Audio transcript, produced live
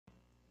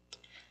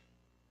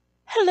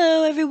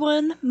Hello,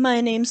 everyone.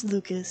 My name's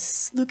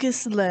Lucas.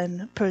 Lucas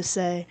Len, per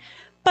se.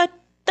 But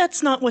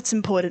that's not what's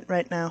important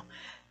right now.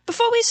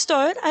 Before we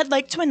start, I'd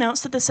like to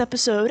announce that this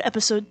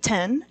episode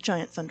 10,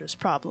 Giant Thunder's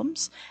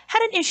Problems,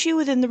 had an issue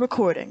within the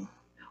recording.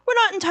 We're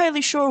not entirely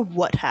sure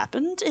what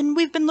happened, and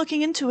we've been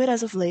looking into it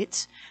as of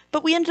late,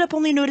 but we ended up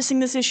only noticing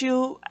this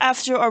issue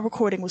after our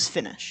recording was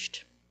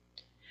finished.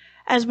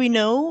 As we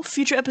know,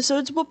 future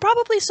episodes will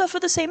probably suffer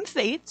the same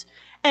fate,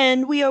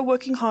 and we are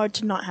working hard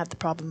to not have the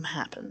problem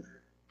happen.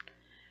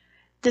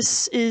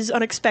 This is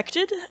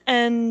unexpected,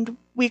 and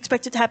we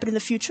expect it to happen in the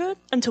future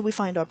until we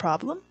find our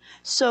problem.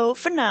 So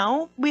for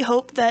now, we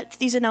hope that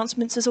these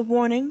announcements is a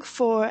warning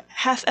for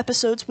half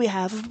episodes we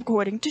have of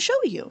recording to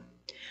show you.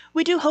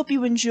 We do hope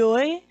you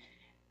enjoy,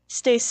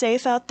 stay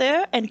safe out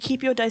there, and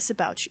keep your dice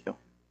about you.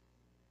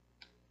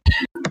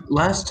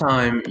 Last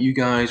time you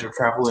guys were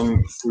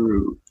traveling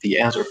through the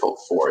Azurfeld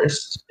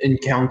Forest,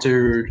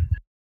 encountered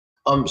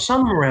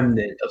some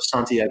remnant of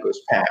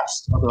Santiago's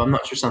past, although I'm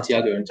not sure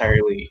Santiago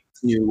entirely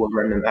knew what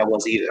remnant that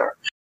was either,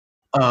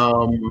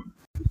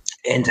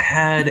 and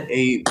had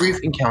a brief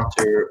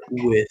encounter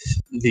with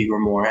the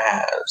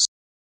Remorhaz.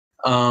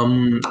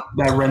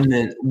 That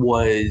remnant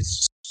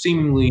was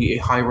seemingly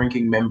a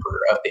high-ranking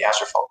member of the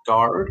Azurfeld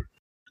Guard,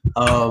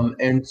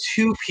 and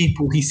two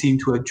people he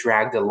seemed to have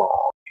dragged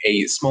along.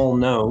 A small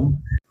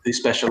gnome who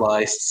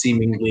specialized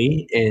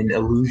seemingly in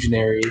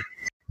illusionary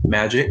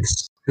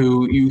magics,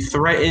 who you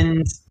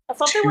threatened I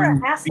thought they were a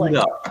halfling.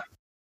 up.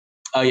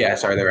 Oh yeah,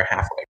 sorry, they were a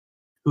halfling.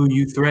 Who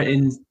you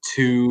threatened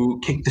to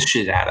kick the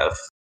shit out of,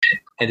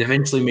 and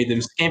eventually made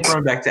them scamper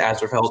on back to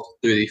Azurfeld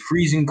through the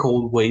freezing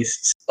cold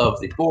wastes of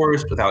the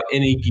forest without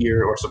any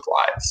gear or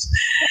supplies.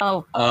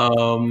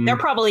 Oh, they're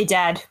probably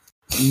dead.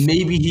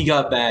 Maybe he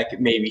got back,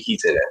 maybe he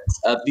didn't.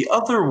 The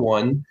other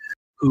one,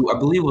 who I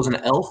believe was an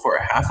elf or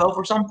a half-elf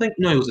or something.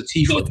 No, it was a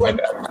tiefling, my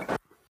bad.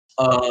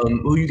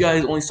 Who you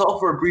guys only saw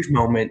for a brief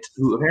moment,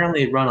 who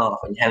apparently had run off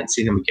and you hadn't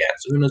seen him again.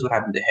 So who knows what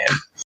happened to him?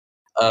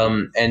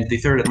 And the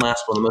third and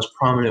last one, the most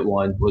prominent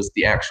one, was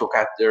the actual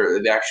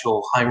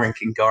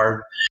high-ranking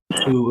guard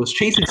who was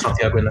chasing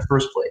Santiago in the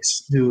first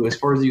place, who, as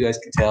far as you guys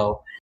can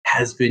tell,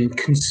 has been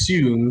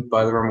consumed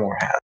by the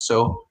Remorhaz.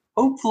 So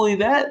hopefully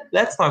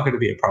that's not going to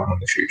be a problem in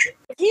the future.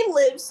 If he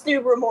lives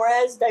through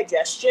Remorhaz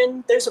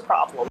digestion, there's a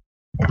problem.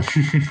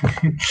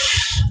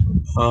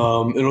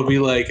 It'll be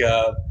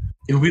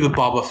the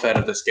Boba Fett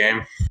of this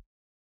game.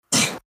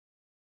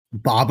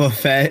 Boba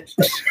Fett?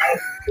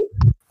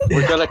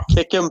 We're gonna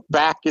kick him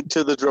back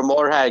into the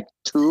Dromorhag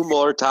 2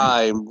 more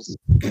times.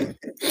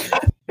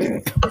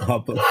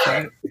 Boba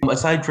Fett.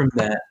 Aside from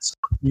that,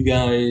 you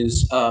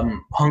guys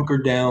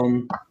hunkered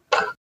down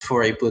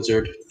for a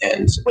blizzard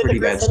and pretty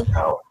bad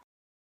snow.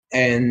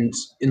 And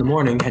in the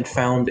morning had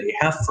found a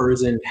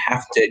half-frozen,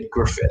 half-dead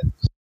griffin.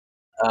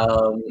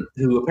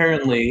 Who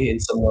apparently, in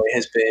some way,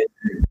 has been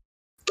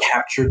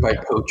captured by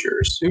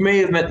poachers, who may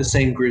have met the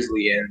same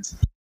grisly end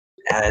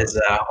as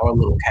our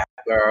little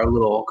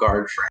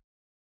guard friend.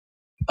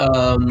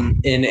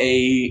 In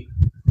a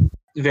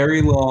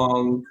very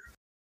long,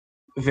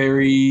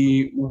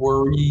 very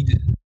worried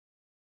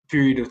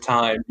period of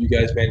time, you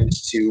guys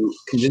managed to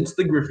convince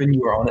the griffin you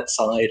were on its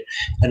side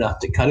enough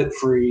to cut it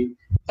free,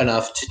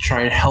 enough to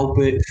try and help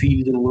it,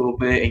 feed it a little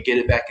bit, and get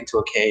it back into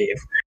a cave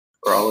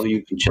where all of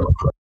you can chill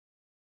for.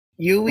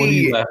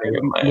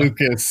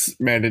 Lucas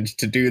managed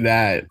to do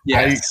that.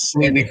 Yes.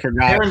 I completely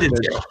forgot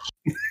that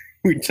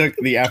we took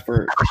the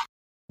effort.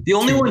 The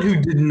only one who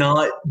did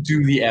not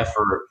do the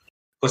effort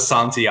was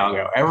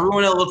Santiago.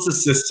 Everyone else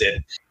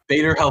assisted.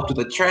 Bader helped with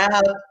the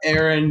trap,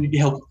 Aaron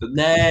helped with the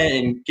net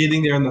and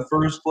getting there in the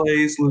first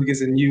place. Lucas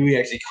and Yui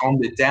actually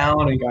calmed it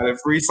down and got it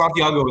free.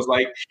 Santiago was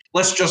like,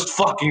 let's just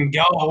fucking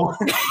go.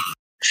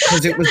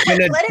 Because it was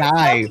gonna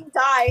die. It fucking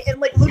die,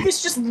 and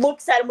Lucas just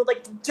looks at him with the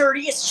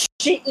dirtiest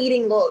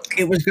shit-eating look.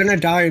 It was gonna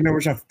die, and there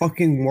was a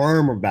fucking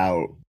worm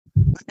about.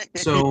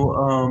 So,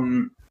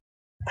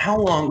 how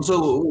long?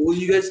 So,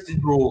 you guys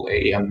did roll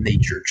a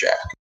nature check,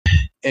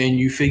 and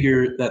you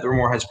figure that the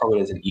Remorhaz probably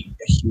doesn't eat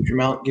a huge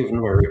amount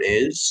given where it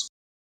is.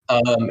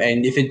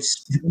 And if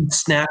it's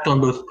snacked on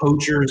both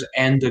poachers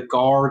and a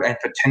guard, and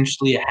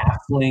potentially a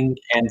halfling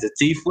and a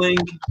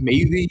tiefling,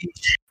 maybe.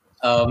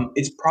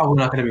 It's probably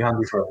not going to be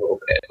hungry for a little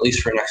bit, at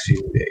least for the next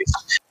few days.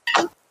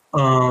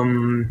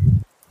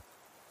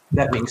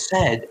 That being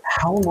said,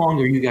 how long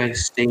are you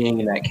guys staying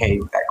in that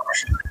cave with that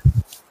question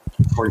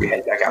before you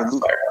head back out to the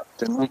fire?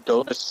 Didn't we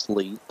go to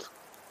sleep?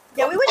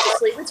 Yeah, we went to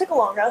sleep. We took a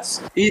long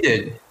rest. You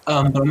did.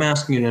 But I'm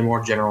asking you in a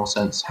more general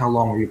sense, how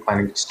long are you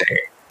planning to stay?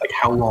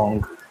 How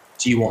long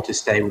do you want to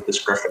stay with this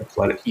griffin? To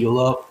let it heal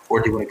up?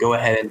 Or do you want to go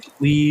ahead and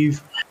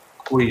leave?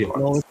 What are you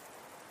doing?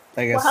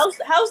 I guess. Well,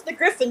 how's the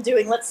griffin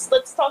doing? Let's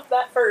talk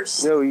that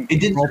first. No, it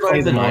did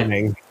survive the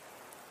night.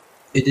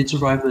 It did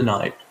survive the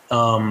night.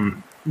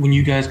 When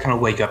you guys kind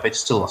of wake up, it's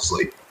still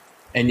asleep,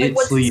 and it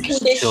sleeps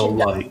till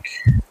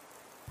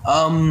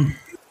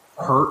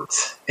hurt.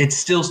 It's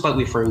still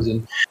slightly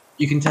frozen.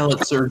 You can tell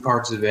that certain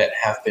parts of it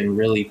have been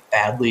really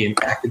badly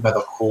impacted by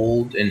the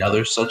cold and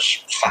other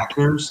such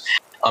factors.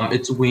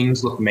 Its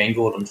wings look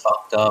mangled and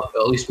fucked up.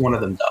 At least one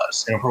of them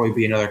does. And it'll probably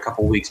be another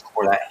couple weeks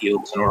before that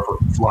heals in order for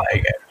it to fly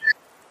again.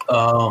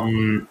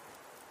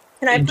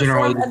 Can I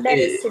perform a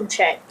medicine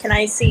check? Can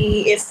I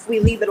see if we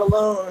leave it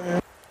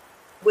alone,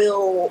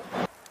 will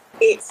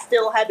it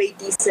still have a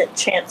decent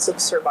chance of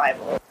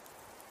survival?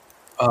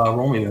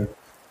 Roll me then.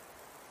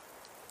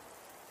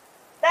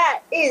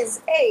 That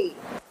is a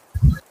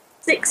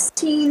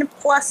 16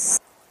 plus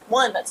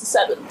 1. That's a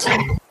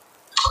 17.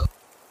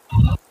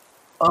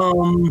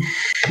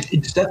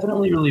 It's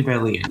definitely really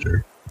badly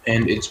injured,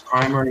 and its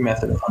primary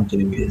method of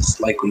hunting is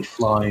likely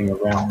flying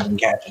around and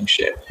catching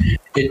shit.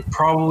 It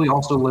probably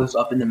also lives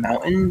up in the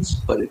mountains,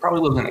 but it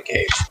probably lives in a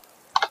cave.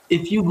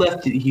 If you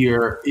left it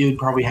here, it would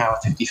probably have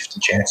a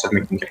 50-50 chance of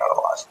making it out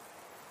alive.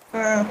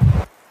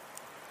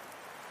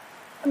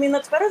 I mean,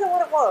 that's better than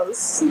what it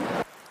was.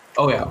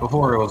 Oh yeah,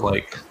 before it was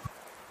like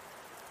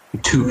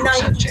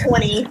 2% chance.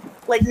 90-20,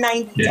 like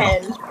 90-10.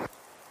 Yeah.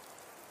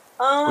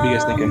 What are you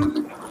guys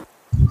thinking?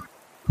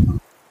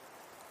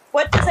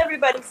 What does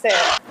everybody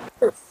fare?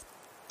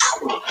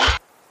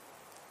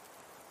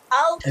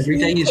 Every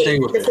day you stay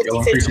with it, you'll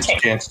increase its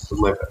chances of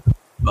living.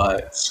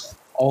 But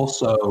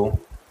also,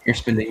 you're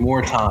spending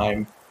more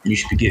time, you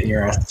should be getting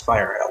your ass to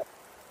Spire Help.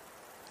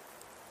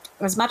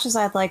 As much as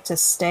I'd like to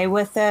stay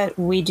with it,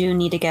 we do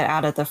need to get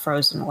out of the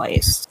frozen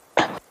waste.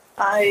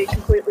 I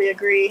completely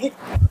agree.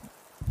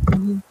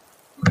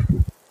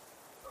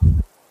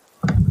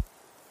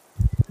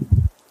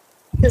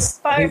 Because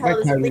Spire Help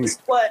is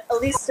at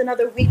least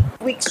another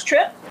week's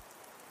trip?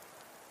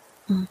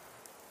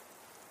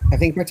 I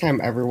think by the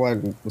time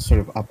everyone was sort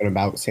of up and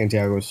about,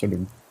 Santiago was sort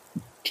of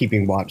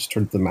keeping watch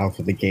towards the mouth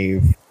of the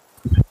cave.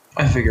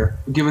 I figure.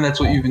 Given that's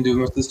what you've been doing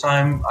most of this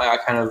time, I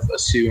kind of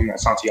assume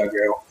that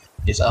Santiago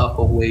is up,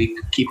 awake,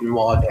 keeping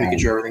watch, making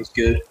sure everything's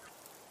good.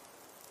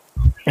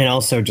 And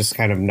also just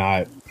kind of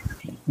not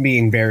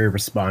being very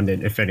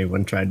respondent if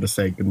anyone tried to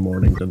say good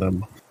morning to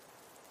them.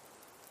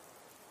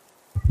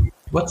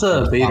 What's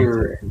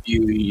Vader,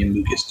 Yui, and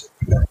Lucas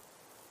doing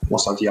while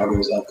Santiago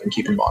is up and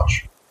keeping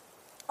watch?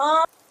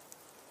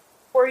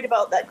 Worried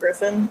about that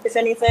griffin, if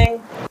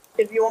anything.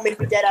 If you want me to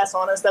be dead ass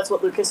honest, that's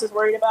what Lucas is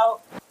worried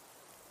about.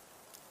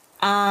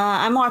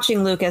 I'm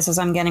watching Lucas as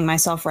I'm getting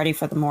myself ready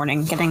for the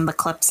morning, getting the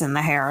clips in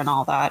the hair and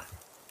all that.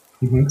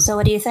 Mm-hmm. So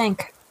what do you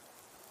think?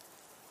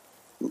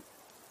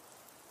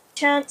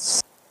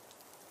 Chance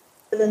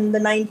than the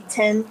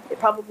 90-10 it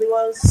probably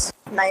was.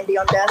 90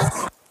 on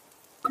death.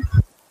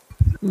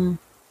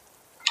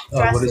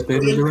 What is Vader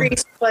doing?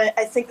 But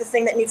I think the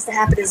thing that needs to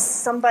happen is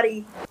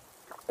somebody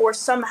or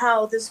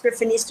somehow this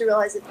griffin needs to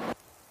realize that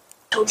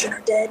children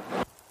are dead.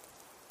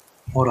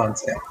 Hold on,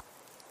 Sam.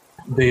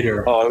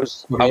 Vader. Oh,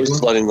 I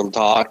was letting them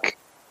talk.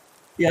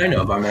 Yeah, I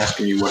know, but I'm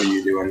asking you, what are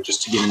you doing,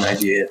 just to get an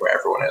idea of where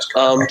everyone is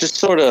currently. Just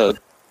sort of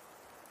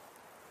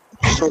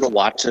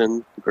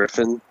watching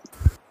Griffin,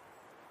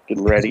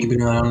 getting ready. Keep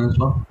an eye on it as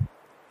well.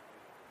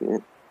 Yeah.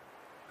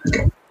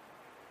 Okay.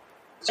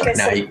 So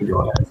now you can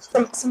go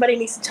ahead. Somebody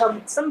needs to tell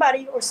me.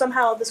 Somebody or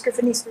somehow this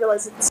griffin needs to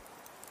realize that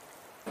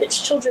its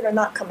children are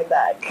not coming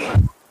back.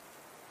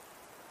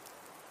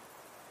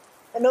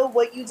 I know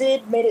what you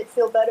did made it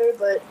feel better,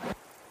 but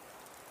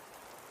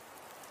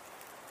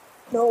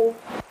no,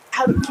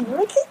 how to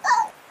communicate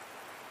that?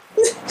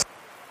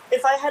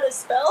 If I had a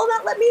spell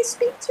that let me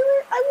speak to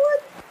it, I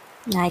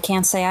would. I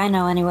can't say I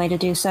know any way to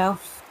do so.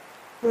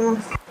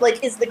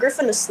 Like, is the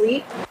griffin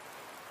asleep?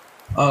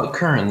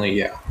 Currently,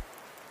 yeah.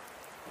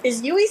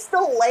 Is Yui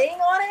still laying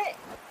on it?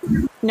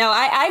 No,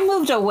 I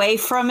moved away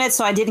from it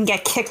so I didn't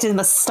get kicked in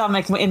the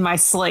stomach in my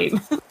sleep.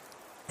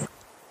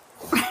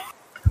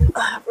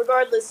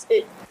 Regardless,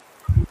 I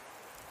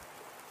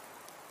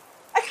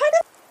kind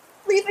of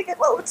leaving it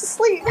while it's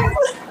asleep. Yeah,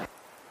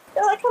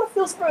 that kind of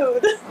feels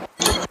rude.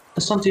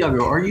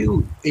 Santiago, are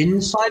you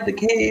inside the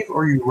cave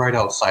or are you right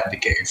outside the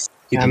cave?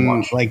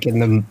 I'm like in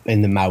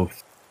the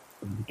mouth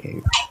of the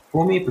cave.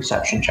 Roll me a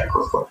perception check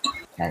real quick.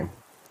 Okay.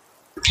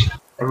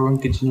 Everyone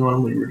continue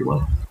on what you were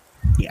doing.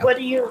 Yeah. What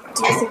do you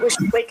think we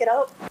should wake it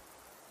up?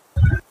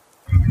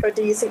 Or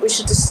do you think we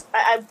should just...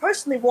 I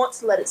personally want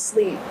to let it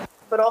sleep,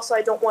 but also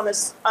I don't want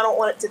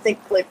it to think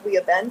like we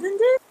abandoned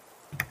it.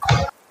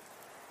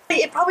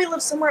 It probably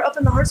lives somewhere up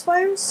in the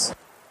Heartspires.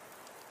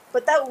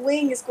 But that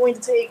wing is going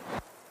to take...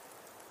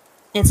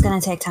 It's going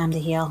to take time to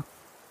heal.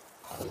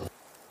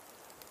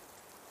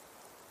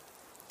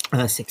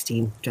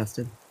 16,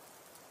 Justin.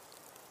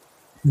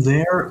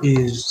 There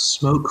is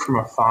smoke from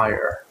a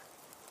fire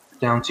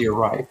down to your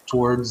right,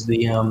 towards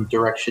the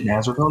direction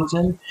Azrael is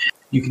in.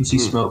 You can see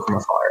smoke from a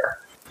fire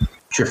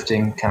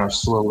drifting kind of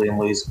slowly and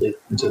lazily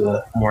into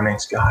the morning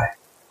sky.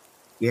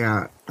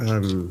 Yeah,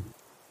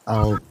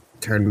 I'll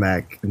turn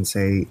back and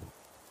say,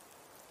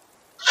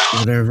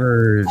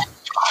 whatever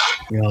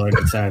y'all are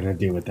deciding to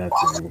do with that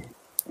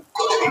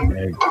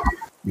thing,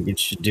 you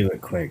should do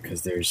it quick,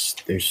 because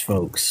there's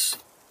folks.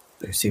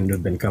 They seem to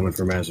have been coming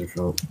from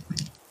Azrael.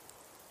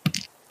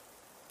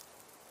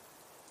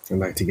 I'd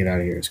like to get out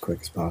of here as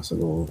quick as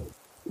possible.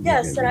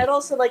 Yes, and I'd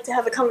also like to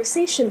have a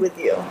conversation with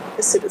you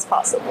as soon as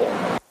possible.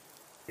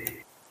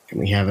 Can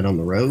we have it on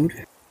the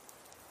road?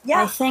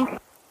 Yeah.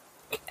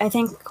 I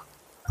think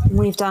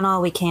we've done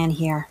all we can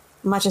here.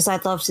 Much as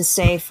I'd love to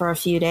stay for a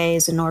few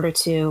days in order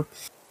to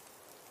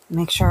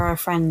make sure our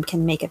friend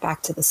can make it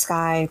back to the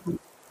sky,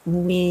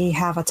 we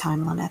have a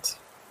time limit.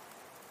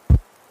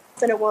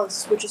 Then it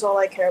was, which is all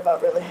I care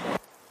about, really. I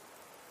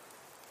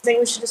think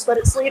we should just let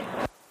it sleep.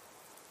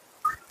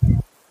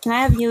 Can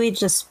I have Yui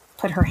just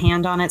put her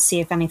hand on it, see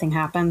if anything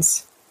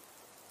happens?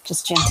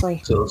 Just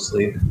gently. Still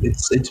asleep.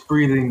 It's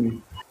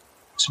breathing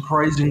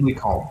surprisingly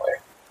calmly.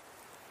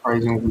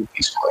 Surprisingly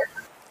peacefully.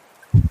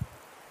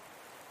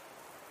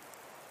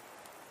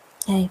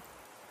 Hey.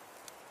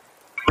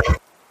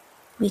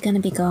 We're gonna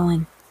be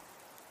going.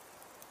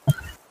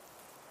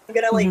 I'm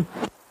gonna,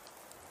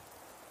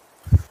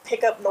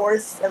 pick up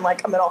North and, I'm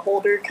gonna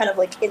hold her kind of,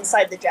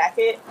 inside the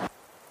jacket,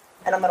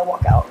 and I'm gonna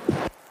walk out.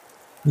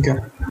 Okay.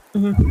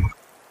 Mm-hmm.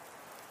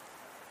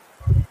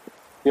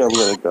 Yeah, I'm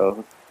gonna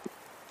go.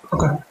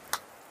 Okay.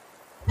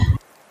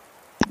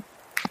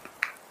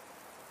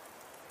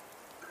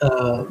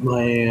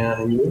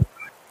 You?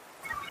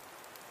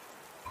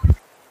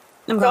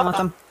 I'm going with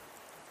them.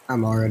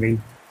 I'm already.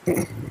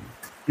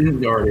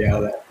 You're already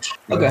out of that.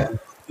 Okay.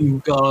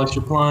 You've got all your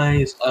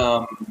supplies.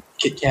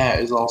 Kit Kat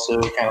is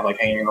also kind of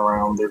hanging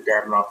around. They're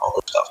grabbing up all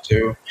their stuff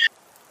too.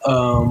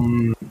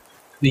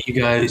 You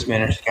guys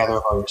manage to gather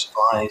up all your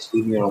supplies,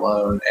 leaving it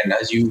alone. And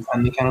as you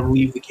finally kind of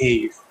leave the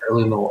cave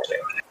early in the morning,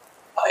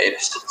 it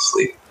is still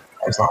asleep.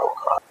 It's not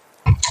woken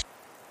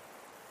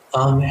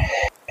up.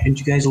 And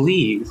you guys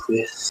leave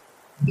with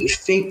a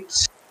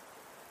faint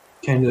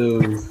kind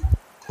of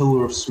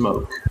pillar of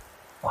smoke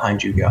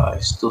behind you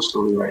guys, still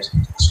slowly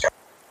rising to the sky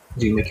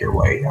as you make your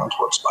way down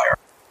towards Spire.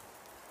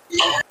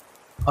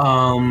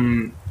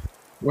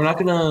 We're not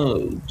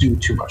gonna do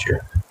too much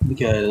here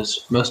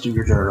because most of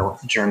your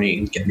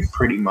journey is gonna be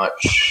pretty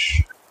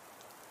much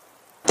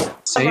safe.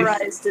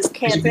 Summarized as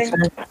camping.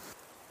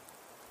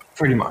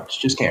 Pretty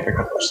much, just camping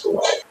for the rest of the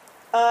way.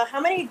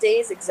 How many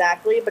days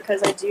exactly?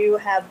 Because I do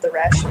have the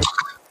ration.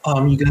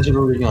 You guys are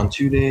already on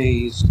 2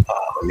 days.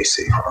 Let me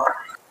see. Hold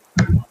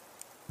on.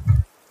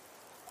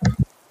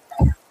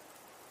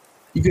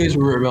 You guys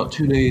were about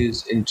 2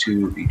 days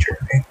into the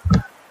journey.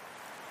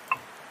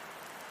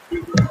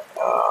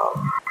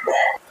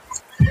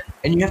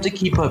 And you have to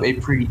keep up a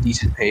pretty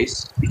decent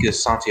pace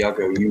because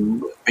Santiago,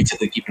 you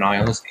basically keep an eye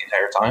on this the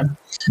entire time.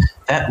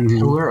 That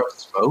pillar of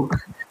smoke,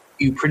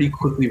 you pretty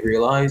quickly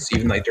realize,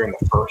 even during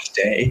the first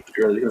day,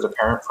 but it was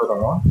apparent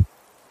further on,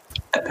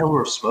 that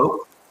pillar of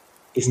smoke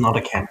is not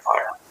a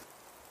campfire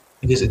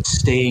because it's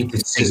staying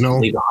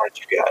consistently behind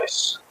you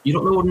guys. You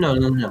don't know what?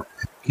 No.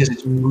 Because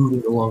it's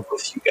moving along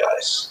with you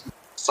guys.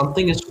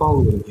 Something is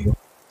following you,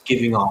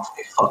 giving off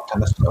a fuck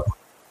ton of smoke.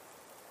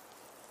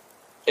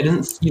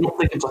 You don't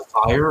think it's a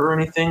fire or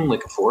anything,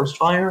 like a forest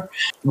fire.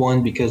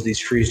 One, because these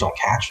trees don't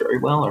catch very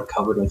well, are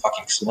covered in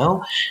fucking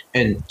snow.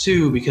 And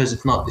two, because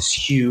it's not this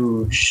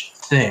huge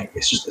thing.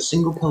 It's just a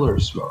single pillar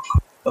of smoke.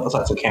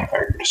 Besides a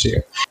campfire you see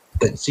it.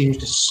 That seems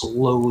to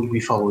slowly be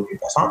following you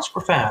guys. Not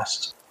super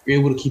fast. You're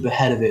able to keep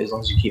ahead of it as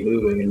long as you keep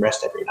moving and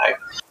rest every night.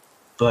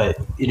 But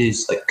it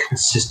is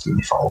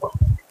consistently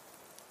following.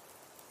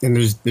 And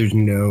there's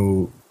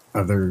no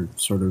other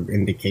sort of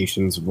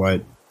indications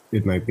what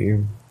it might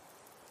be.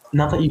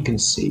 Not that you can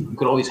see. You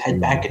could always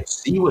head back and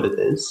see what it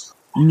is.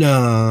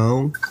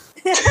 No.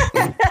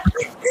 No,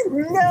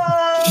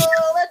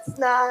 let's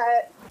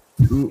not.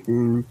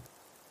 Mm-mm.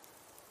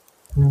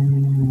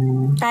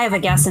 I have a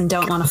guess and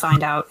don't want to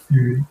find out.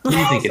 What do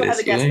you I think it also is? have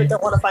a guess, but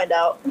don't want to find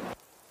out.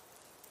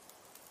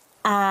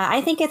 I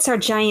think it's our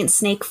giant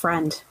snake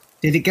friend.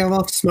 Did it give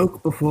off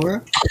smoke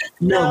before?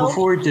 No, No.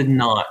 before it did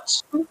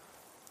not.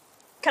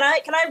 Can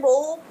I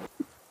roll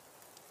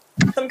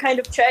some kind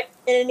of check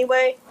in any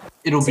way?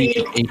 It'll be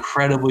See?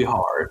 incredibly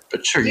hard,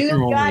 but sure, you You can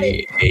roll got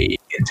me a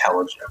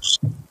intelligence.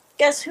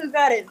 Guess who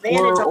got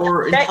advantage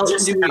Or on that check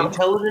just now?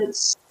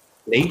 intelligence,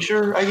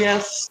 nature, I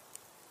guess,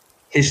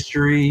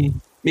 history,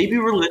 maybe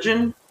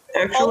religion,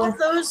 All actually. of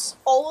those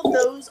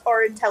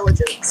are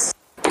intelligence.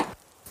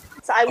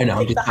 So I I know, I'm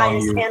will pick just the telling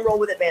highest you. and roll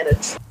with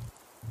advantage.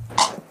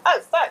 Oh,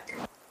 fuck.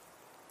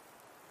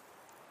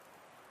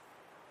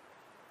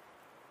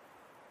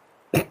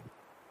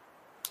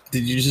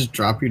 Did you just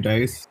drop your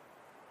dice?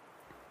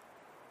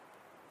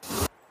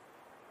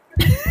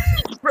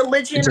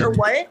 Religion It's a- or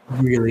what?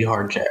 Really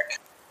hard check.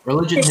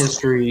 Religion,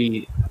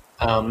 history,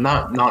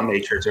 not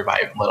nature,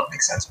 survival. That'll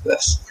make sense for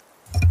this.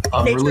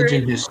 Nature.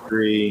 Religion,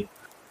 history,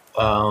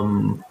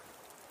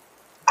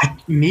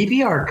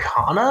 maybe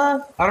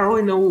Arcana? I don't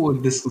really know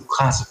what this would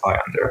classify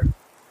under.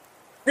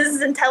 This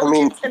is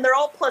intelligence, and they're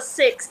all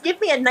 +6. Give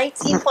me a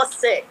 19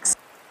 +6.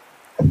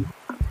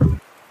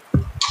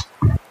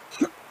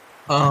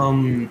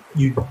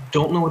 You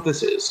don't know what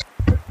this is,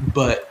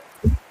 but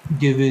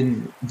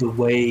given the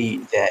way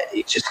that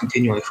it's just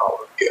continually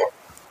following you,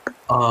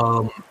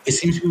 it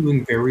seems to be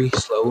moving very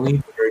slowly,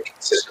 but very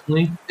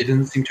consistently. It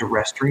doesn't seem to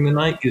rest during the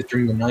night, because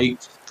during the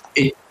night,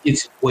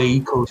 it's way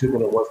closer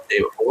than it was the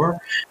day before.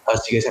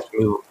 So you guys have to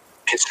move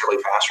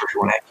considerably faster if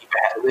you want to keep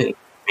ahead of it and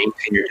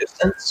maintain your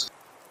distance.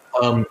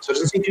 So it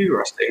doesn't seem to be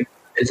rusting.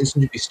 It doesn't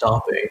seem to be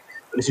stopping,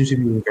 but it seems to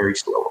be moving very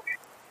slowly.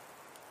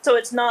 So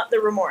it's not the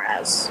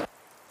remorhaz.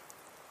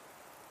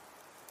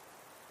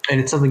 And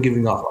it's something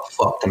giving off a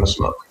fuck ton of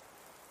smoke.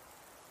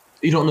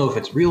 You don't know if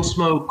it's real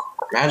smoke,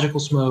 or magical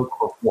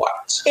smoke, or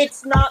what.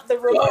 It's not the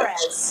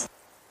remorhaz,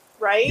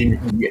 right?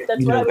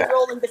 That's what I was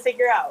rolling to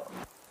figure out.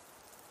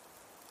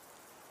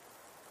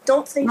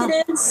 Don't think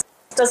it is.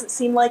 Doesn't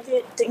seem like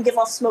it. Didn't give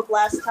off smoke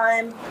last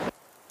time.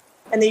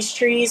 And these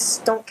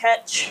trees don't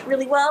catch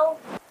really well.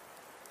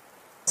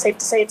 Safe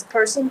to say it's a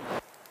person.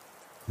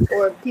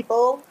 Or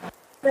people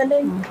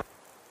bending.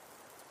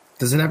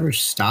 Does it ever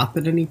stop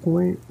at any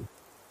point?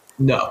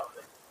 No.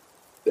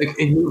 Like,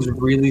 it moves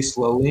really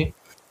slowly,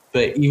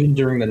 but even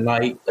during the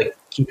night, like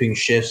keeping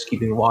shifts,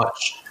 keeping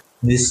watch,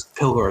 this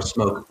pillar of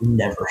smoke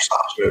never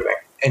stops moving.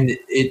 And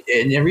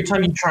and every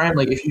time you try and,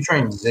 like, if you try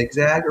and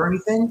zigzag or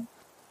anything,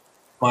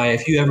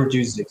 if you ever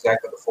do zigzag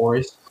in the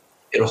forest,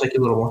 it'll take you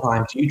a little more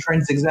time. Do you try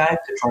and zigzag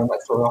to try and, like,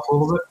 throw it off a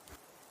little bit?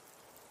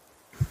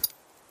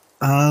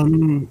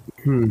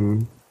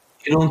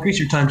 It'll increase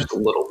your time just a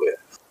little bit,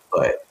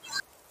 but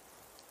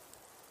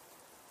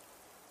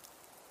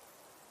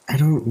I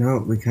don't know,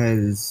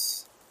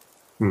 because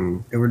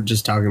we're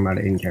just talking about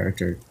it in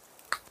character.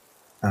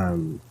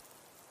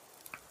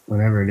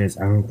 Whatever it is,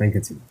 I don't think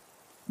it's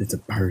a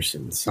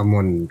person.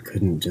 Someone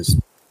couldn't just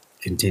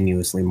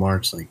continuously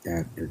march like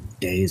that for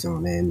days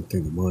on end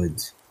through the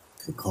woods,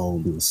 the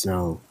cold and the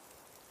snow.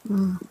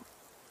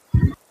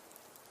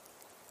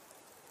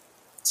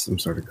 Some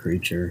sort of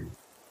creature.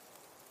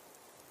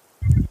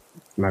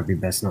 Might be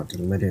best not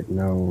to let it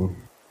know.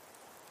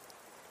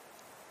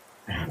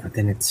 But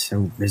then it's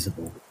so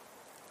visible.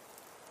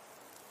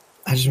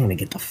 I just want to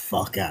get the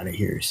fuck out of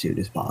here as soon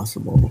as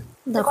possible.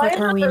 The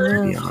quicker we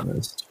move. To be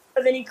honest.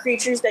 Of any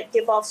creatures that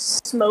give off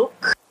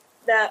smoke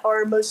that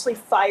are mostly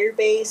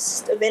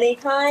fire-based of any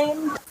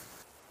kind?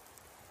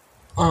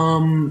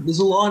 There's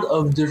a lot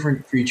of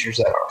different creatures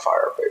that are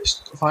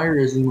fire-based. Fire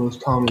is the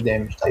most common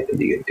damage type in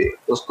D&D.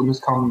 It's the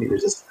most commonly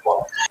resistant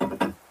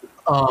one.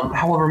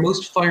 However,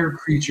 most fire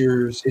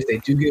creatures, if they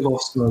do give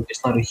off smoke,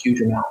 it's not a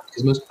huge amount,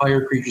 because most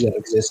fire creatures that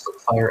exist, like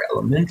fire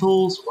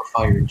elementals or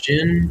fire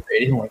djinn or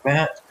anything like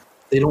that,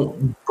 they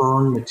don't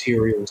burn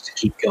materials to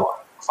keep going.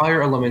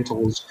 Fire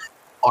elementals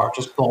are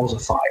just balls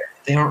of fire.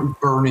 They aren't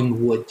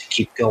burning wood to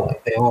keep going.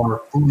 They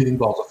are moving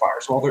balls of fire.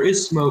 So while there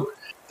is smoke,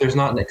 there's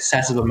not an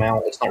excessive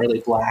amount. It's not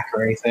really black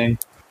or anything.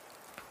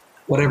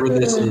 Whatever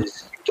this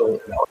is, you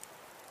don't know.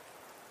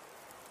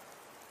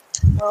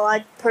 Well,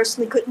 I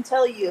personally couldn't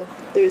tell you.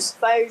 There's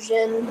fire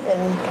djinn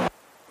and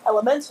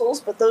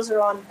elementals, but those are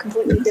on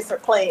completely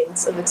different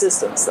planes of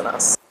existence than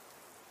us.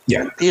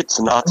 Yeah, it's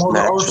not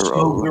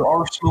natural. There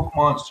are smoke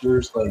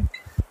monsters like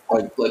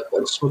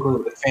smoke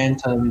like the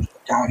phantoms, the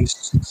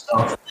geists and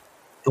stuff,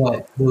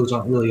 but those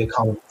aren't really a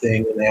common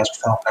thing. And they ask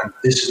Falcon,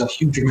 this is a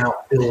huge amount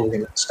building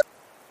in the sky.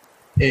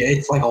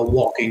 It's like a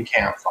walking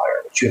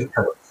campfire that you haven't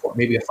heard before.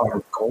 Maybe a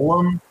fire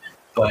golem,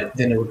 but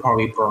then it would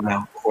probably burn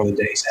out before the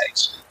day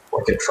ends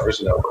or get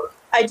frozen over.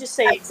 I just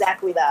say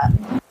exactly that.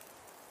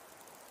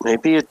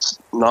 Maybe it's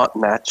not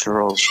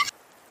natural.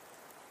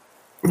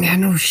 Yeah,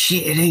 no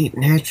shit, it ain't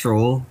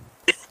natural.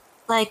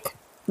 Like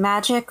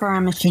magic or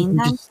a machine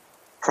then?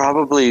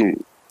 Probably,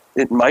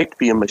 it might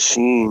be a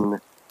machine.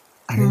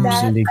 I think we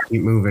just need to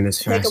keep moving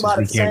as Make fast a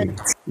lot as we of can.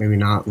 sense. Maybe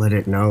not let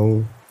it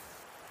know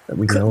that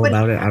we know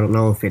about it. I don't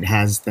know if it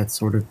has that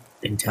sort of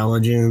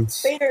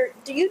intelligence. Vader,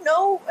 do you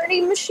know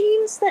any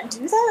machines that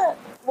do that?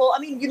 Well, I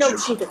mean, you know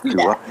machines that do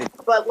that,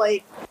 but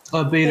like,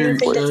 Bader,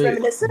 anything that's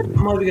reminiscent?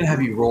 I'm not even going to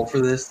have you roll for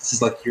this. This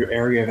is like your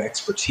area of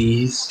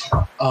expertise.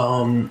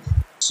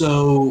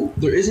 So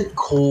there isn't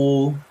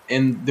coal,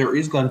 and there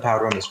is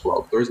gunpowder on this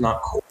world. There is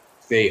not coal.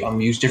 They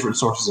use different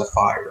sources of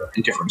fire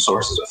and different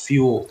sources of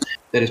fuel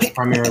that is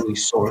primarily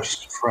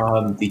sourced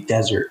from the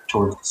desert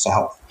towards the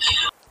south.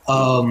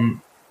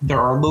 There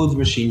are loads of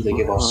machines that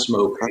give off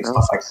smoke and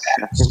stuff like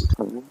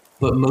that,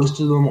 but most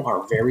of them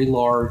are very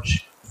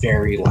large,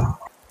 very loud,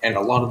 and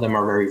a lot of them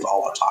are very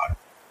volatile.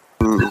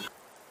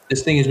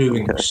 This thing is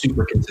moving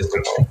super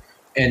consistently,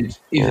 and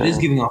if it is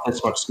giving off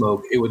this much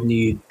smoke, it would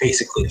need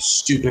basically a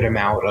stupid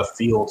amount of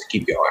fuel to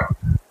keep going.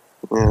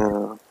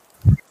 Yeah.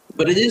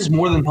 But it is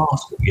more than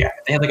possible. Yeah,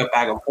 they had like a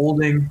bag of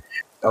holding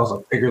that was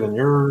like bigger than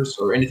yours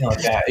or anything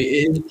like that. It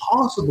is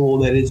possible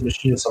that it's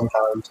machines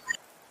sometimes.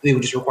 They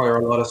would just require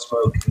a lot of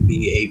smoke and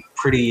be a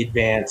pretty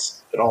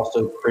advanced, but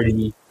also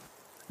pretty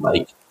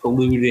like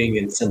polluting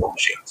and simple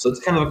machine. So it's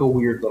kind of like a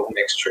weird little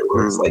mixture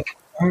where it's like,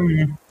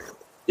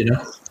 you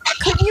know.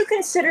 Couldn't you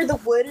consider the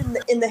wood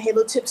in the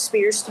halo tip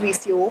spears to be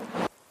fuel?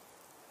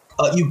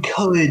 You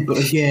could, but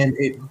again,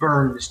 it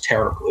burns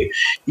terribly.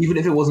 Even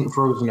if it wasn't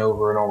frozen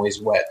over and always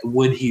wet, the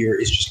wood here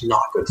is just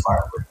not good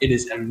firewood. It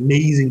is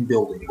amazing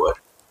building wood.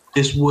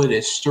 This wood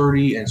is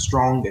sturdy and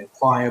strong and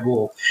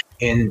pliable,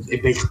 and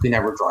it basically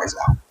never dries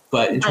out.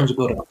 But in terms of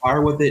building a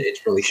fire with it,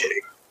 it's really shitty.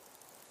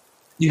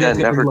 It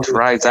never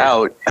dries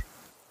out.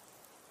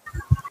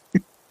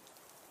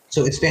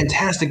 So it's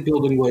fantastic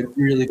building wood,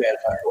 really bad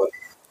firewood.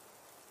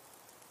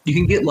 You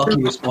can get lucky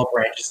with small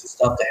branches and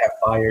stuff that have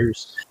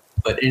fires,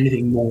 but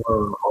anything more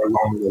or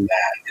longer than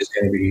that is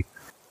going to be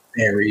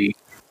very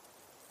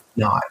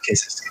not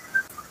consistent.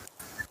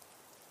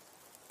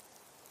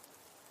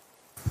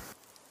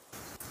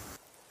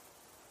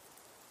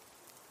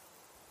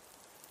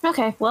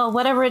 Okay, well,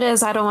 whatever it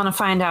is, I don't want to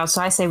find out,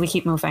 so I say we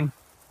keep moving.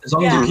 As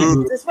long as you keep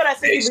moving That's what I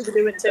think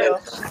we would do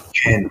it too.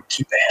 you can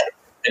keep ahead.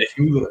 And if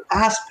you move at a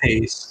fast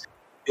pace,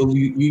 you'll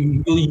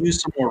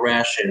use some more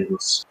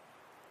rations,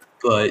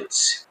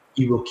 but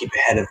you will keep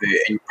ahead of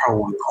it, and you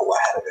probably pull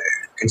ahead of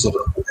it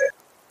considerably.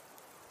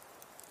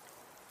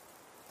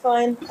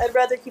 Fine. I'd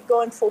rather keep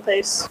going full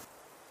pace.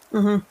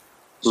 Mm-hmm.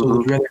 So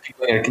would you rather keep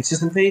going at a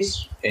consistent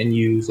pace and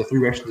use the 3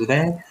 rations a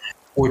day,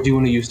 or do you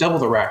want to use double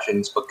the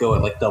rations but go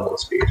at like double the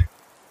speed?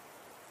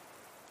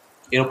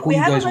 It'll pull We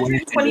you have guys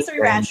 123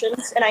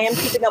 rations, and I am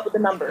keeping up with the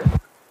number.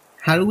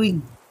 How do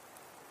we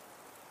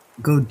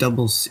go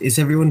doubles? Is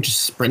everyone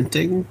just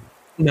sprinting?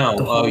 No,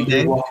 The whole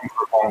day? you're walking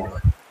for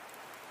longer.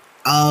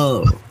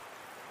 Oh.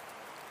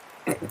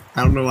 I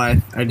don't know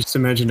why. I just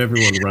imagined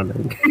everyone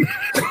running.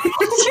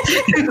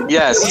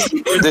 Yes,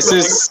 this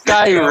is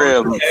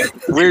Skyrim.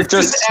 We're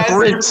just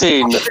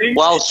sprinting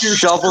while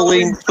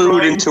shoveling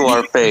food into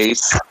our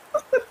face.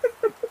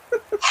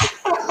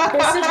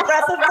 This is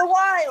Breath of the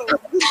Wild.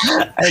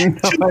 I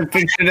know, I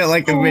pictured it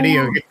like a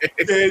video game.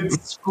 And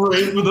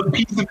sprayed with a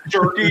piece of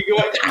jerky.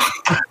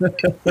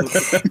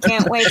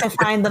 Can't wait to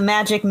find the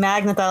magic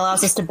magnet that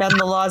allows us to bend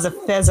the laws of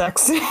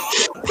physics.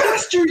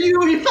 Faster,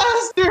 you!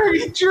 Faster!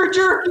 Eat your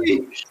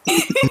jerky!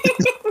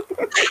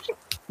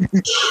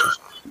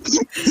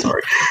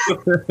 Sorry.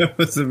 I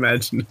was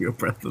imagining a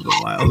Breath of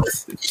the Wild.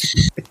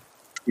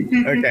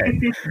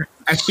 Okay.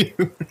 I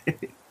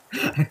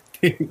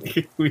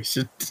think we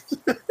should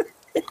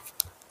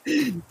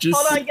just.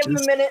 Hold on, give them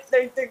a minute.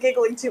 They're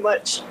giggling too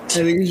much. I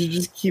think we should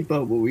just keep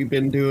up what we've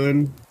been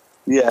doing.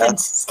 Yeah.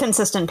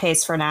 Consistent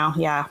pace for now,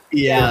 yeah.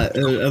 Yeah,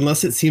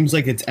 unless it seems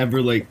like it's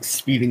ever like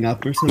speeding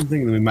up or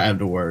something, then we might have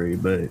to worry.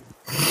 But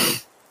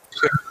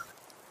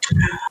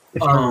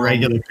if our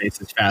regular pace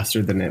is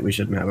faster than it, we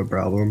shouldn't have a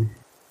problem.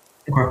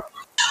 Okay.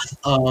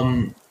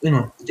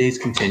 The days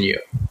continue.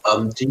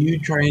 Do you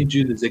try and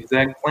do the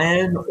zigzag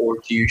plan, or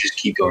do you just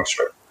keep going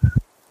straight?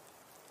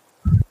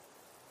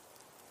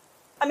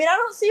 I mean, I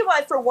don't see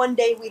why for one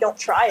day we don't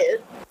try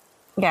it.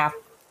 Yeah.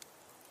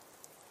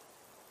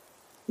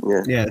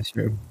 Yeah, that's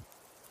true.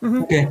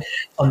 Mm-hmm. Okay.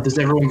 Does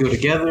everyone go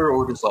together,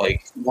 or does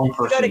like one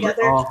person Go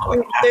together. off, like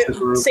half the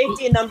group?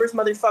 Safety in numbers,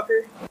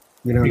 motherfucker.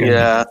 We don't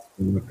Yeah.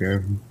 up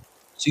here.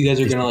 So you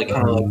guys are gonna like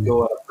kind of like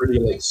go at a pretty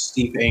like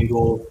steep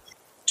angle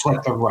to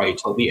like the right,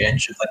 to the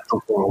edge of like the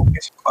world,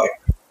 basically.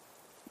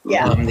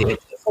 Yeah. The edge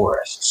of the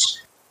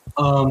forests.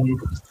 I'll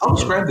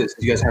describe this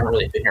because you guys haven't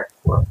really been here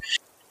before.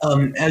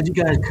 As you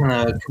guys kind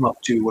of come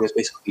up to what is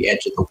basically the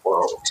edge of the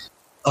world,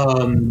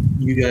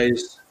 you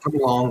guys come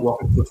along,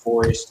 walking through the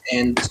forest,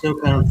 and the snow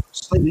kind of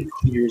slightly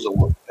clears a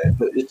little bit,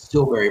 but it's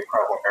still very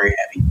prevalent, very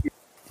heavy.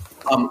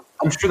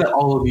 I'm sure that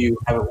all of you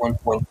have at one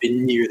point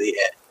been near the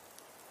edge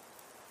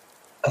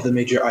of the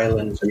major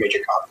islands or major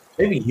continents.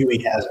 Maybe Yui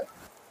hasn't.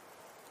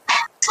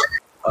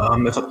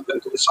 That's up to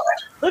them to decide.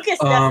 Lucas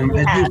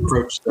definitely As you has.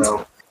 approach,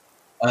 though,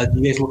 do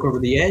you guys look over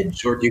the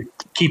edge, or do you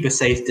keep a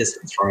safe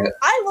distance from it?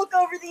 I look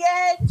over the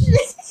edge.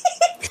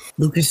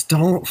 Lucas,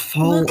 don't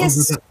fall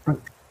Lucas. over the.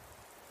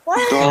 Why am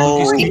I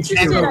Don't more keep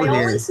interested? over I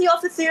there. only see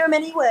off the theorem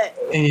anyway.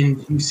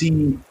 And you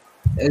see,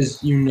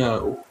 as you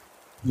know,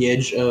 the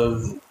edge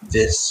of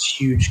this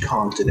huge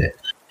continent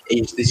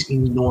is this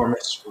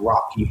enormous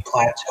rocky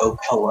plateau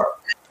pillar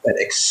that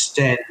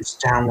extends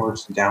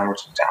downwards and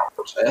downwards and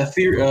downwards.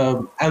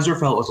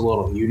 Azurfell is a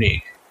little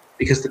unique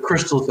because the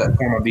crystals that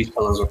form on these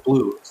pillars are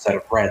blue instead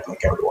of red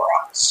like everywhere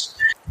else.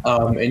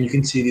 And you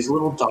can see these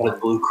little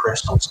dotted blue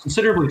crystals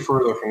considerably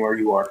further from where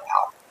you are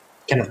now,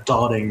 kind of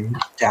dotting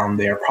down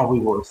there, probably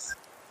worth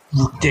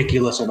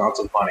ridiculous amounts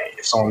of money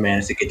if someone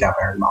managed to get down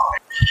there and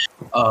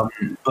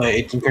mine. But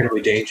it's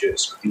incredibly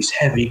dangerous with these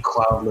heavy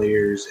cloud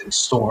layers and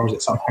storms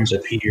that sometimes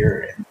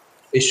appear, and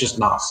it's just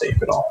not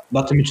safe at all.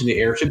 Not to mention the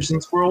airships in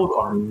this world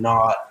are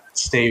not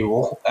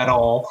stable at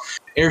all.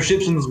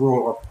 Airships in this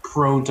world are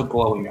prone to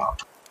blowing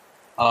up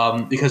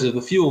because of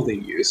the fuel they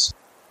use.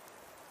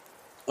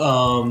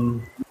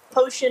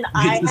 Potion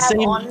I It's the have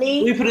same- on Let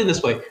me. me put it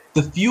this way.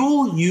 The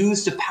fuel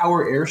used to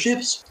power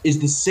airships is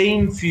the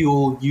same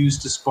fuel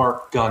used to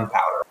spark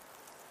gunpowder.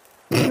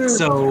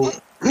 So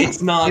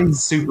it's not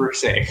super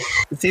safe.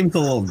 It seems a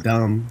little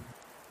dumb.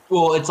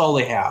 Well, it's all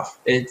they have.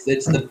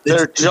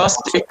 They're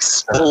just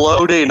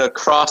exploding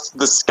across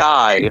the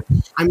sky.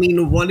 I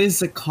mean, what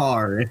is a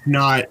car if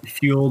not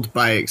fueled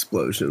by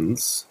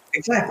explosions?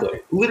 Exactly.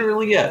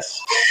 Literally,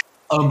 yes.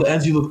 But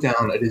as you look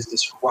down, it is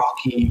this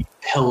rocky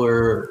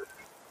pillar,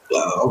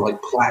 like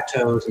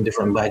plateaus and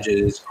different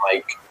ledges,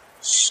 like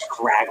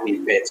scraggly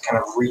bits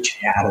kind of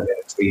reaching out of it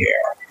into the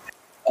air.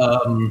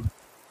 But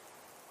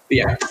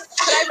yeah. But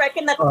I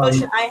reckon that the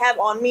potion I have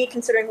on me,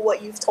 considering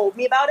what you've told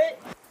me about it,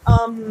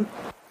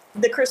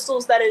 the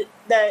crystals that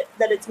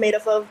it's made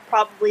of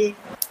probably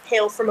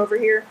hail from over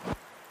here.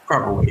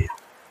 Probably.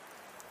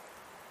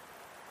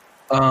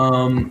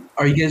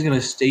 Are you guys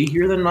gonna stay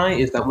here the night?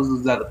 Is that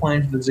the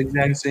plan for the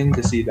zigzag thing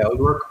to see if that would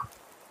work?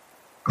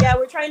 Yeah,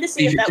 we're trying to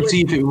see if that would.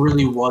 See if it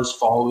really was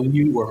following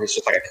you, or if it's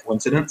just like a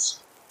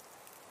coincidence.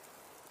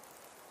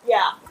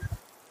 Yeah.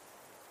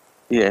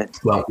 Yeah.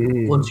 Well,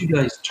 once you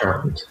guys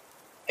turned,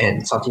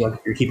 and something like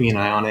you're keeping an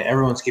eye on it,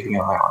 everyone's keeping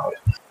an eye on it.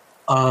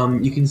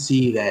 You can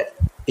see that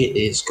it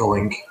is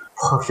going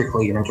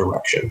perfectly in your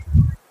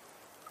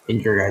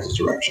guys'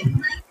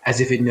 direction,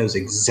 as if it knows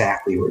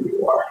exactly where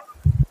you are.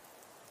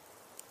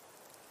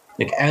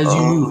 Like as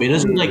you move, it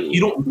doesn't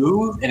you don't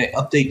move and it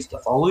updates to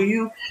follow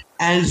you.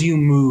 As you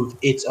move,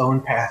 its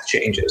own path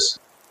changes.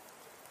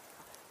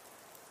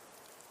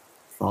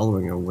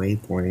 Following a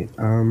waypoint.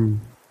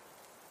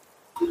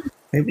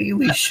 Maybe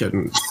we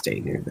shouldn't stay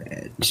near the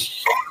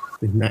edge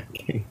in that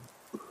case.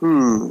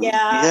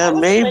 Yeah,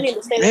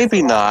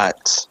 maybe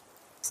not.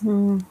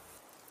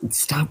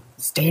 Stop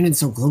standing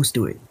so close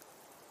to it.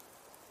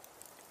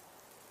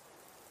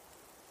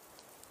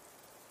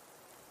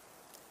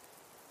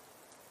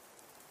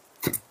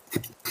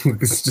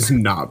 Lucas just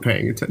not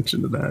paying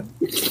attention to that.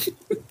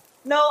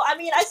 No, I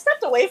mean, I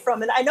stepped away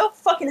from it. I know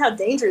fucking how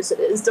dangerous it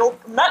is. I'm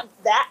not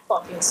that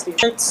fucking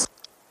stupid.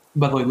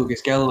 By the way,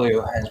 Lucas,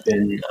 Galileo has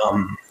been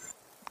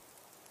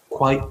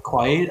quite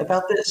quiet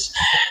about this.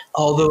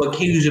 Although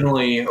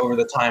occasionally, over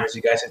the time, as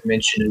you guys have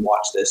mentioned and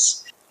watched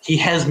this, he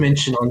has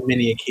mentioned on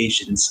many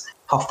occasions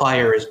how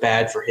fire is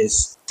bad for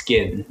his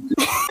skin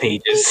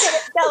pages.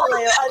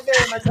 Galileo, I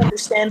very much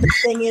understand. The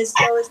thing is,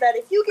 though, is that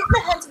if you get in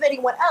the hands of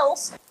anyone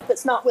else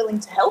that's not willing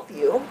to help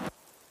you,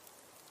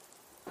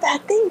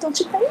 bad thing, don't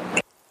you think?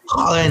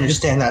 I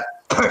understand that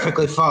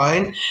perfectly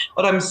fine.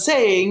 What I'm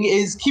saying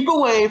is keep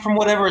away from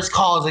whatever is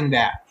causing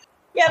that.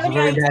 You have any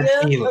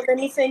idea of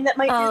anything that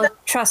might do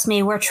that? Trust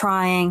me, we're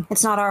trying.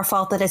 It's not our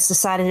fault that it's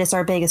decided it's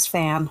our biggest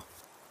fan.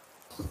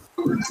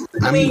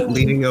 I'm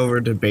leaning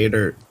over to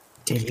Bader.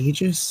 Did he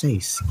just say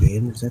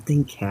skin? Is that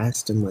thing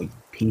cast in, like,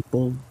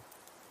 people?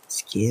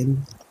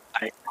 Skin?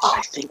 I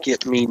think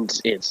it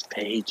means it's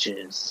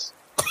pages.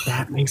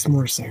 That makes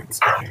more sense.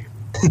 Okay.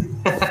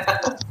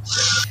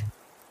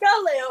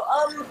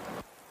 Galileo,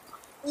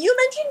 you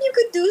mentioned you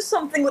could do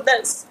something with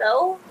that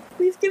spell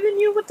we've given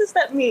you. What does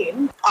that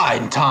mean?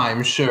 In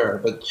time, sure,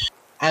 but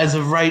as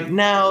of right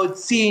now, it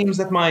seems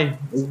that my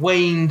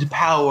waned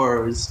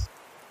powers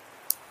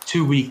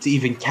too weak to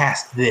even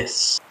cast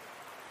this.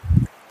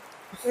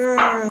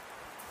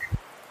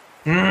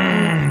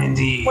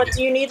 Indeed. What,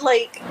 do you need,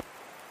 like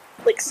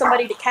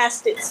somebody to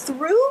cast it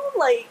through?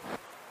 Like,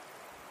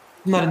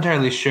 I'm not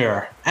entirely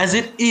sure. As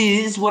it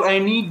is, what I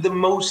need the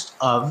most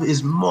of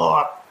is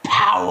more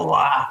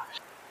power.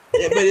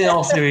 But in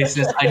all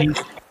seriousness, I need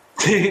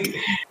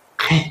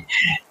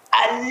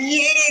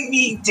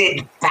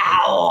unlimited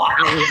power.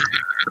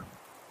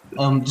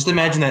 Just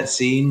imagine that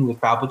scene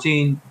with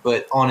Palpatine,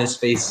 but on his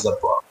face is a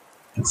book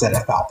instead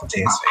of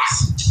Palpatine's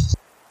face.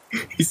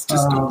 He's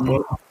just a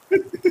book.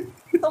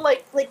 So,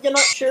 like you're not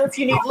sure if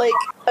you need like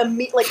a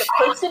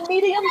person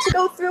medium to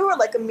go through, or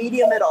like a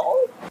medium at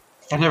all.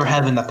 I never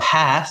have in the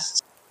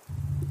past.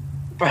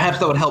 Perhaps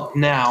that would help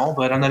now,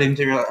 but I'm not even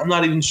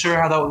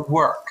sure how that would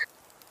work.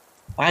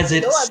 As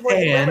it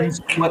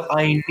stands, what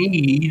I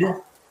need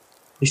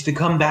is to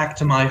come back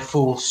to my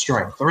full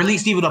strength, or at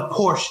least even a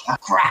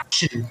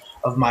fraction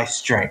of my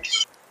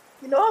strength.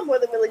 You know, I'm more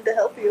than willing to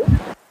help you.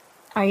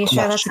 Are you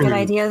sure that's a good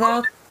idea,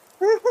 though?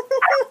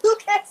 Who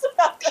cares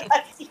about good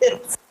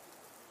ideas?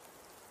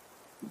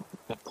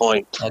 Good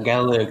point.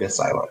 Galileo gets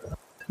silent.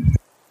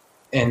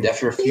 And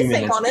after a few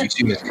minutes, you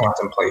see his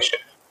contemplation.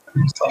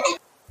 It's like,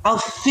 I'll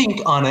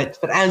think on it,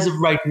 but as of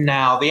right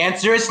now, the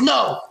answer is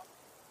no!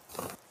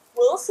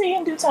 We'll see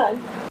in due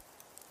time.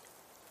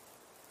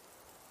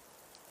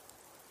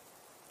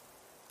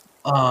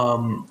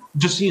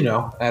 Just so you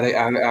know, out of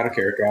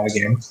character, out of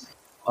game,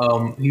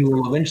 he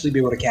will eventually be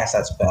able to cast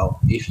that spell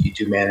if you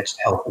do manage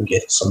to help him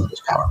get some of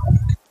his power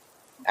back.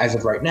 As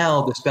of right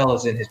now, the spell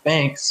is in his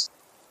banks,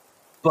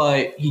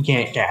 but he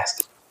can't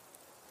cast it.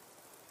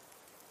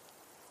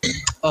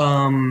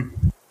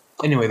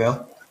 Anyway,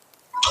 though,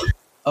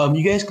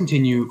 you guys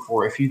continue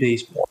for a few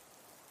days more.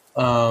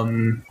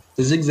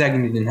 The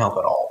zigzagging didn't help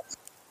at all.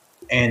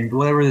 And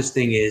whatever this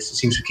thing is, it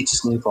seems to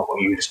consistently follow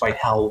you, despite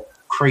how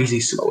crazy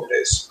slow it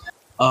is.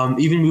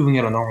 Even moving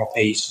at a normal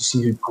pace, you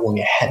seem to be pulling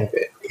ahead of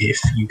it if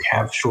you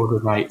have shorter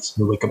nights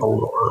and wake up a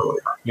little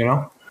earlier, you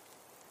know?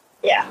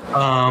 Yeah.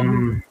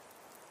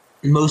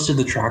 Most of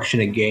the traction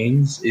it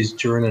gains is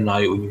during the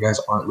night when you guys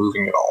aren't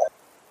moving at all.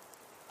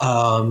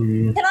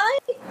 Can I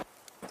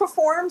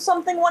perform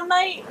something one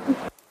night?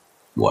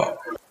 What?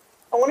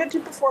 I wanted to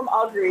perform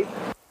augury.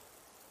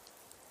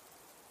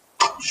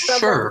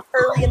 Sure.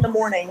 Early in the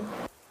morning,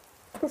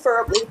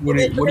 preferably.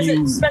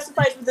 It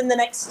specifies within the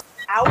next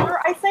hour,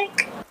 I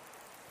think.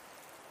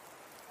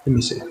 Let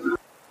me see.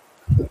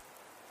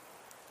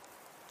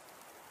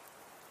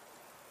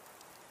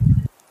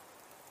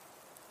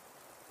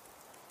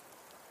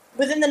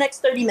 Within the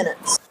next 30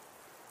 minutes.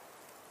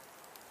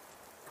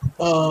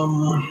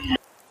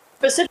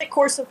 Specific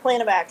course of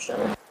plan of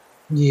action.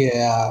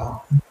 Yeah.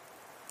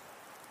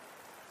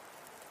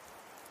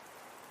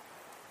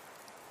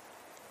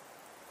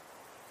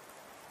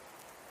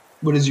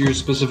 What is your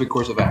specific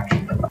course of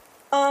action?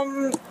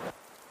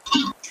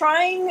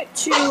 Trying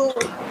to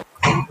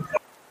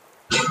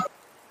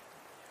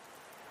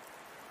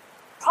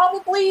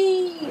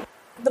probably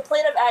the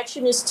plan of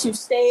action is to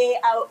stay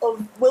out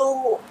of.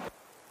 Will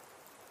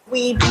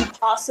we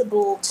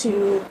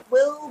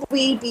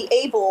be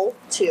able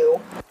to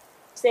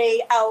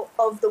stay out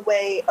of the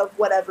way of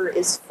whatever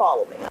is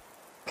following us?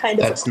 Kind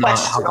of That's a not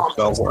question. how the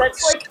spell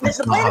works. That's like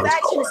the plan of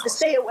action is to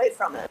stay away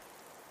from it.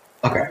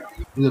 Okay.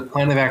 The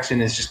plan of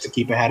action is just to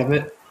keep ahead of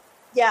it?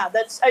 Yeah,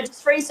 I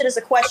just phrased it as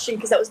a question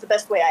because that was the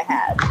best way I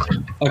had.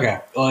 Okay.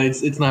 Well,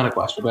 it's not a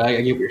question, but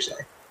I get what you're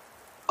saying.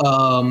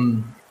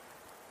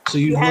 So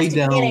you've laid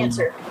down. An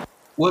answer.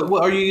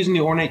 What are you using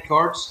the ornate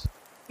cards?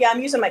 Yeah,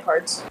 I'm using my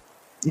cards.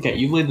 Okay,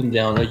 you've laid them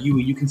down.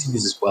 You can see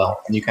this as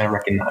well, and you kind of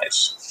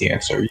recognize the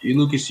answer.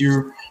 Lucas,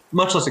 you're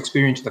much less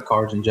experienced with the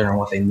cards in general,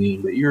 what they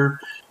mean, but you're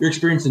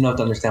experienced enough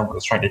to understand what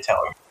it's trying to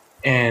tell you.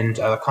 And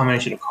the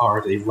combination of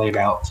cards that you've laid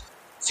out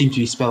seem to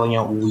be spelling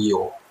out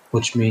wheel,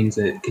 which means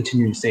that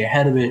continuing to stay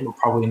ahead of it will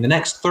probably in the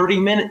next 30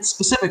 minutes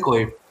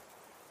specifically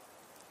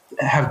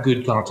have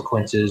good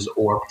consequences,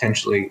 or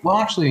potentially, well,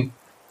 actually,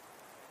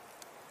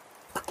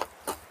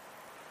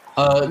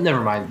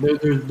 never mind.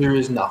 There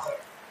is nothing.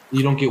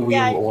 You don't get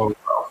wheel or woe.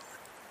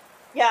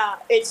 Yeah,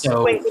 it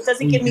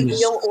doesn't give me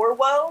wheel or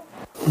woe?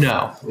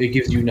 No, it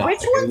gives you nothing.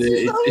 Which ones do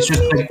it's those just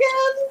mean like,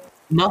 again?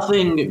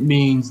 nothing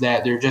means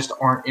that there just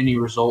aren't any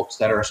results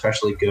that are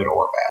especially good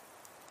or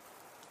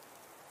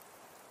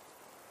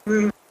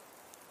bad.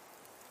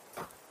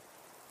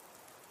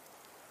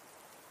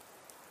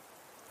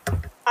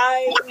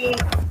 I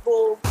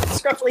will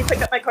scruffily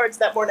pick up my cards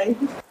that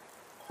morning.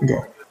 Okay.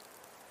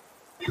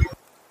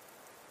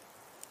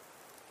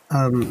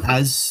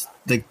 As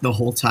the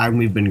whole time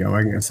we've been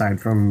going, aside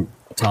from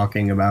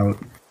talking about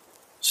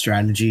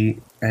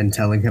strategy and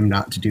telling him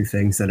not to do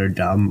things that are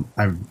dumb,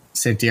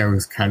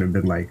 Santiago's kind of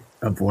been like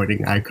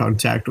avoiding eye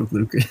contact with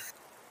Lucas.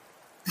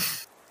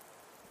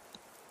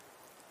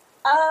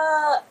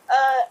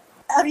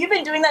 Have you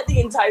been doing that the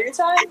entire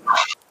time?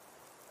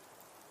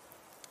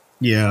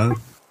 Yeah.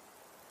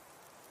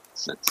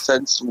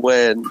 Since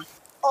when?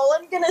 All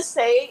I'm gonna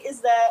say is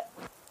that,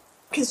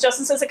 because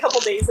Justin says a couple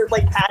days have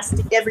like passed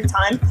every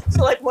time,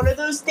 so like one of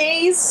those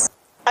days,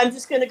 I'm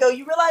just gonna go,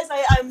 you realize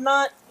I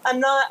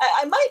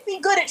might be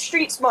good at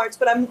street smarts,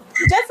 but I'm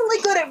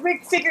definitely good at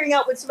figuring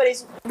out when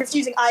somebody's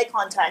refusing eye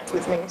contact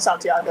with me,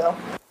 Santiago.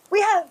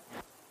 We have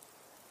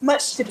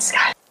much to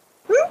discuss.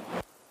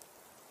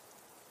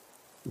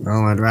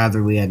 Well, I'd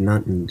rather we had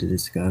nothing to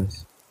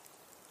discuss.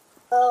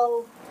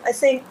 Well, I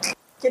think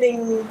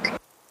getting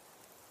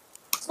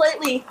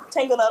slightly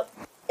tangled up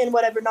in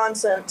whatever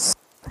nonsense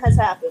has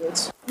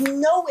happened,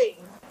 knowing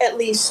at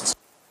least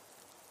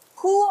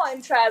who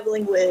I'm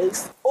traveling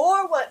with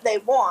or what they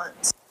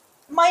want,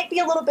 might be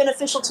a little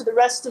beneficial to the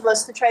rest of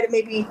us to try to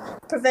maybe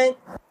prevent,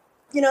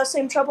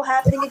 same trouble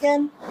happening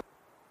again.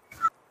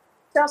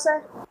 Shall I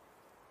say?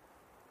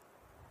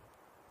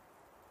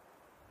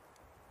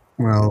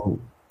 Well,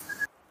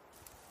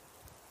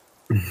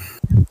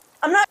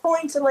 I'm not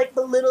going to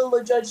belittle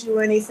or judge you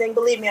or anything.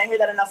 Believe me, I hear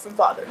that enough from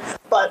Father.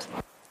 But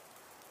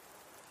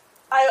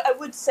I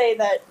would say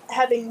that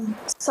having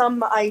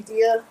some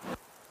idea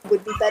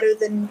would be better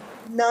than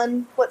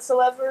none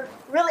whatsoever.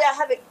 Really, I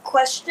haven't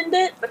questioned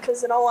it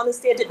because, in all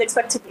honesty, I didn't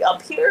expect to be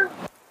up here.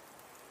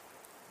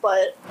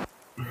 But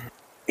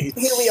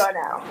here we are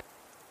now.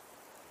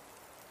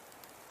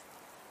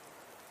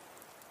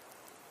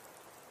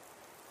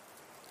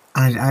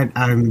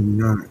 I'm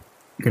not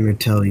gonna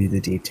tell you the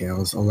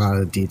details. A lot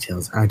of the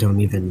details I don't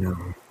even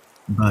know,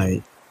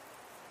 but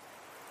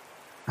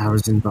I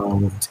was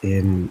involved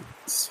in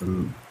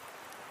some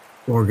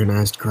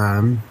organized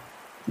crime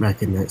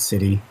back in that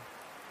city,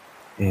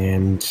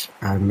 and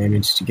I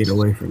managed to get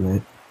away from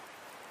it.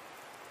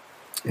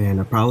 And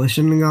I probably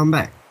shouldn't have gone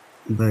back,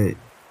 but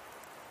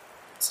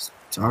it's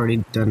already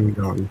done and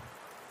gone.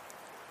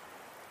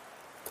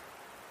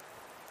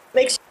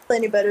 Makes you feel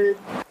any better.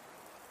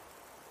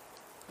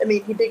 I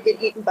mean, he did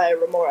get eaten by a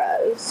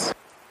Remoraz.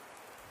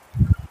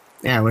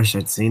 Yeah, I wish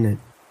I'd seen it.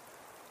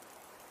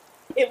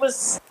 It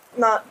was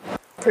not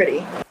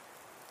pretty.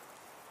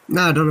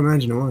 No, I don't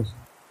imagine it was.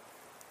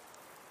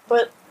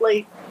 But,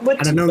 what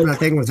I'd have known that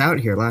thing was out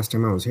here last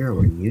time I was here. I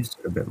would have used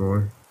it a bit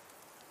more.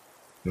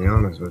 To be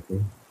honest with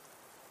you.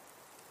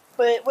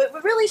 But what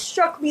really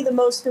struck me the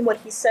most in what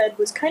he said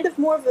was kind of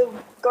more of a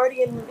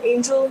guardian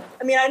angel.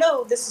 I mean, I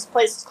know this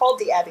place is called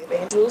the Abbey of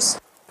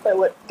Angels, by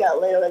what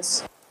Galileo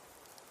has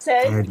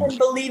said, and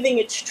believing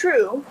it's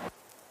true.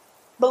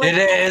 It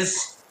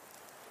is.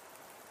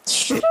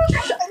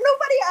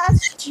 Nobody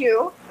asked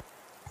you.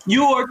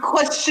 You are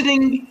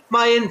questioning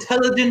my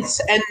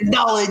intelligence and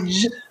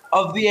knowledge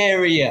of the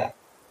area.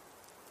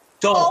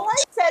 Don't. All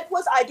I said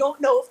was I don't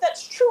know if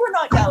that's true or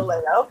not,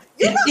 Galileo.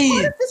 You're not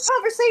part of this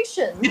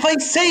conversation. If I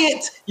say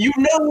it, you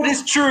know it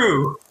is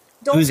true.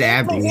 Don't Who's say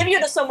Abby? I'll give you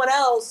to someone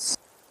else.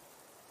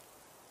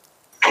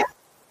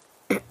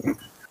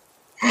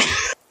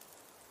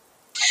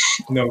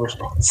 No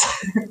response.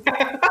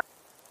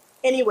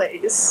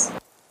 Anyways,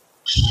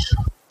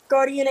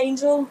 guardian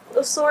angel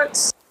of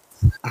sorts?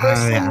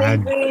 I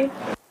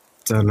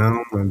don't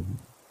know. My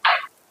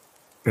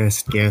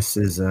best guess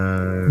is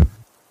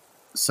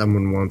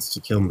someone wants to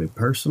kill me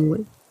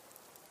personally,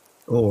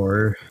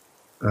 or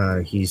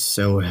he's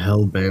so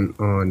hell-bent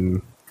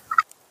on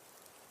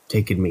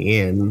taking me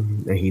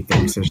in that he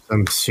thinks there's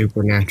some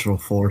supernatural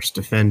force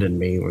defending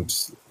me,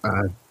 which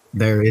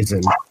there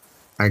isn't.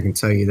 I can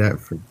tell you that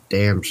for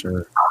damn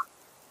sure.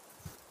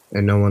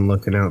 And no one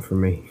looking out for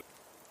me.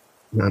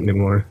 Not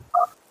anymore.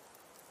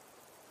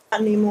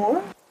 Not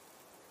anymore?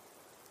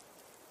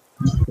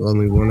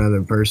 Only one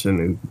other person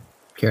who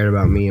cared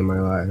about me in my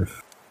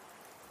life.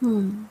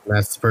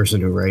 That's the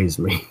person who raised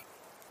me.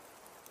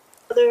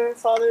 Mother,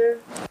 father,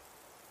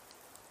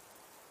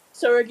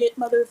 surrogate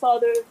mother,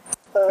 father,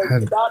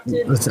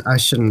 adopted. Listen, I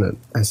shouldn't have.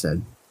 I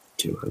said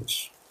too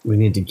much. We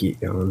need to keep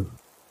going.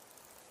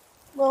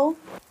 Well,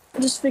 I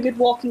just figured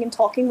walking and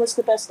talking was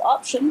the best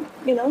option,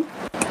 you know?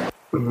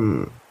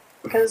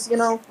 Because, you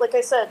know, like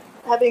I said,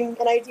 having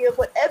an idea of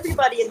what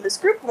everybody in this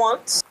group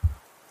wants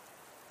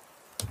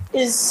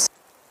is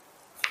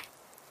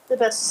the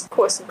best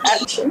course of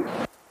action.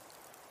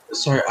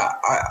 Sorry,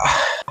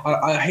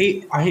 I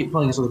hate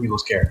playing as other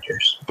people's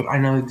characters, but I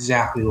know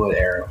exactly what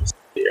Aaron was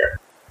here.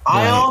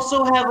 I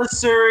also have a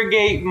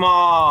surrogate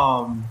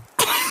mom.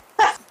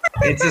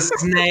 It's a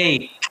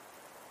snake.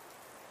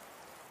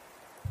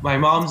 My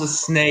mom's a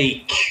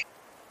snake.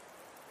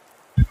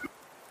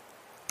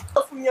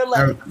 From your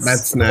legs.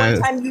 That's the nice.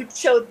 one time you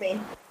showed me.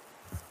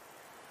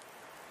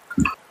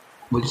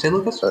 What'd you say,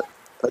 Lucas?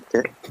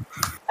 Okay.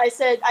 I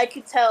said I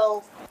could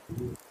tell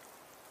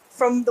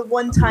from the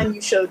one time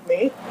you showed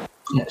me.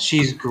 Yeah,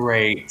 she's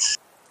great.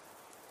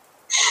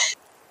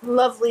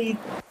 Lovely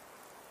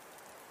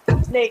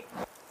snake.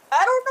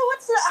 I don't know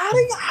what's the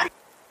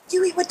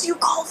what do you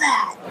call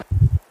that?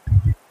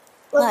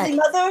 Lovely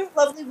mother,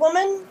 lovely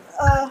woman.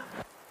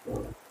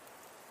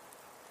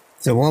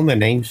 It's a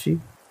woman, ain't she?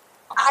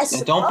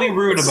 Don't be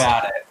rude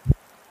about it.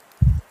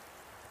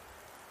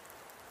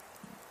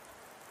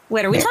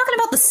 Wait, are we talking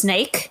about the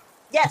snake?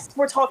 Yes,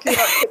 we're talking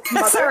about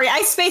mother. Sorry,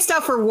 I spaced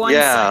out for 1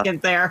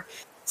 second there.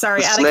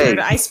 Sorry,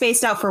 I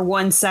spaced out for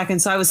 1 second,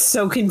 so I was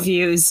so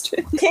confused.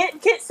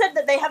 Kit said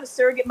that they have a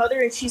surrogate mother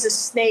and she's a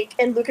snake,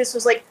 and Lucas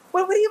was like,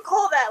 what do you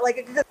call that? Like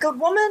a good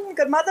woman?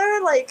 Good mother?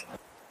 Like,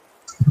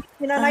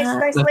 you know,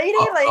 nice lady?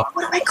 Like,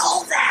 what do I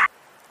call that?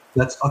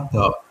 That's fucked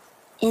up.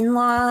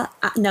 In-law?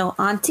 No,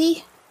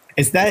 auntie?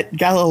 Is that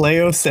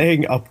Galileo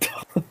saying up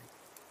top?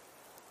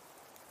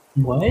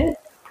 What?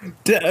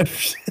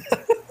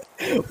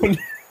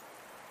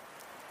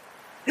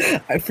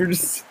 For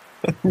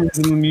some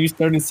reason, when you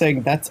started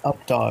saying that's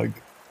up dog,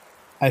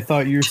 I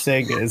thought you were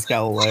saying it as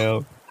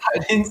Galileo. I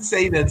didn't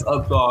say that's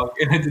up dog,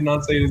 and I did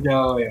not say it as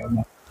Galileo.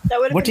 No.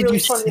 What did you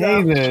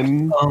say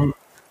then?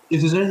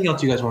 If there's anything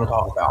else you guys want to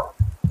talk about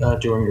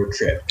during your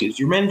trip, because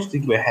you managed to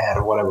get ahead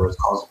of whatever is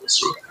causing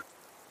this.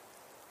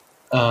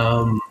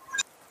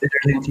 Is there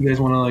anything else you guys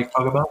want to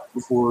talk about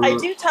before? I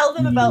do tell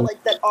them about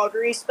that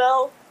augury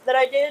spell that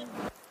I did,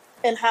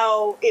 and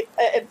how it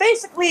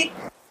basically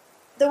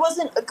there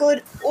wasn't a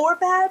good or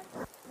bad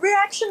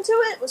reaction to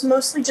it. It was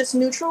mostly just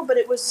neutral, but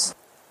it was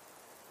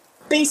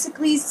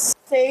basically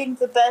saying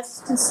the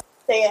best to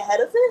stay ahead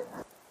of it.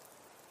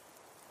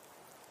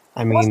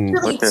 I mean,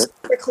 really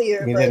super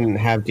clear. You didn't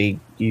have to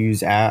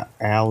use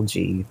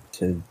algae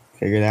to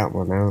figure that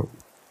one out.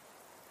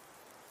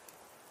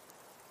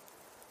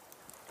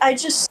 I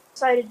just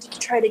decided to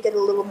try to get a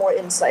little more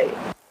insight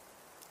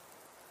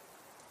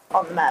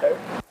on the matter.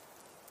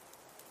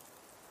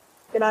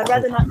 And I'd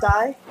rather not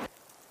die.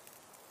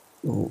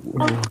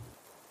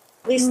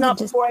 At least not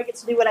before I get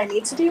to do what I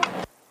need to do.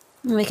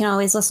 We can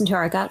always listen to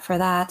our gut for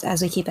that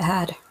as we keep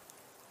ahead.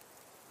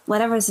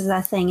 Whatever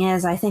that thing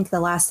is, I think the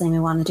last thing we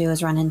want to do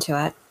is run into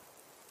it.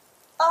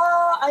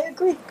 I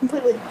agree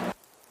completely.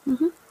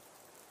 Mm-hmm.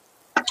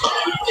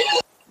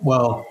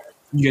 Well,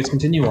 you guys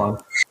continue on.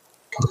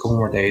 A couple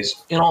more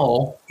days. In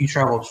all, you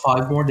traveled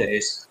 5 more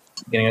days at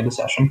the beginning of the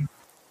session.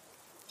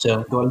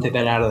 So go ahead and take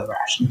that out of the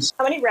rations.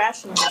 How many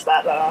rations is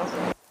that,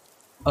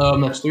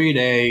 That's 3 a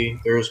day.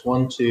 There's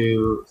 1,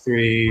 2,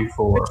 3,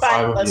 4,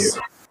 5 of you.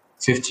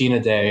 15 a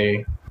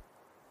day.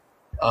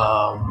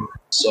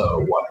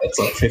 So what?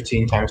 It's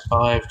 15 times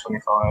 5,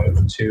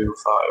 25, 2,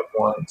 5,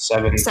 1,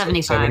 7,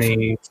 75.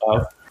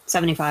 75.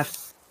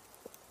 75.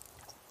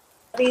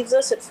 Leaves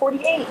us at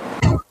 48.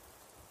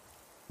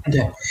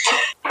 Okay.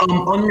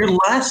 On your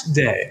last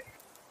day,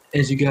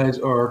 as you guys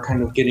are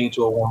kind of getting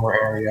to a warmer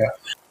area,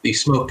 the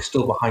smoke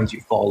still behind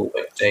you fall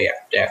away day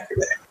after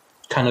day.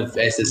 Kind of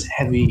as this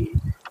heavy,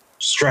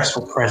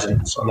 stressful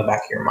presence on the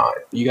back of your mind.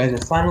 You guys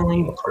are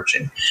finally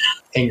approaching,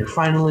 and you're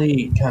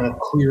finally kind of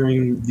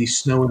clearing the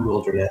snow and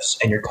wilderness,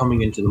 and you're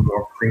coming into the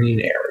more green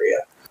area.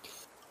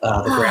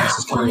 The grass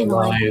is coming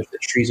alive, the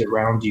trees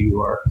around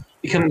you are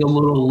becoming a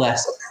little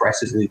less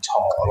oppressively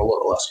tall and a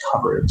little less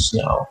covered in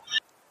snow.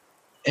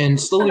 And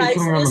slowly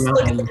coming around the mountain.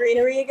 Look at the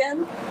greenery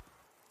again.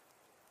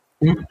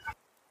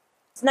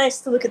 It's nice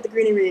to look at the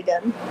greenery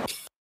again.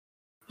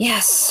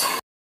 Yes,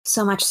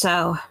 so much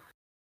so.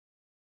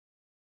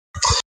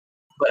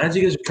 But as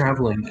you guys are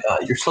traveling,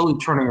 you're slowly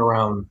turning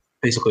around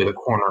basically the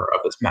corner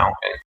of this mountain,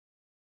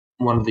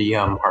 one of the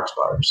heart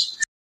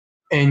spires.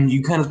 And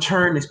you kind of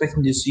turn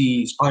expecting to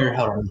see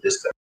Spirehead in the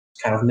distance,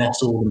 kind of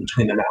nestled in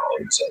between the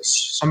mountains,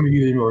 as some of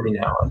you already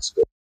know.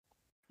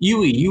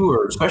 Yui, you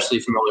were especially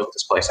familiar with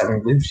this place,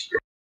 having lived here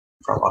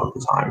for a lot of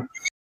the time.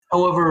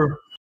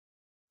 However,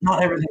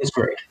 not everything is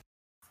great.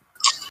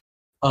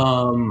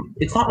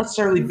 It's not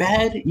necessarily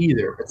bad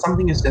either, but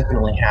something is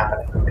definitely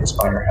happening in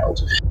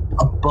Spirehead.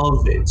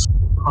 Above it,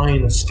 high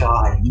in the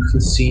sky, you can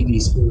see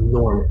these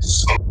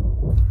enormous,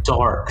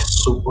 dark,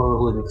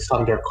 swirling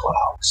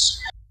thunderclouds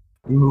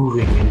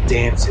moving and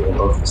dancing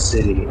above the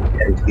city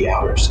and the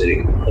outer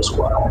city as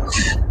well.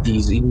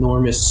 These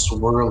enormous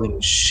swirling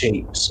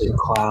shapes and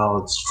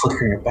clouds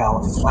flickering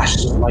about,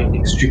 flashes of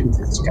lightning streaking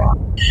through the sky.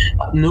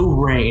 No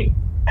rain,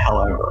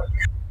 however.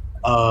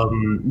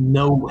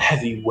 No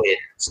heavy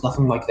winds,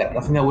 nothing like that.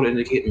 Nothing that would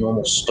indicate a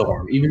normal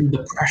storm. Even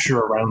the pressure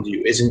around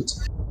you isn't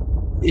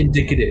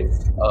indicative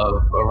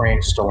of a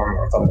rainstorm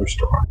or a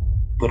thunderstorm.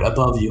 But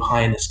above you,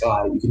 high in the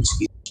sky, you can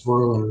see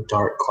swirling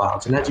dark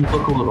clouds. And as you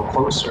look a little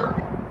closer,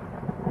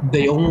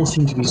 they almost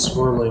seem to be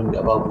swirling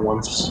above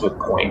one specific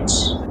point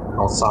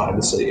outside of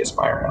the city of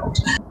Spirehead.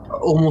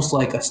 Almost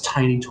like a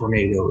tiny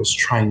tornado is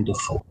trying to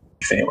fall,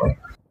 failing.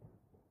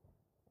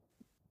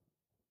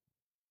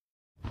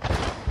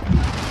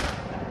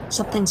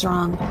 Something's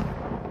wrong.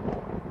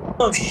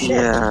 Oh shit.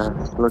 Yeah,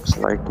 looks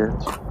like it.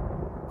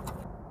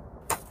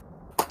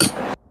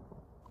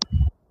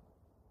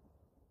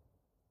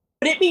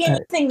 Would it be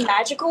anything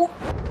magical?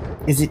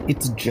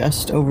 It's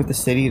just over the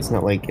city? It's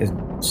not like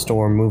a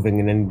storm moving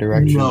in any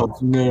direction?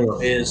 No.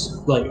 It is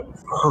like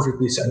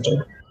perfectly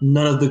centered.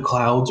 None of the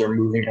clouds are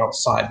moving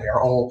outside. They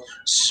are all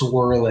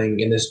swirling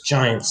in this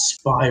giant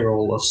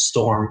spiral of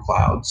storm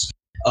clouds.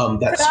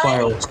 That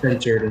spiral is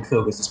centered and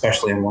focused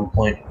especially on one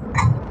point.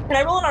 Can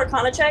I roll an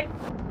Arcana check?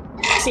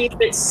 See if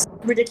it's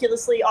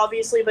ridiculously,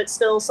 obviously, but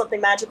still something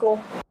magical.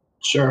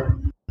 Sure.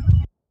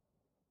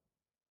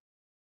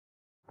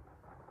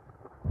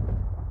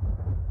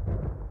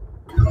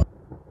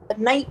 A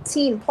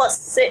 19 plus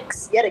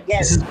 6, yet again.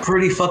 This is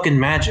pretty fucking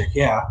magic,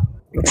 yeah.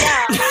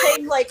 Yeah, I'm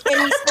saying like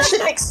any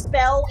specific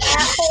spell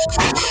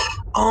at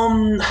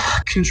home.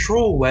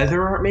 Control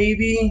weather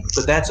maybe,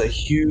 but that's a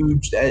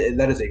huge.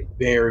 That is a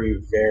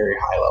very, very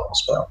high level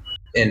spell,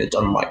 and it's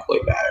unlikely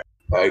that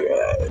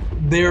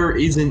there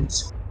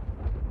isn't.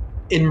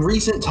 In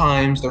recent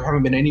times, there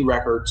haven't been any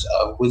records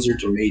of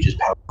wizards or mages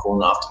powerful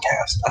enough to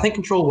cast. I think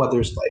control weather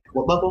is like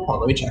what level? Hold on,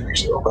 let me check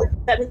actually real quick.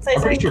 I'm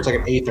pretty sure it's like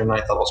an 8th or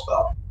 9th level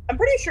spell. I'm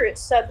pretty sure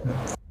it's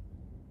 7th.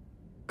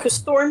 Because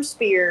Storm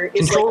Spear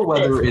is control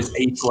like weather is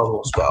 8th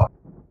level spell.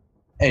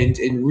 And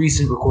in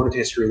recent recorded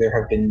history, there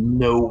have been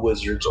no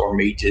wizards or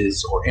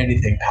mages or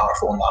anything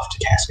powerful enough to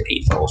cast an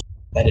 8th level spell.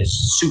 That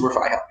is super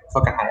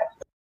fucking high.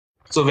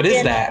 So if it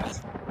is that,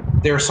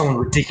 there's someone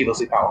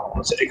ridiculously powerful in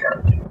the city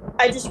currently.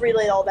 I just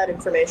relayed all that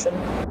information.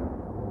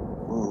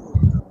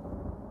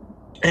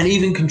 And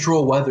even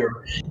control weather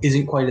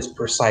isn't quite as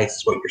precise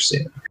as what you're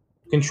seeing.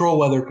 Control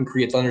weather can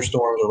create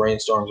thunderstorms or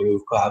rainstorms or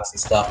move clouds and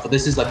stuff, but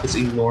this is like this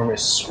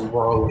enormous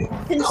swirling.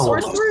 Can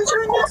sorcerers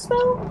run that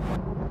spell?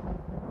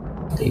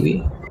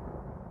 Maybe.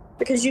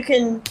 Because you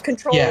can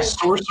control. Yeah,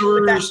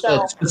 sorcerers,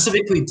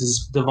 specifically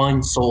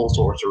divine soul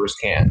sorcerers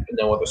can, but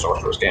no other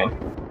sorcerers can.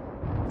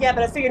 Yeah,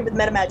 but I figured with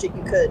metamagic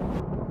you could.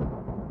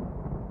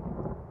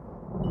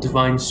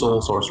 Divine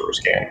soul sorcerers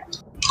can.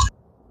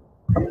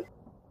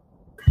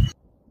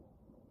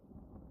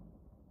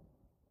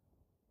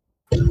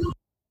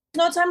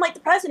 No time like the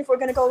present. If we're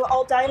gonna go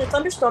all die in a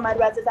thunderstorm, I'd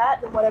rather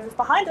that than whatever's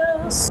behind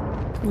us.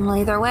 Well,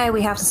 either way,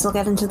 we have to still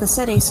get into the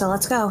city, so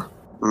let's go.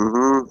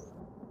 Mm-hmm.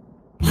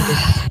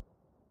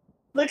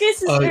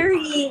 Lucas is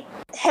very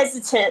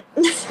hesitant.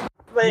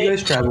 You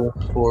guys travel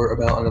for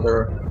about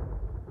another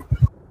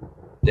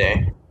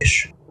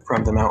day-ish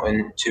from the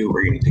mountain to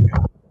where you need to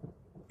go.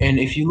 And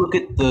if you look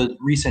at the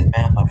recent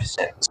map I've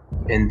sent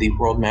in the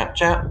world map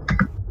chat.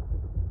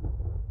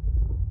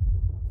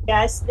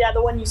 Yeah,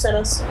 the one you sent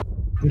us.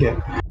 Okay.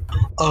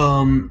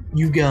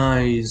 You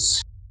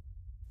guys.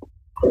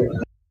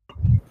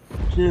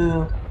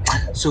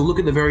 So look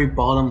at the very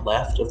bottom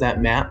left of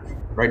that map,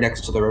 right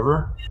next to the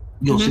river.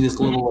 You'll see this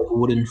little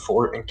wooden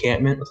fort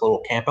encampment with a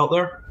little camp out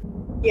there.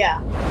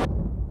 Yeah.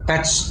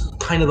 That's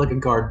kind of like a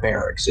guard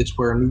barracks. It's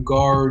where new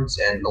guards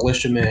and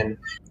militiamen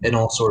and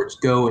all sorts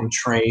go and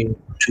train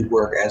to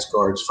work as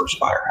guards for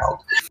Spirehead.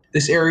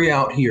 This area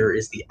out here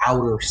is the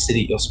outer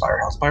city of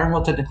Spirehead.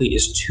 Spirehead technically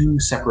is 2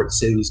 separate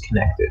cities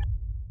connected.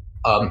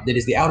 It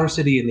is the outer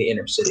city and the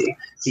inner city.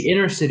 The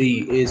inner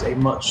city is a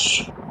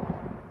much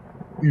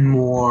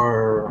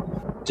more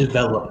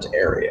developed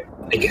area,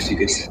 I guess you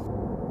could say.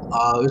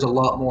 There's a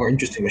lot more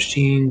interesting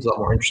machines, a lot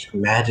more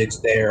interesting magics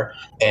there,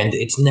 and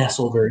it's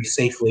nestled very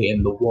safely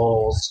in the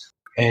walls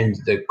and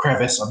the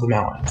crevice of the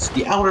mountains.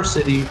 The outer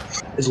city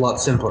is a lot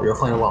simpler. You'll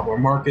find a lot more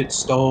markets,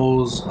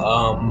 stalls,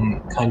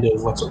 kind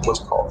of what's it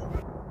called?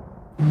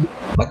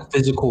 Like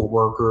physical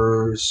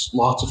workers,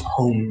 lots of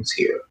homes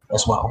here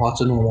as well,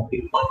 lots of normal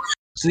people.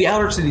 So the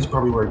outer city is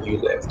probably where you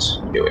lived,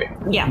 doing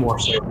more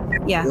so.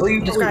 Yeah. Well,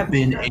 you've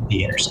probably been in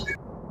the inner city.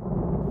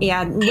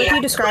 Yeah, with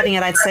you describing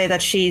it, I'd say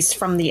that she's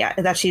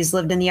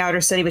lived in the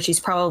outer city, but she's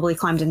probably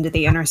climbed into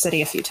the inner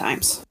city a few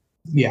times.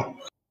 Yeah.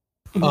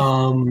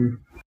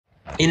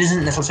 It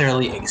isn't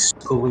necessarily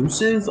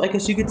exclusive, I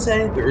guess you could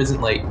say.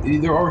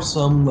 There are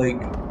some,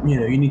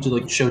 you need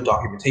to, show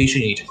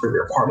documentation, you need to prove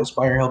you're a part of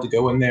Spireheld to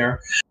go in there.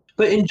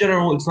 But in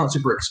general, it's not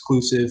super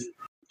exclusive.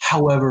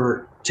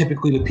 However,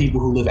 typically the people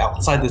who live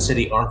outside the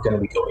city aren't going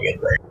to be going in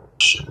very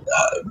much.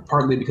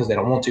 Partly because they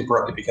don't want to,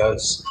 partly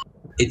because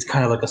it's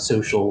kind of like a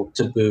social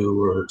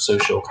taboo or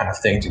social kind of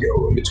thing to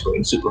go in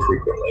between super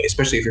frequently,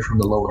 especially if you're from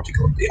the lower to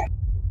go in the outer.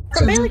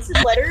 From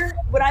Balix's letter,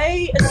 would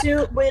I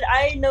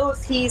know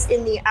if he's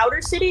in the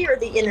outer city or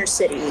the inner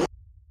city?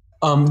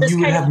 You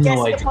would have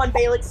no idea. Upon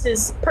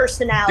Balix's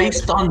personality.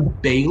 Based on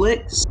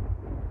Balix,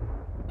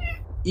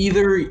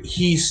 either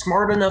he's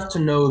smart enough to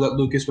know that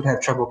Lucas would have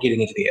trouble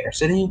getting into the inner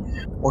city,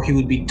 or he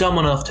would be dumb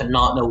enough to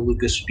not know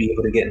Lucas would be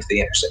able to get into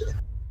the inner city.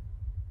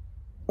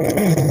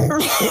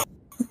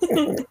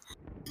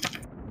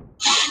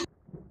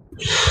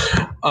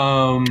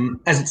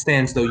 As it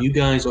stands, though, you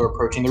guys are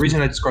approaching. The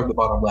reason I described the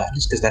bottom left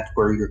is because that's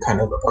where you're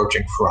kind of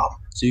approaching from.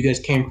 So you guys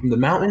came from the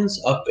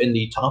mountains up in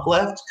the top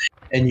left,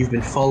 and you've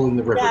been following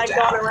the river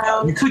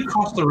down. You could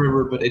cross the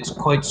river, but it's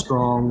quite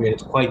strong, and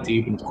it's quite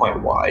deep, and it's quite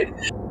wide.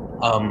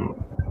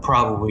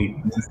 Probably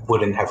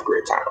wouldn't have a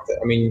great time with it.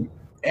 I mean,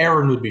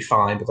 Aaron would be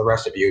fine, but the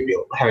rest of you would be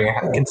having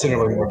a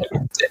considerably more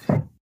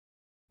difficult.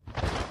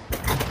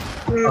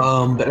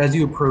 But as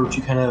you approach,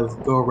 you kind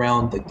of go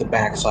around the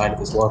backside of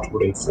this large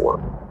wooden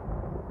fort.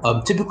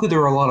 Typically,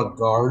 there are a lot of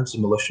guards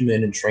and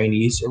militiamen and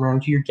trainees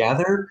around here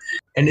gathered,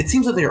 and it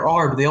seems that there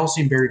are, but they all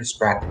seem very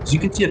distracted. So you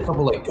can see a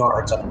couple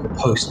guards up in the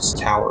posts,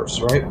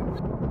 towers, right?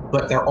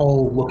 But they're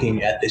all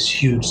looking at this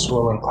huge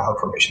swirling cloud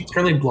formation. It's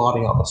currently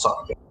blotting out the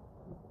sun.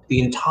 The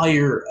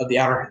entire of the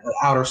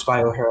outer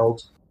Spiral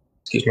Herald,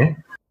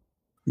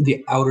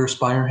 the outer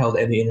Spire Herald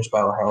and the inner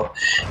Spiral Herald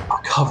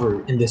are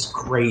covered in this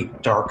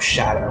great dark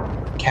shadow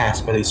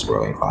cast by these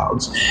swirling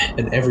clouds,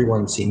 and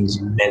everyone seems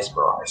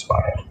mesmerized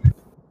by it.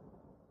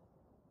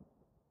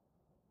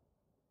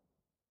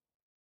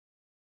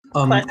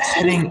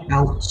 Heading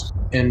out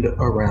and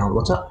around.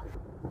 What's up?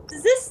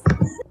 Does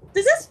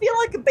this feel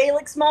like a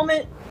Balix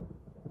moment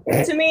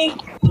to me?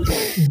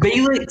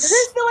 Balix. Does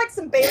this feel like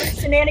some Balix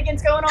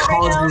shenanigans going on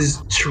right now?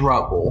 Causes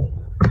trouble.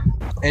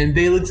 And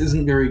Balix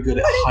isn't very good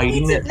at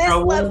hiding that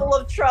trouble. This level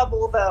of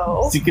trouble,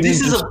 though.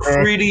 This is a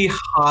pretty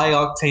high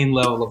octane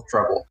level of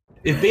trouble.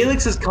 If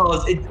Balix has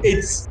caused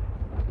it's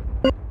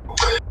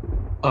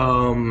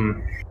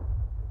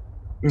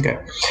okay.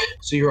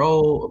 So you're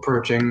all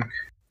approaching.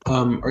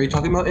 Are you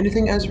talking about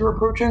anything as you're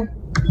approaching?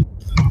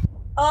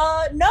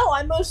 No,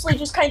 I'm mostly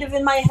just kind of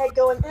in my head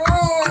going,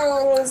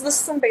 is this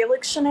some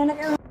Balix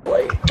shenanigans?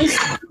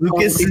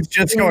 Lucas is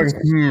just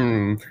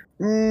going,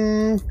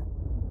 Lucas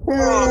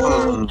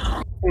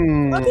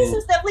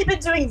has definitely been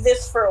doing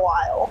this for a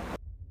while.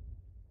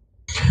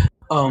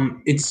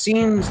 It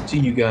seems to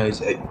you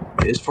guys,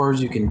 as far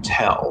as you can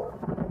tell,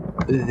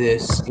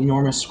 this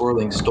enormous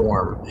swirling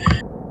storm,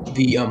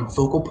 the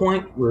focal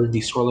point where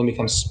the swirling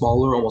becomes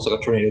smaller, almost like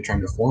a tornado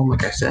trying to form,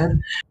 like I said,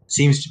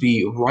 seems to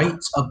be right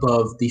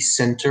above the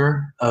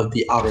center of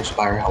the outer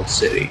Spireheld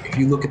city. If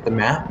you look at the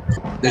map,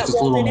 there's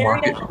this little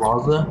market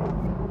plaza.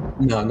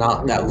 No,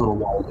 not that little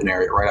walled-in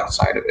area right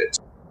outside of it.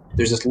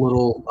 There's this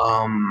little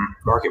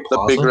market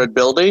plaza. The big red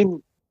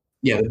building?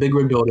 Yeah, the big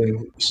red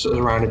building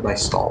surrounded by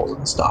stalls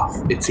and stuff.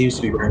 It seems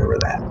to be right over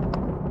that.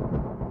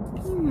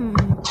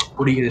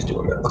 What are you guys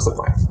doing there? What's the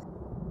plan?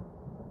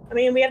 I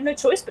mean, we have no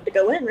choice but to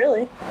go in,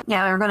 really.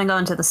 Yeah, we're going to go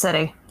into the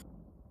city.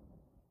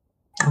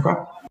 Okay.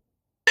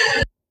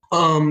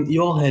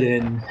 You all head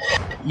in.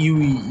 You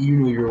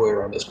know your way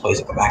around this place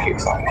at the back of your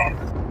thigh.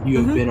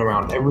 You have been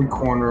around every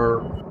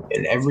corner,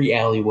 in every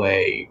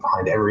alleyway,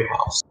 behind every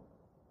house.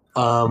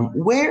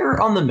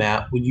 Where on the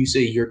map would you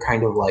say your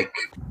kind of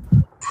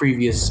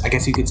previous, I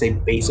guess you could say,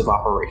 base of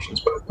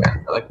operations would have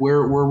been? Like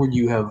where would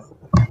you have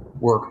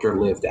worked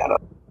or lived out of?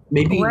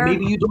 Maybe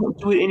you don't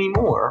do it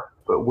anymore,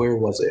 but where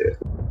was it?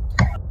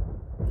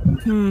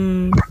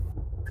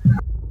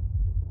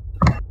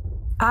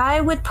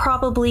 I would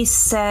probably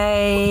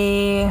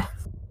say...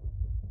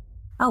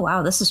 Oh,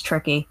 wow, this is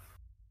tricky.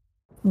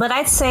 But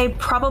I'd say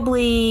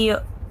probably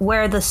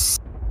where the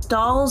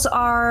stalls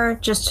are,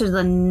 just to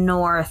the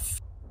north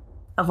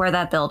of where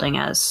that building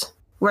is.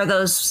 Where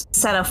those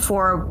set of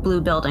 4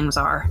 blue buildings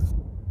are.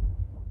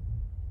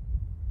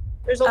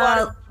 There's a lot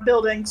of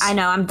buildings. I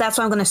know. That's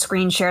why I'm going to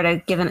screen share to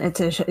give an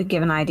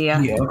idea.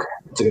 Yeah, okay.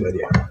 That's a good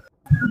idea.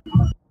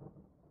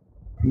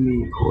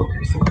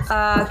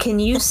 Can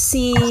you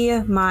see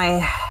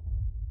my...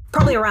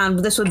 Probably around,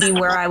 this would be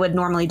where I would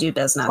normally do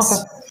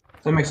business. Okay.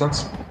 That makes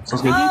sense.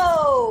 Sounds good.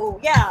 Oh,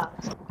 yeah.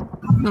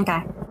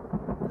 Okay.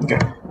 Okay.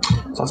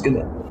 Sounds good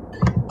then.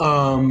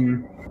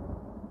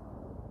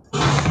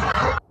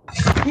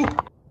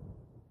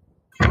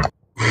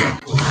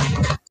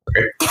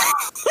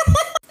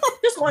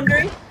 Just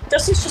wondering.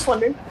 Justin's just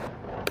wondering.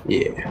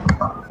 Yeah.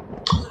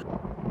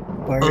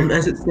 Bart,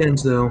 As it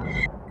stands, though,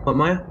 what,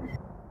 Maya?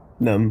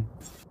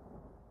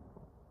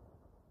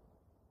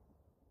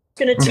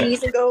 Gonna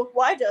tease and go,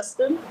 why,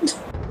 Justin?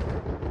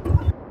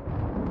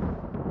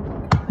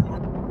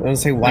 I want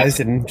to say, why is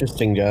it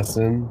interesting,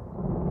 Justin?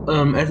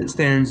 As it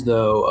stands,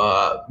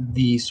 though,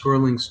 the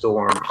swirling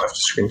storm after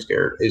Scream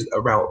Scare is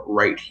about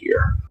right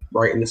here,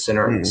 right in the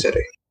center of the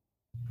city.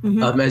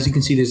 Mm-hmm. As you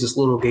can see, there's this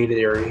little gated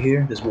area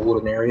here, this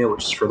wooden area,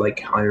 which is for like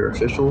higher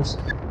officials,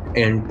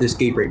 and this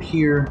gate right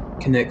here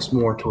connects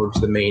more towards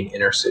the main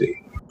inner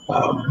city.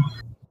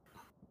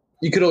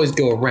 You could always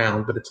go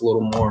around, but it's a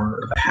little more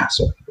of a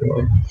hassle,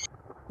 really.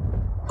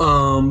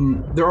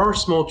 There are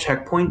small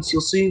checkpoints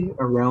you'll see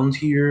around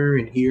here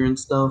and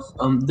stuff.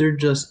 They're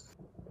just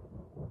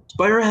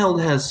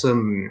Spireheld has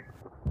some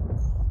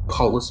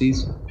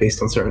policies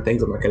based on certain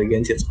things. I'm not going to get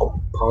into it. It's a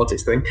whole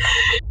politics thing.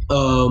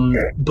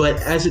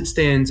 But as it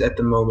stands at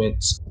the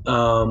moment,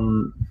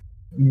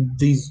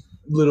 these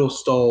little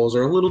stalls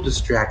are a little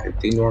distracted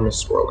with the enormous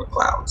swirling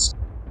clouds.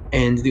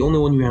 And the only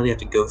one you really have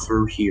to go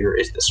through here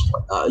is this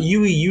one.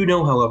 Yui, you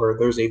know, however,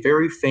 there's a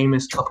very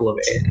famous couple of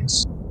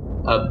inns.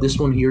 This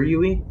one here,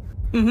 Yui,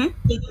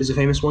 is a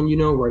famous one, you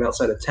know, right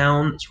outside of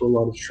town. It's where a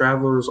lot of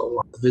travelers, a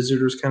lot of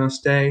visitors kind of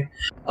stay.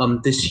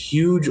 This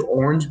huge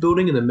orange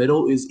building in the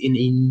middle is an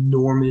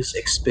enormous,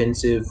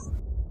 expensive,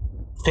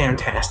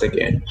 fantastic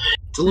inn.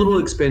 It's a little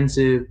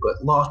expensive,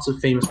 but lots of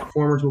famous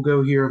performers will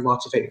go here.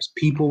 Lots of famous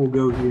people will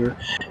go here.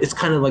 It's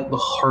kind of like the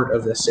heart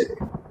of the city,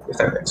 if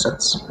that makes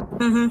sense.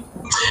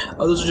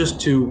 Those are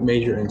just two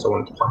major inns I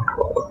wanted to point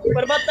out.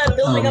 What about that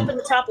building up in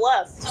the top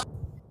left?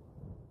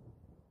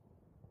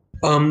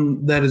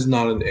 That is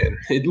not an inn.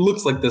 It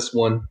looks like this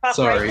one. Top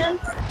Sorry. right,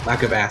 then?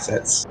 Lack of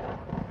assets.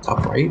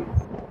 Top right?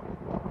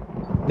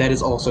 That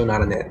is also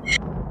not an inn. Just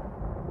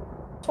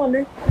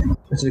wondering.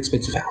 It's an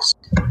expensive house.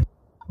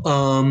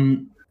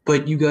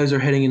 But you guys are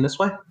heading in this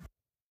way?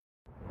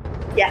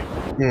 Yeah.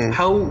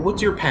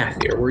 What's your path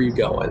here? Where are you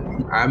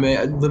going? I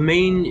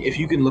mean, if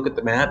you can look at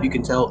the map, you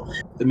can tell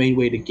the main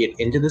way to get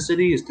into the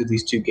city is through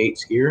these two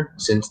gates here,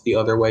 since the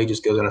other way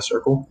just goes in a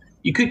circle.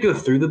 You could go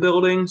through the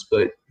buildings,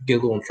 but get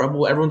a little in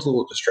trouble. Everyone's a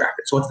little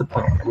distracted. So what's the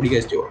plan? What are you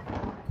guys doing?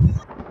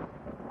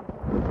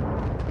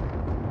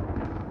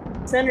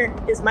 Center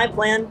is my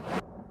plan.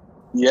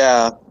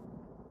 Yeah.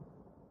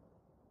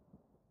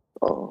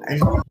 Oh.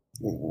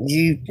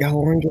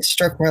 Y'all want to get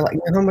struck by like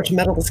how much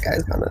metal this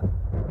guy's gonna.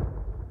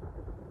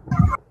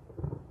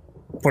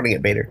 Pointing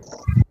at Bader.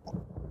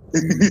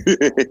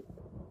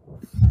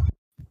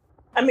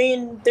 I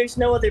mean, there's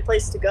no other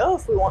place to go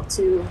if we want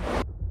to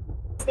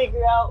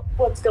figure out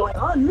what's going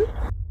on.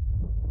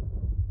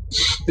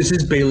 This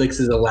is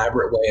Balix's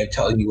elaborate way of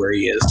telling you where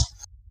he is.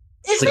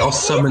 It's like, I'll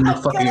summon the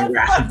fucking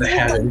wrath of the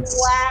heavens.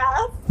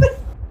 Laugh.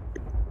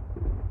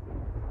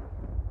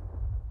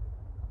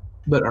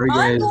 But are you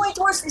I'm guys... going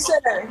towards the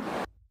center,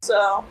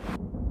 so...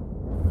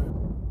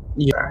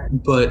 Yeah,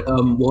 but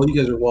while you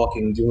guys are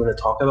walking, do you want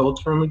to talk about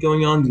what's currently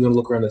going on? Do you want to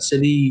look around the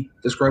city?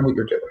 Describe what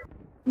you're doing.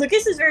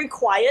 Lucas is very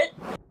quiet,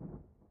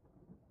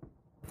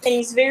 and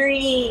he's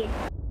very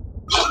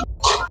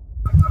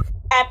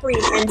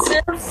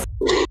apprehensive.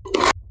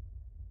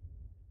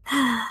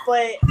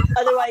 But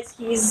otherwise,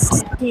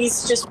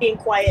 he's just being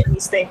quiet and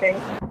he's thinking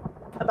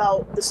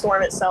about the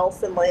storm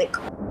itself and like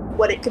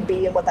what it could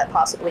be and what that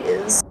possibly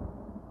is.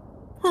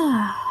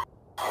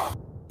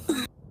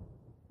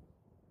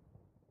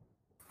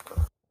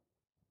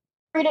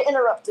 Free to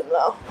interrupt him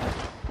though.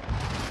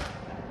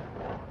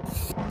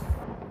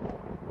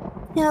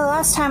 Yeah, the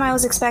last time I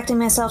was expecting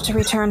myself to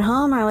return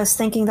home, I was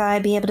thinking that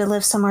I'd be able to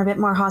live somewhere a bit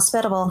more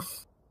hospitable.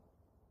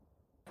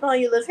 Oh,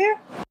 you live here?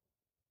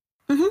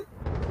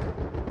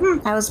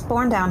 I was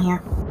born down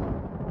here.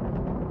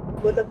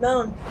 Would have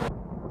known.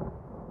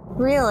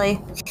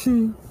 Really?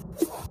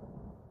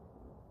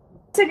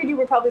 Figured you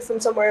were probably from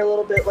somewhere a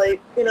little bit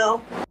like, you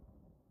know,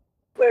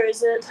 where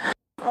is it?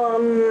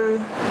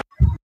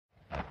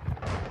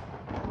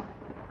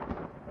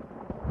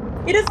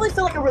 You definitely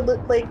feel like a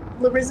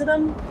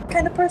Larizidum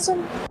kind of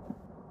person.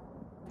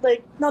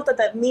 Like, not that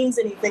that means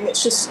anything,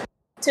 it's just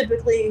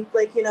typically,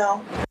 like, you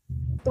know,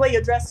 the way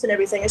you're dressed and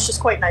everything, it's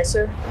just quite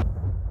nicer.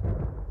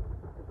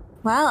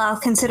 Well, I'll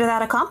consider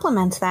that a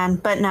compliment then,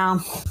 but no.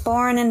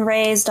 Born and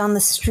raised on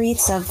the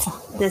streets of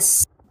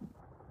this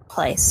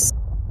place.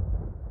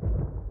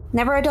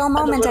 Never a dull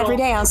moment every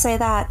day, I'll say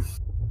that.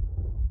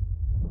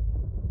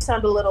 You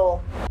sound a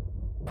little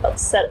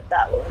upset at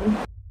that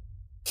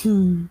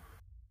one.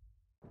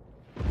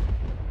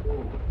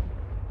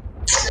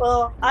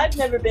 Well, I've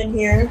never been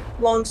here.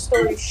 Long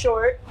story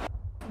short,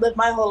 lived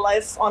my whole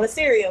life on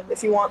Ethereum,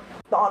 if you want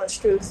the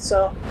honest truth,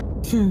 so...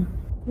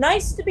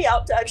 Nice to be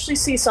out to actually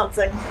see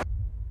something.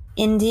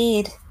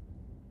 Indeed.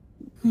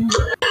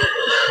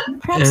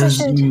 Perhaps I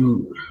should...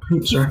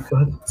 Sorry, go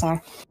ahead.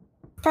 Sorry.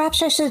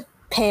 Perhaps I should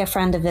pay a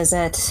friend a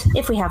visit,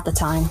 if we have the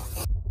time.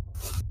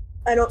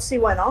 I don't see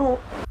why not.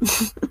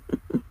 Hey,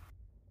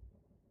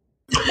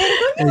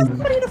 don't you have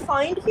somebody to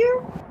find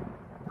here?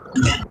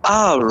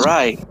 All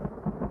right.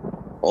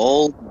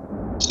 Old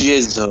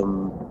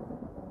Jism.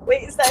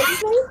 Wait, is that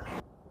his name?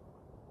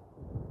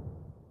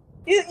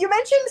 You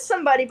mentioned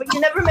somebody, but you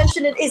never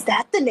mentioned it. Is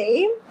that the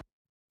name?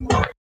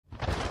 I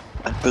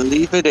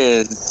believe it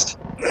is.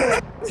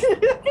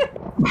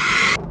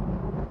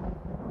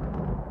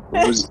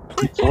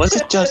 Was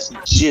it just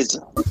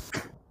Jism?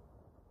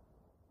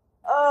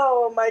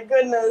 Oh my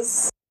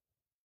goodness.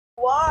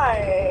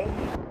 Why?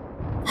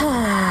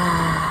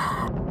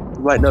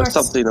 You might know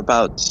something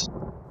about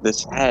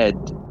this head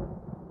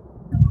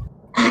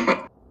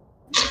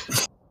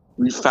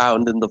we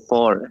found in the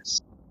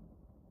forest.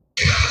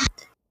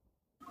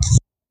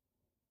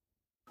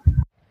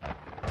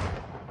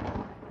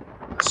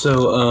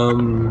 So,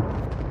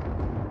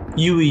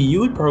 Yui, you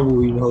would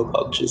probably know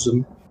about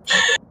Jism.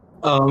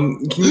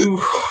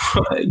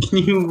 Can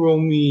you roll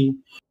me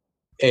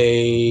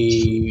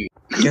a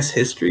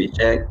history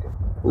check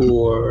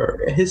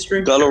or a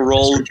history? Gotta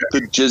roll history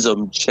the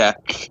Jism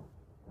check.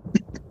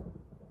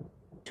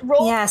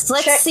 Roll Yes,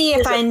 let's check see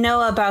if is I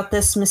know about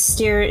this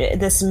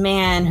this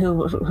man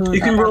who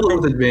You can roll it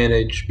with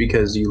advantage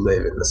because you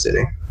live in the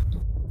city.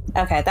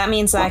 Okay, that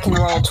means that I can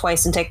roll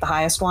twice and take the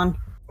highest one.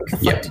 What the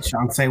fuck did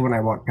Sean say when I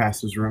walked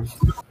past his room?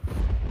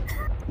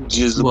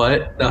 Jism.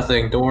 What?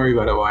 Nothing. Don't worry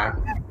about it, Wyatt.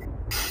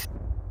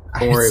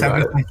 Don't worry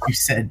about it. Like you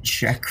said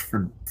check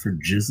for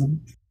Jism.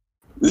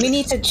 We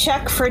need to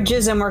check for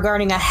Jism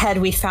regarding a head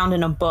we found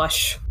in a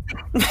bush.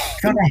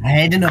 Found a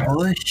head in a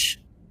bush?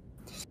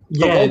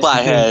 Yeah,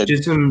 robot head.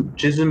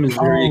 Jism is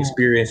very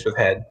experienced with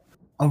head.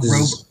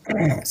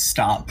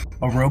 Stop.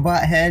 A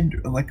robot head?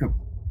 Like a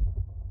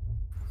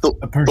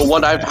person? The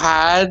one I've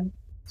had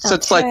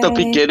since like the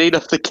beginning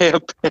of the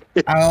campaign.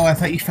 Oh, I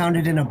thought you found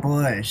it in a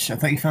bush. I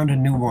thought you found a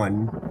new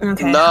one.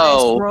 Okay, No.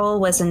 highest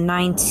roll was a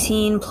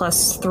 19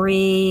 plus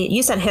 3.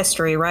 You said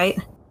history, right?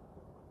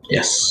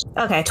 Yes.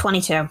 Okay,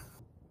 22.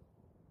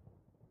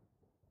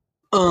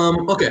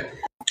 Okay.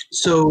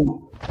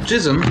 So,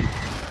 Jism,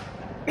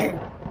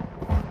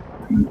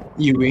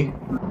 Yui,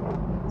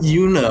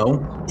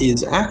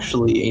 is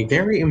actually a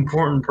very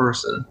important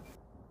person.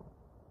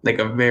 Like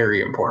a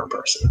very important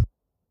person.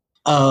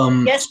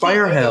 Yes,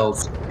 Spire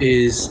Health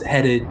is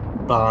headed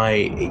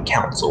by a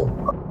council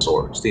of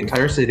sorts. The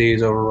entire city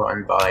is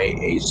overrun by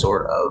a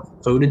sort of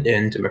voted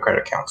in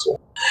democratic council.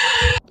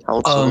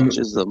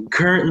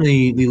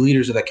 Currently, the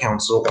leaders of that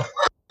council,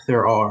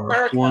 there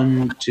are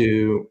 1,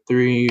 2,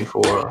 3,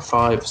 4,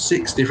 5,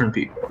 6 different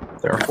people.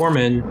 There are 4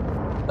 men,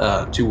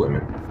 2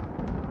 women.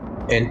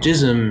 And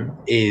Jism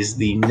is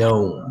the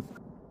gnome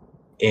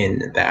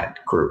in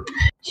that group.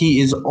 He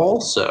is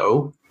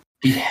also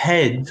the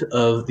head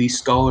of the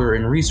Scholar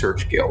and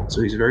Research Guild,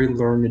 so he's a very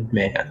learned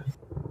man.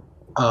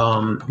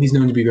 He's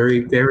known to be very,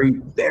 very,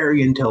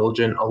 very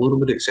intelligent, a little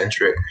bit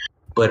eccentric,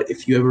 but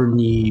if you ever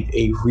need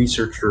a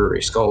researcher,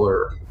 a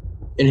scholar,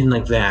 anything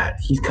like that,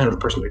 he's kind of the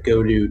person to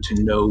go to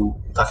know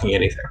fucking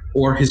anything,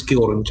 or his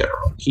guild in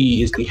general.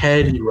 He is the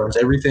head, he runs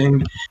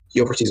everything, he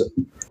oversees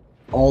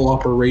all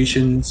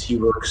operations, he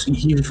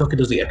even fucking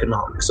does the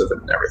economics of it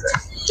and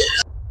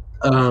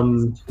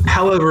everything.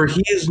 However,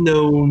 he is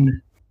known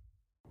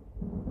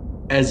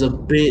as a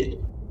bit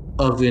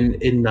of an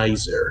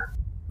inizer,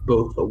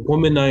 both a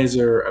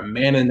womanizer, a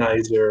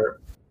manonizer,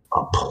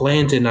 a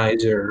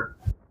plantinizer,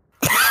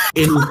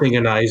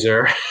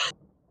 anything-anizer.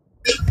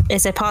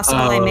 Is it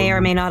possible I may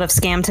or may not have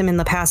scammed him in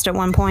the past at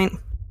one point?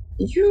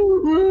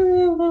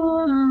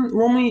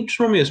 Roll me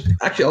actually,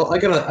 I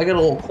got a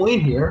little coin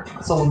here.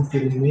 Someone's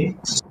giving me.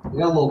 I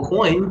got a little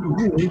coin.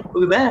 Ooh,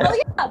 look at that. Oh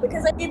yeah,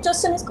 because I gave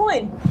Justin his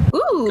coin.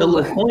 Ooh. Got a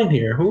little coin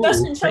here. Ooh,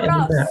 Justin, show it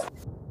off. Got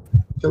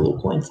a little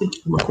coin. Thank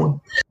you for my coin.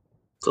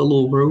 It's a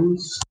little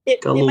rose.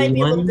 It might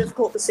be a little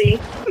difficult to see.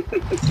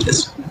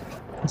 It's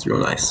real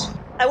nice.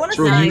 I want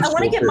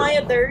to get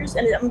Maya theirs,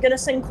 and I'm gonna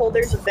send Cole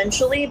theirs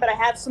eventually. But I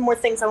have some more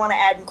things I want to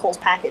add in Cole's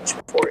package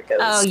before it goes.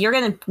 Oh, you're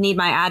gonna need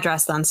my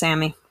address then,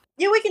 Sammy.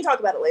 Yeah, we can talk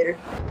about it later.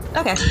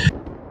 Okay.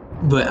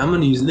 But I'm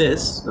gonna use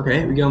this.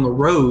 Okay, we get on the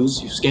rose.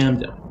 You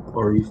scammed him,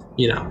 or you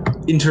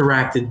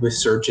interacted with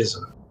Sir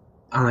Jism.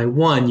 On a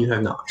 1, you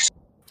have not.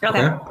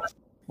 Okay.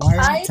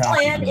 I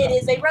plan it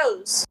is a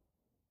rose.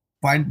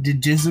 Why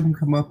did Jism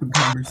come up in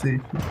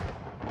conversation?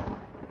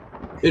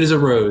 It is a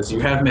rose. You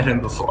have met him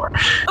before.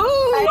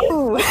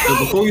 Ooh. So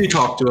before you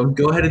talk to him,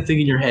 go ahead and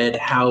think in your head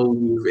how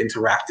you've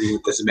interacted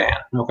with this man.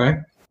 Okay.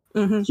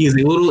 Mm-hmm. He is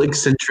a little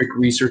eccentric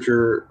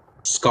researcher,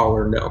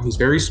 scholar. No, he's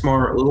very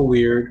smart, a little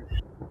weird,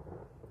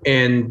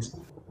 and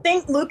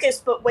Think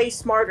Lucas, but way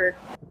smarter.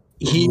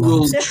 he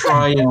will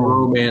try and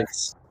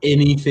romance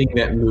anything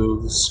that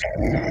moves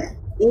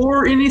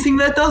or anything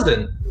that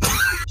doesn't.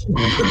 So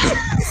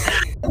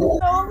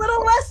a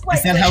little less like.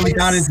 Is that how he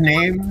got his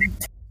name?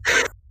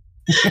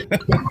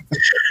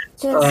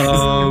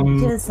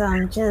 Jism.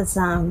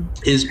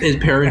 His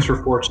parents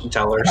were fortune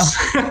tellers.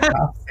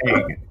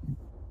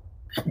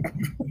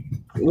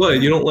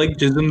 What? You don't like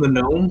Jism the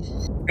gnome?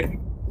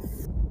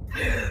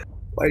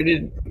 Why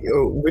did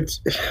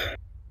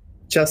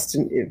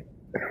Justin?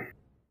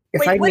 If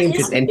Wait, I what named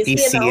is an he?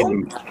 Is he a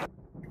NPC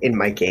in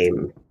my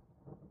game,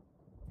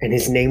 and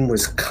his name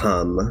was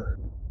Cum.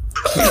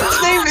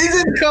 His name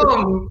isn't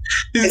Cum.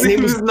 His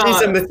name is is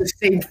not. Jism. It's the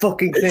same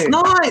fucking thing. It's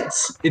not.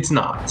 It's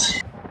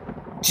not.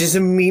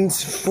 Jism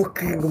means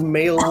fucking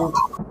male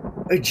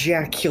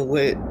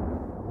ejaculate.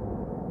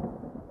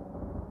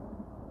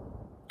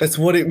 That's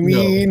what it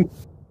means. No.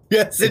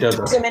 Yes, it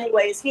does. Him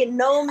anyways. He had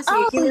gnomes.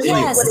 He was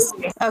yes. what is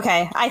he?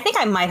 Okay, I think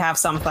I might have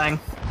something.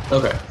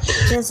 Okay.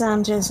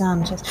 Jism.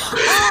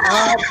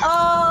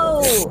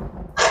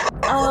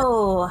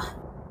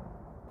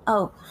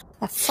 Oh,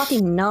 that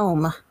fucking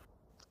gnome.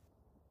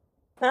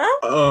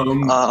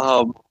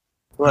 Huh?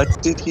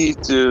 What did he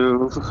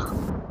do?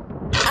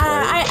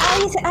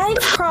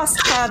 I've crossed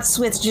paths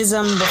with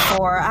Jism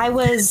before. I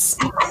was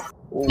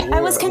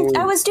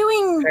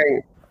doing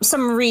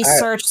some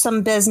research,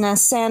 some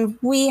business, and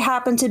we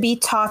happened to be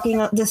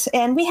talking this,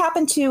 and we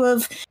happened to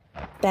have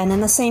been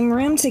in the same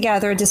room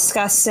together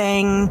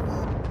discussing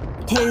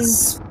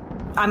his.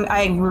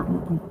 I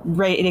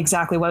rate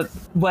exactly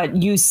what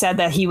you said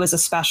that he was a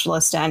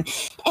specialist in,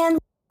 and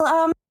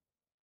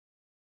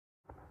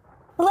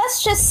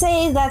let's just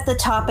say that the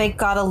topic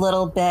got a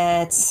little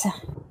bit.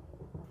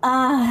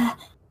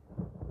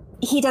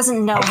 He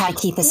doesn't know how to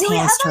keep his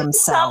hands to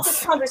himself. Stop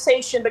this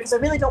conversation because I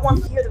really don't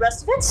want to hear the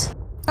rest of it.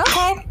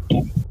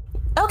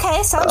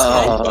 Okay, sounds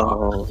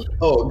good.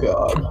 Oh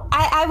god.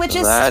 I would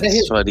just.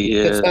 That's what he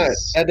is.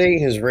 That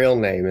ain't his real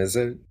name, is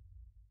it?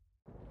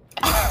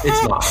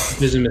 It's not.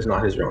 Jism is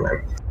not his real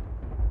name.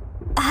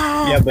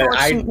 Yeah, but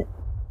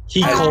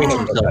he calls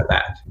himself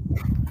that.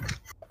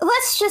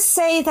 Let's just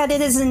say that it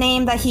is a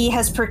name that he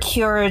has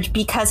procured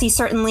because he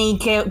certainly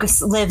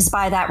lives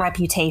by that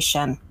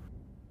reputation.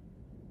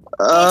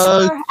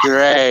 Oh,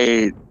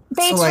 great.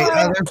 Bator, So, like,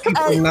 other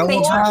people know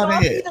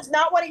about He it. does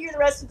not want to hear the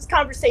rest of this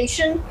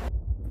conversation.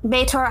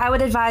 Bator, I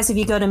would advise if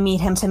you go to meet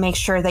him to make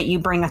sure that you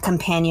bring a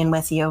companion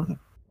with you,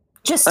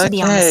 just to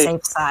be on the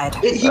safe side.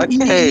 He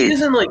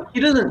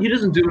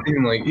doesn't do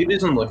anything like he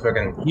doesn't like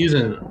fucking he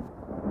isn't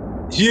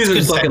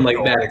fucking like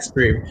that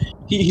extreme.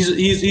 He's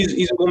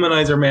a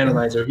womanizer,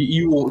 mananizer.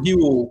 He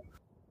will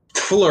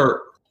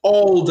flirt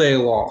all day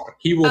long.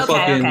 He will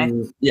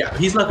yeah.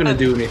 He's not gonna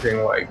do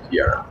anything like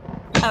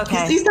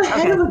Okay. He's the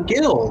head of a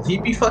guild.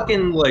 He'd be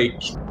fucking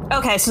like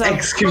so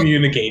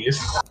excommunicated.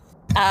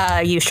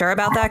 You sure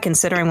about that?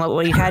 Considering what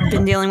we had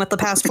been dealing with the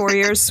past 4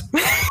 years.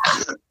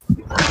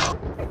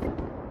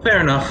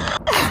 Fair enough.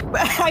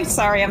 I'm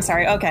sorry.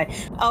 Okay,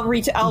 I'll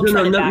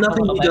try it back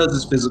nothing a he bit. does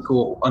is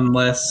physical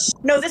unless.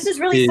 No, this is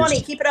really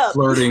funny. Keep it up.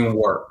 Flirting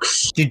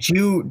works. Did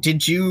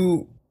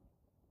you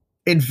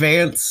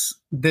advance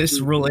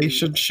this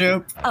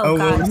relationship? Oh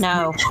god,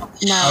 no.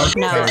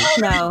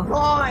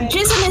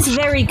 Jism is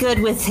very good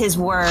with his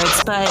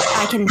words, but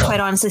I can quite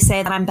honestly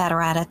say that I'm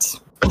better at it,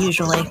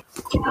 usually.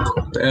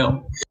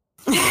 Damn.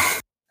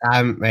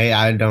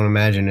 I don't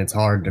imagine it's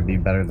hard to be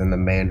better than the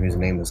man whose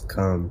name is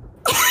Cum.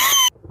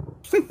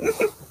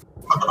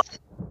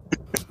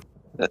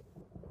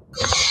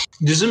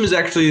 Jism is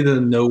actually the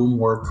gnome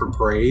word for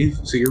brave,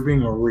 so you're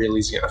being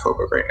really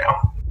xenophobic right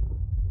now.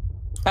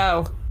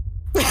 Oh.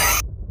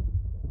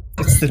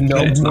 It's the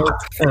gnome It's word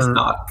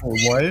not. for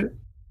what?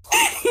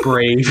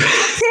 Brave.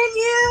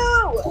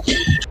 Continue!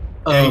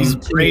 He's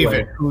brave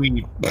Anyway, at who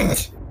he...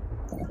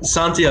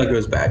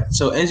 Santiago's back.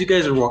 So as you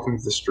guys are walking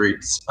through the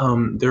streets,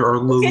 there are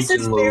loads This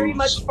is and loads. very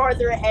much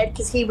farther ahead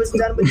because he was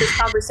done with this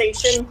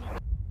conversation.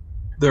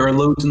 There are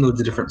loads and loads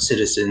of different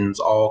citizens,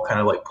 all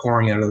kind of like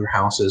pouring out of their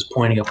houses,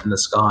 pointing up in the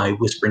sky,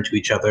 whispering to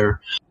each other.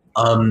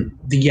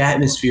 The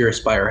atmosphere of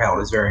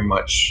Spirehout is very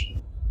much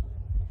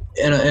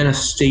in a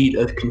state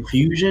of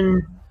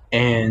confusion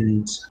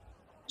and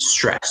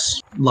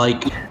stress.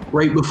 Like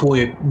right before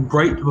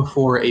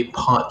a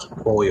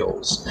pot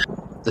boils,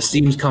 the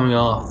steam's coming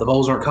off. The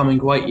bubbles aren't coming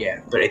quite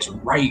yet, but it's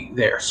right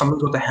there.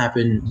 Something's about to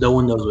happen. No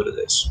one knows what it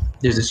is.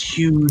 There's this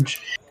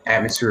huge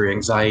atmosphere of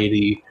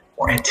anxiety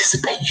or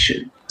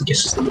anticipation, I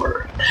guess is the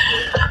word.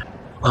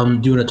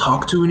 Do you want to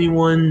talk to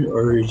anyone,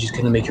 or are you just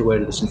going to make your way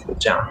to the center of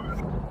town?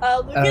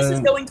 Lucas is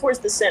going towards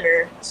the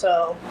center,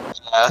 so...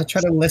 I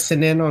try to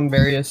listen in on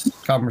various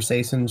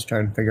conversations,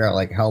 trying to figure out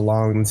like how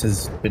long this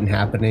has been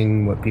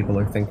happening, what people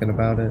are thinking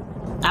about it.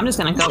 I'm just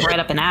gonna go right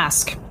up and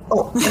ask.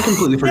 Oh, I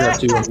completely forgot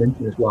to mention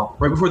as well.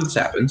 Right before this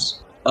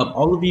happens,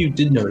 all of you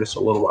did notice a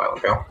little while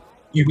ago.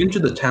 You've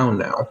entered the town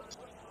now.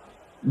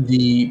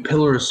 The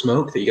pillar of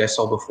smoke that you guys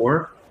saw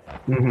before,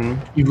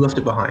 you've left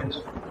it behind.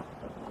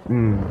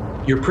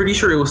 You're pretty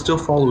sure it was still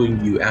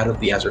following you out of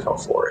the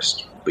Azurfell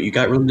forest, but you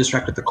got really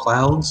distracted with the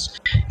clouds,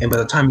 and by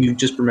the time you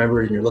just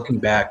remembered and you're looking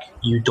back,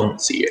 you don't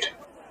see it.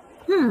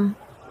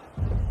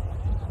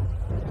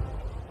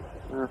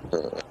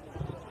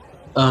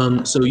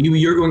 So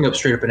you're going up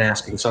straight up and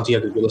asking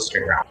Santiago, you're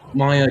listening around.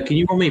 Maya, can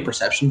you roll me a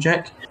perception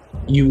check?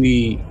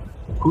 Yui,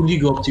 who do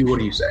you go up to? What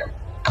do you say?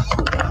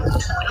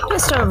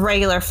 Just a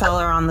regular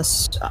fella on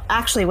the...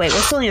 Actually, wait, we're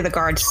still near the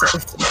guards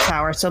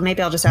tower, so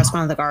maybe I'll just ask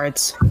one of the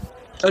guards.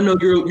 Oh no,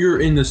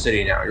 you're in the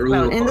city now. You're a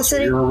little in the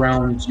city. You're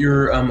around.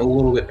 You're a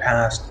little bit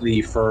past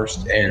the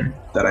first inn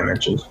that I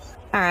mentioned.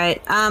 All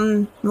right, a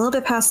little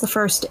bit past the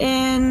first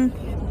inn.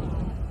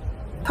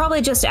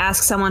 Probably just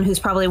ask someone who's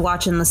probably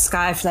watching the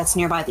sky that's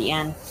nearby the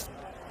inn.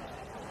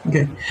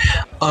 Okay.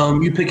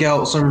 You pick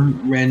out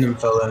some random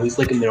fella. He's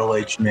like a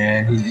middle-aged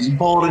man. He's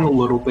balding a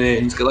little bit,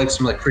 and he's got like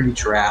some like pretty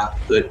drab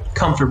but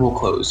comfortable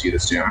clothes, you'd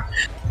assume.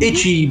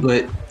 Itchy,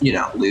 but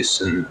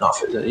loose and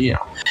off. You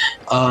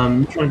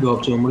want to go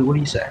up to him. What do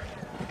you say?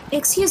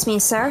 Excuse me,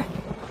 sir.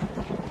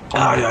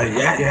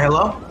 Yeah.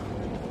 Hello.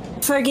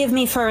 Forgive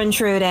me for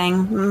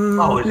intruding.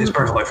 Oh, it's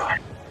perfectly fine.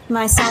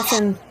 Myself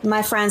and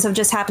my friends have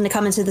just happened to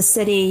come into the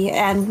city,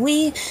 and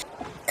we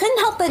couldn't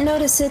help but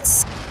notice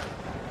it's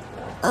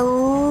a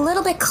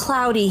little bit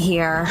cloudy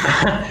here.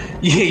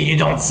 Yeah, you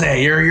don't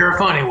say. You're a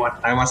funny one,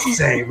 I must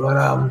say.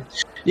 But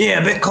yeah,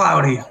 a bit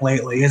cloudy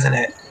lately, isn't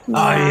it?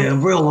 Yeah,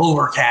 real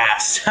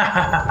overcast.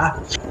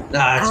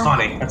 It's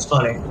funny. That's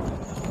funny.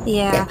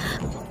 Yeah.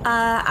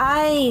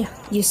 I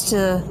used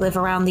to live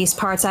around these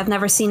parts. I've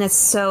never seen it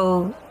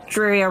so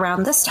dreary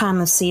around this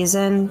time of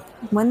season.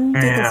 When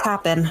did this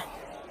happen?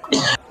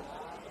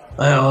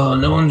 Well,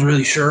 no one's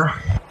really sure,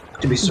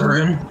 to be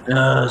certain.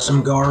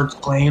 Some guards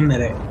claim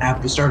that it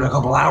happened to start a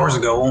couple hours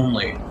ago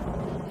only.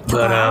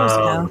 But,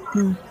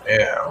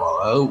 yeah,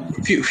 well,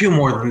 a few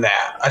more than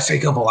that. I say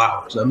a couple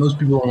hours. Most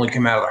people only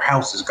come out of their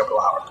houses a couple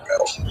hours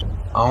ago.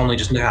 I only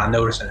just now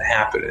noticed it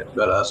happening.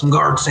 But some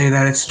guards say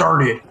that it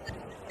started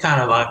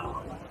kind of like,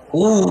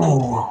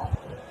 ooh.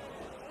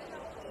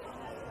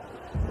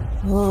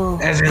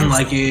 As in,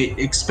 like, it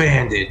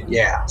expanded.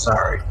 Yeah,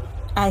 sorry.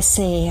 I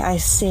see.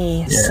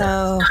 Yeah.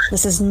 So,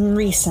 this is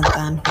recent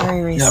then.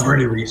 Very recent. Yeah,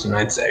 pretty recent,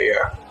 I'd say,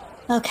 yeah.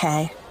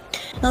 Okay.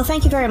 Well,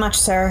 thank you very much,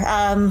 sir.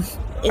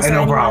 Is there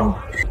no anyone problem.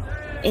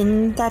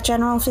 in that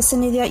general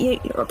vicinity that you,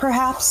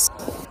 perhaps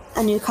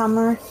a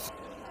newcomer?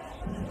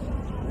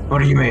 What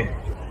do you mean?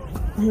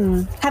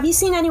 Have you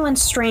seen anyone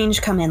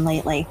strange come in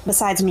lately?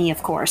 Besides me,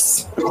 of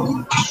course.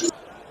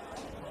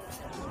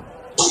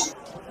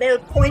 They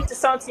would point to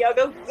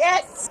Santiago.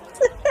 Yes!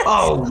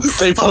 Oh,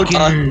 They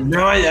fucking!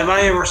 Have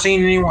I ever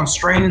seen anyone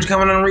strange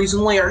coming in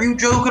recently? Are you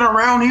joking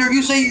around here?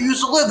 You say you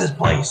used to live this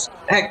place.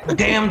 Heck,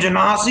 damn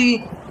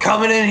Genasi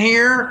coming in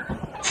here,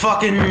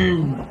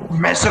 fucking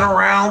messing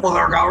around with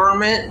our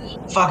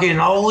government. Fucking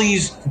all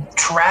these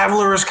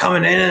travelers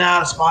coming in and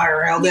out of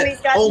Spire Hell. That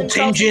old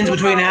tensions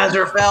between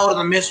Azerfeld and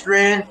the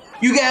Mistran.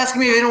 You ask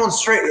me if anyone's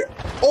strange.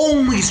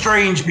 Only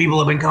strange people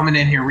have been coming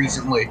in here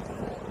recently.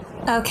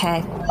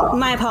 Okay.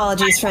 My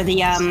apologies for the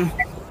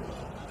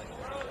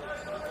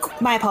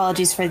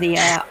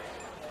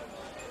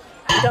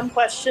Dumb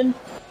question.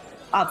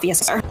 obvious,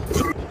 sir.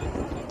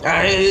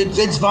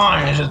 It's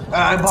fine. It's just,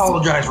 I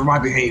apologize for my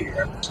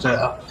behavior. Just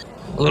a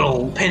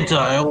little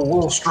a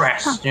little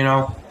stressed,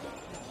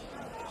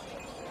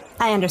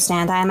 I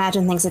understand. I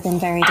imagine things have been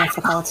very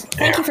difficult.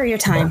 Thank you for your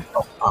time.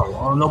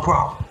 No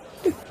problem.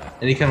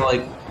 And he kind of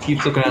like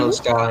keeps looking out of the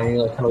sky, and he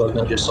like kind of like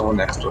nudges someone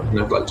next to him, and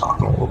they're like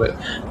talking a little bit.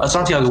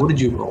 Santiago, what did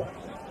you roll?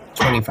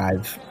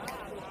 25.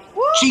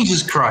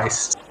 Jesus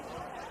Christ!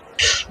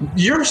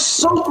 You're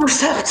so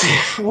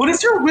perceptive. What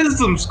is your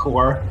wisdom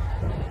score?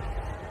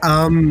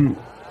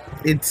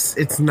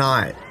 It's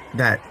not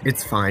that.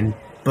 It's fine.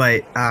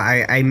 But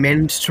I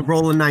managed to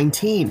roll a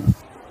 19.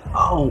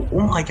 Oh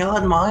my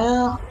God,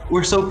 Maya!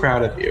 We're so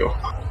proud of you.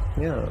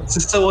 Yeah. This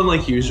is so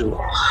unlike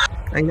usual.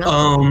 I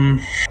know.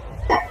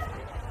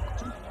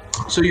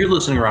 So you're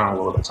listening around a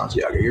little bit,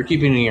 Santiago. You're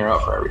keeping an ear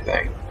out for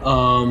everything.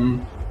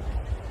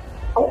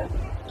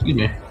 Excuse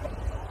me.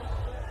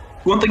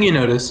 One thing you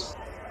notice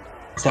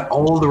is that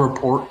all of the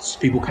reports,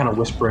 people kind of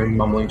whispering,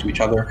 mumbling to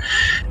each other,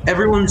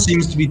 everyone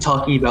seems to be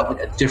talking about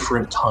like a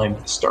different time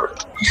it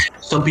started.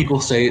 Some people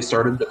say it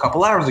started a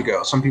couple hours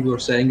ago. Some people are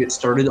saying it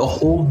started a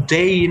whole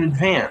day in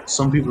advance.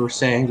 Some people are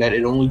saying that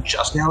it only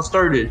just now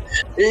started.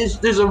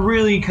 There's a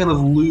really kind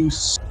of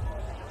loose...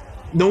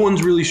 No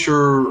one's really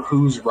sure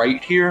who's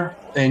right here.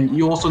 And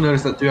you also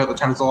notice that throughout the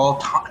town, it's all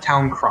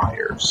town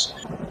criers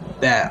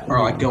that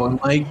are like going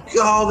like,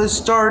 oh, this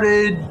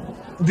started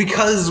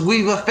because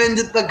we've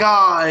offended the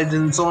gods.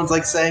 And someone's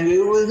like saying,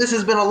 this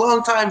has been a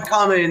long time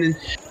coming.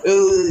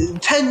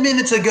 And 10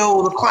 minutes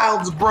ago, the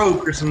clouds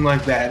broke or something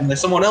like that. And then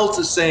someone else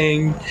is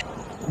saying,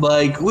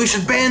 like, we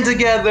should band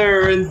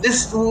together. And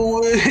this, a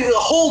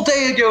whole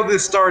day ago,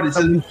 this started.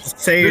 So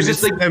saying there's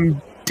just like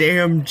them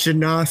damn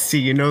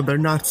Genasi, they're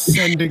not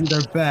sending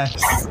their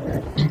best.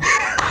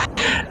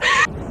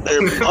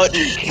 They're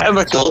putting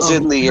chemicals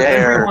in the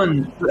air.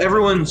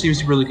 Everyone seems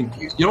to be really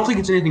confused. You don't think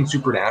it's anything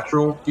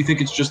supernatural? You think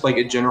it's just like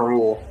a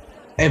general,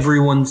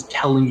 everyone's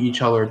telling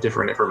each other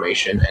different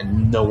information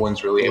and no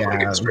one's really able to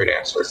get a straight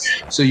answer.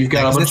 So you've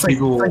got a bunch of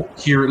people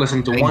here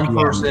listening to one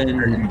person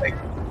and like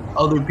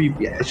other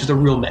people. Yeah, it's just a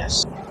real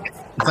mess.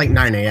 It's like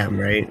 9 a.m.,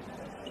 right?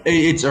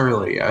 It's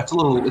early. Yeah,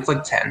 it's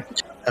like 10.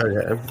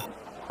 Okay.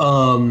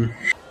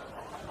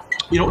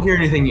 You don't hear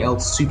anything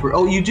else super...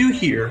 Oh, you do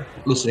hear,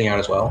 listening out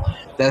as well,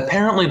 that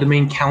apparently the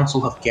main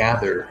council have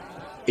gathered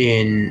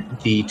in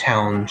the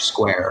town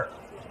square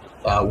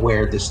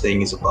where this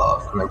thing is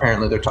above. And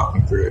apparently they're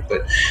talking through it,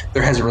 but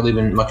there hasn't really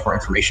been much more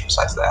information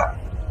besides that.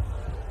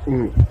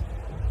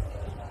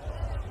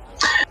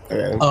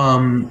 Okay.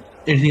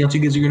 Anything else you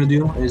guys are going to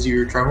do as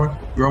you're traveling?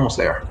 You're almost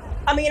there.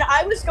 I mean,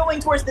 I was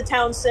going towards the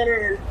town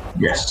center.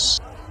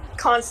 Yes.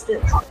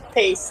 constant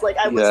pace. Like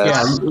I was Yeah.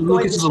 Yeah, not going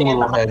Lucas to is a stand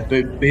little behind. ahead,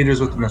 but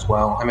Vader's with him as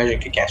well. I imagine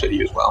Kit Kat's with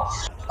you as well.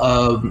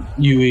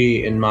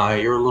 Yui and Mai,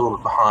 you're a little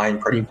bit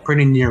behind,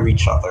 pretty near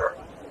each other,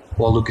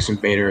 while Lucas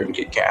and Vader and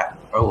Kit Kat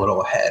are a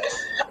little ahead.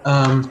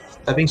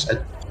 That being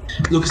said,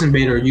 Lucas and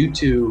Vader, you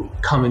two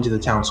come into the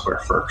town square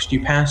first.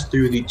 You pass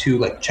through the two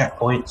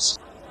checkpoints.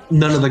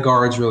 None of the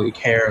guards really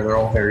care. They're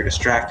all very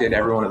distracted.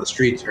 Everyone in the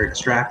streets very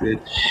distracted.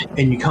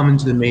 And you come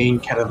into the main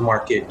kind of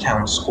market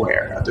town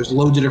square. There's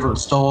loads of different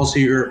stalls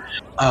here.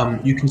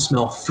 You can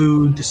smell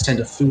food, the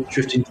scent of food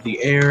drifting through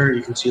the air.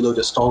 You can see loads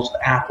of stalls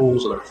with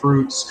apples, other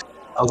fruits.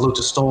 Loads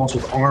of stalls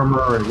with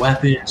armor and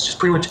weapons. Just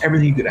pretty much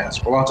everything you could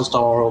ask for. Lots of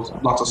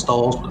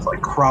stalls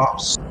with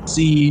crops,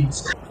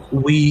 seeds,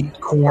 wheat,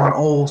 corn,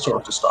 all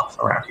sorts of stuff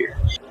around here.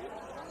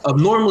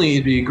 Normally,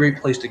 it'd be a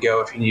great place to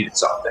go if you needed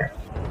something,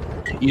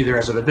 either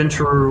as an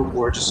adventurer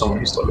or just someone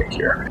who's living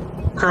here.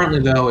 Currently,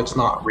 though, it's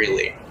not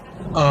really.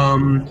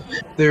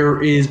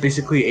 There is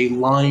basically a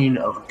line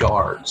of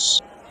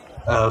guards,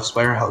 of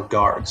Spirehouse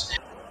guards,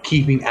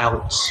 keeping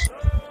out,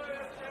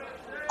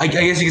 I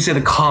guess you could say,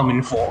 the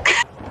common folk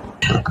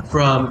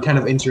from kind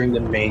of entering the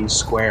main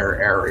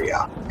square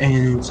area.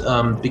 And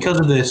because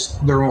of this,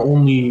 there are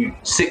only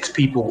 6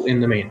 people in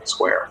the main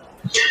square.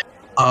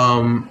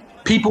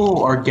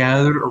 People are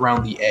gathered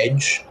around the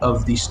edge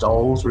of the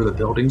stalls where the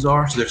buildings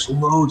are. So there's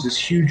this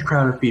huge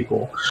crowd of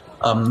people.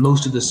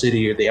 Most of the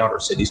city or the outer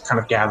cities kind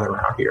of gather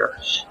around here,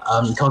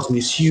 causing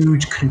these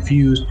huge,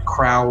 confused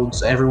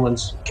crowds.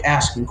 Everyone's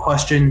asking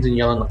questions and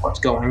yelling what's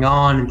going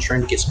on and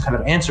trying to get some kind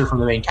of answer from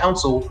the main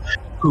council,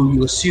 who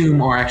you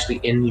assume are actually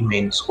in the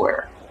main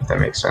square, if that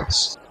makes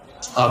sense.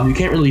 You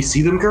can't really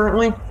see them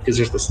currently because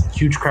there's this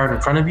huge crowd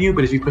in front of you,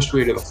 but if you push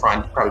your way to the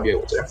front, you'll probably be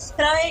able to.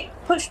 Can I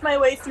push my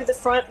way through the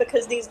front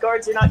because these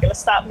guards are not going to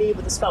stop me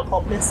with a spell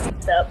called Misty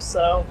Step,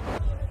 so...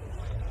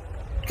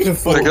 They're gonna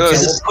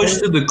push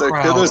through the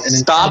crowd and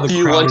stop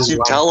you once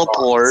you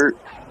teleport.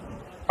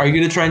 Are you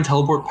gonna try and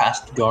teleport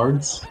past the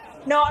guards?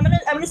 No, I'm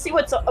gonna see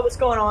what's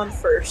going on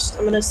first.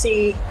 I'm gonna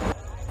see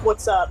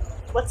what's up.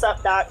 What's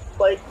up, Doc?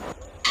 Like...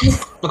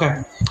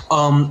 Okay.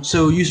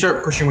 So you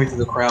start pushing way through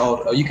the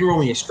crowd. You can roll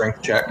me a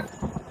strength check.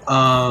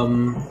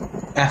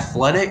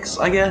 Athletics,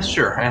 I guess?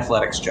 Sure, an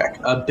athletics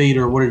check.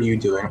 Bader, what are you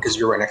doing? Because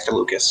you're right next to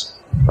Lucas.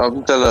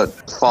 I'm gonna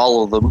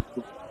follow them.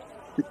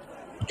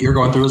 You're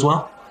going through as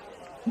well?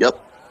 Yep.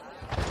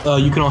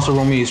 You can also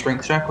roll me a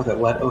strength check with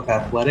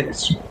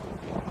athletics.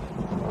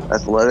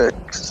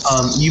 Athletics.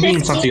 You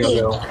being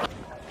Santiago.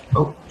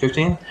 Oh,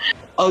 15?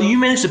 Oh, you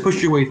managed to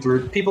push your way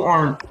through. People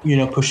aren't,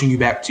 pushing you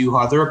back too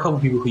hard. There are a couple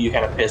people who you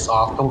kind of piss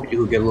off, a couple people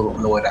who get a little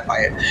annoyed by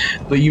it.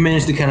 But you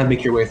managed to kind of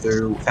make your way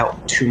through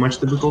without too much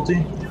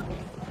difficulty.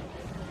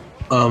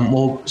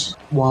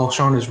 While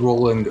Sean is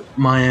rolling,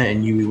 Maya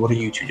and Yui, what are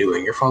you two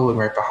doing? You're following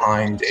right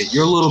behind.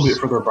 You're a little bit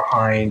further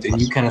behind,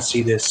 and you kind of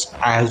see this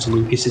as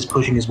Lucas is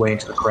pushing his way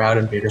into the crowd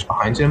and Vader's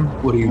behind him.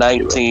 What are you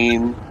 19.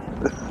 doing?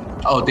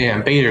 Oh,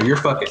 damn, Vader, you're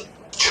fucking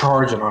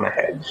charging on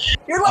ahead.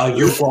 You're like,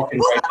 you're walking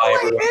right by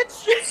everyone.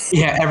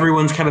 Yeah,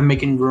 everyone's kind of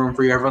making room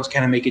for you. Everyone's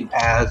kind of making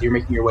paths. You're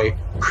making your way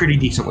pretty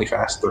decently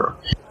fast through.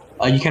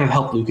 You kind of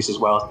help Lucas as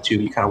well,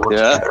 too. You kind of work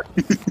together.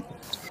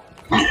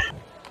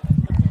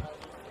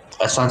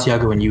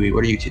 Santiago and Yui,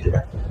 what are you two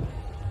doing?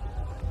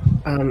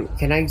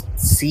 Can I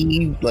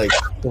see,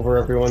 over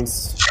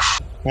everyone's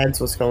heads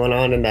what's going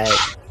on in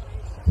that?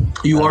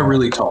 You are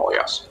really tall,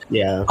 yes.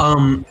 Yeah.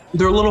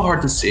 They're a little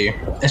hard to see,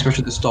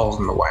 especially the stalls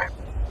in the way.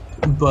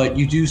 But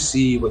you do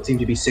see what seem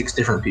to be 6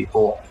 different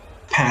people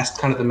past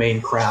kind of the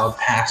main crowd,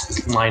 past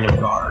this line of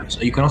guards.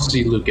 You can also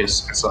see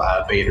Lucas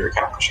and Vader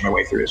kind of pushing their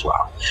way through as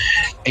well.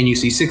 And you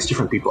see 6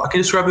 different people. I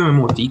can describe them in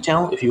more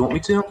detail if you want me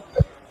to.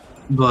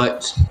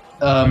 But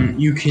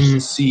you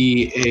can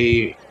see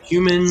a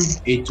human,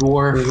 a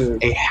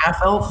dwarf, a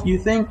half-elf, you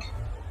think,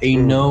 a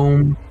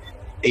gnome,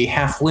 a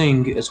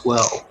halfling as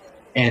well,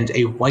 and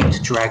a white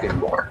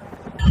dragonborn.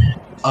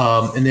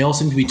 And they all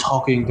seem to be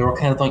talking. They're all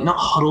kind of not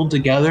huddled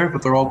together,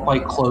 but they're all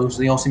quite close.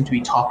 They all seem to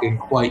be talking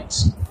quite,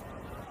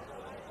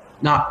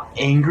 not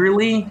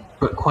angrily,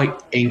 but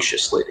quite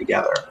anxiously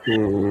together.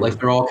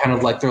 They're all kind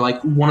of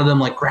one of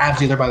them grabs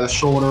the other by the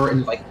shoulder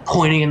and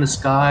pointing in the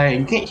sky.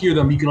 And you can't hear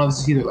them. You can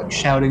obviously see they're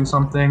shouting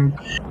something.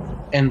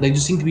 And they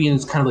just seem to be in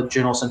this kind of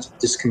general sense of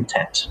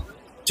discontent.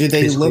 Do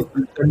they look?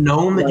 The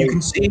gnome that you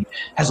can see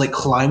has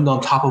climbed on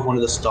top of one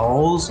of the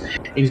stalls,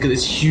 and he's got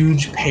this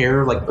huge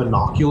pair of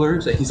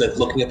binoculars that he's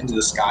looking up into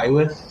the sky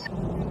with.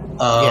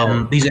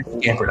 These are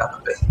scampered up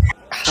a bit.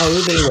 How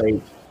are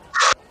they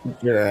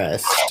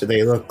dressed? Do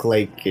they look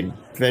like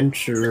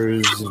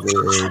adventurers,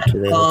 or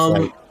do they look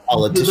like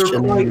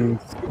politicians?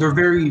 They're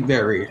very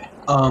varied.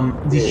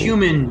 The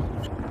human,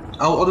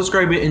 I'll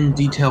describe it in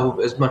detail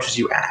as much as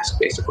you ask,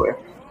 basically.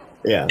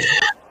 Yeah.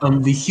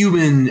 The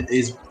human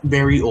is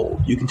very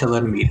old. You can tell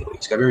that immediately.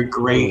 He's got very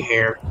gray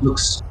hair.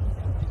 Looks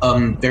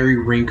very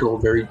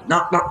wrinkled, very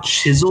not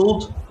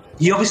chiseled.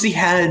 He obviously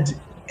had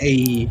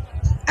a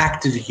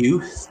active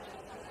youth,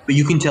 but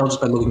you can tell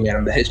just by looking at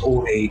him that his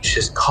old age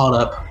has caught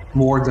up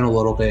more than a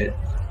little bit.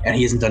 and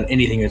he hasn't done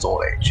anything in his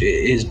old age.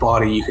 His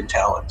body, you can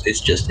tell,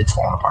 it's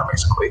fallen apart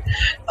basically.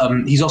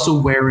 He's also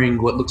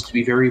wearing what looks to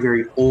be very,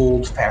 very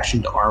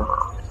old-fashioned armor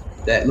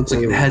that looks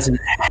like it hasn't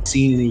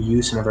seen any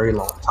use in a very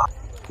long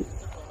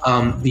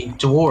time. The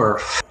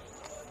dwarf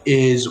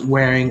is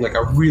wearing like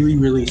a really,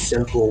 really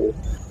simple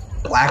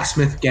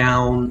blacksmith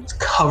gown,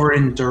 covered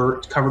in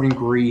dirt, covered in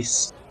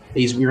grease.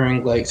 He's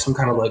wearing like some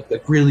kind of like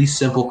really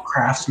simple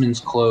craftsman's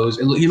clothes.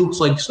 He looks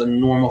like just a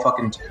normal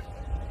fucking dude.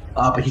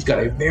 But he's got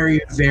a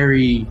very,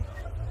 very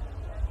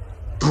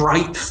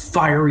bright,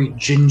 fiery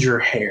ginger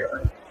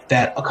hair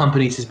that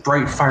accompanies his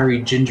bright,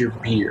 fiery ginger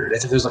beard,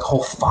 as if there's like a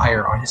whole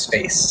fire on his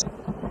face.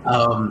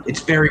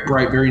 It's very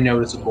bright, very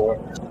noticeable.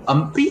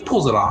 But he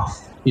pulls it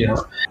off, you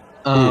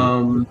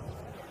know.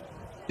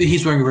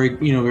 He's wearing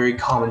very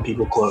common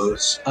people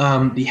clothes.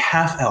 The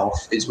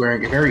half-elf is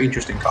wearing a very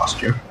interesting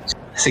costume.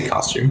 I say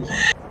costume.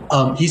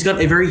 He's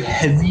got a very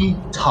heavy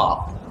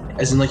top,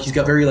 as in like he's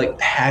got very like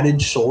padded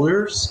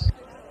shoulders.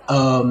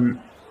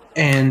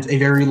 And a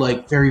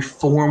very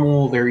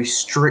formal, very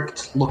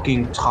strict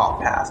looking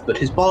top half, but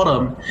his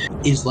bottom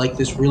is like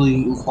this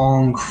really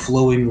long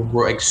flowing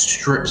like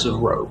strips of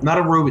robe. Not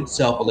a robe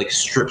itself, but like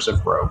strips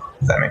of robe,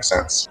 if that makes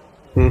sense.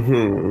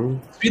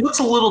 He looks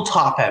a little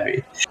top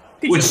heavy.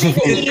 Which is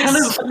kind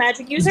of a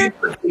magic user?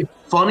 A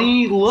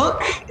funny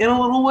look in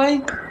a little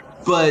way.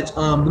 But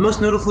the most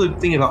notable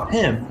thing about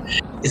him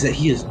is that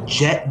he has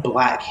jet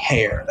black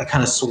hair that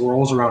kind of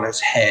swirls around his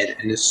head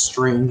in this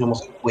strange,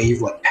 almost like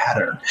wave-like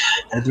pattern.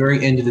 And at the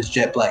very end of his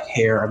jet black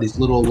hair are these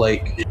little,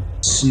 like,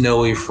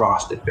 snowy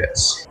frosted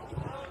bits.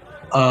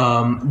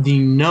 The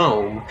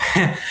gnome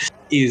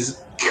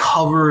is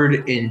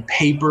covered in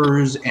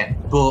papers and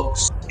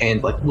books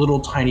and, like,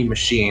 little tiny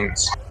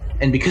machines.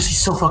 And because he's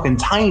so fucking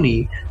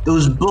tiny,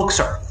 those books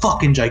are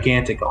fucking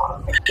gigantic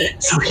on him.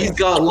 So he's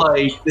got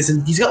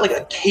like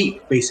a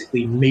cape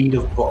basically made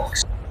of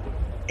books.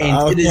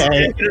 And it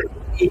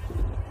is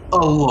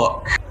a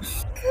look.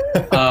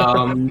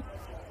 The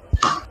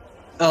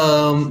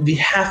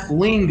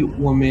halfling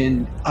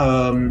woman,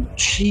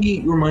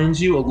 she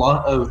reminds you a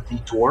lot of the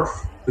dwarf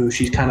who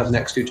she's kind of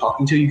next to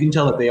talking to. You can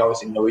tell that they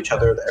obviously know each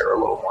other. They're a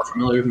little more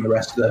familiar than the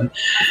rest of them.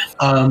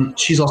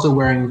 She's also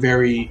wearing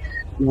very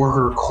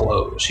worker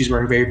clothes. She's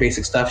wearing very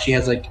basic stuff. She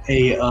has like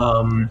she's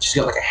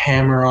got like a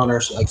hammer on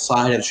her like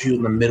side, and she was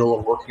in the middle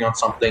of working on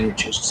something.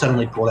 She was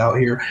suddenly pulled out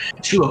here.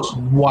 She looks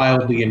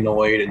wildly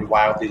annoyed and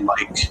wildly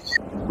like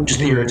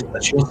just irritated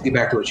that she wants to get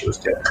back to what she was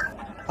doing.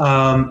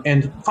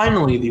 And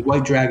finally, the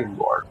White Dragon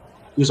Lord,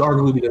 who's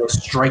arguably the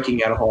most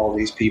striking out of all of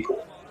these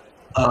people,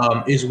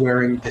 is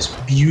wearing this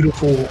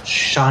beautiful,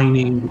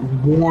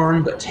 shining,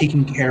 worn but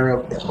taken care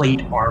of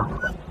plate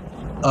armor.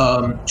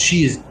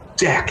 She is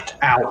decked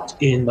out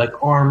in like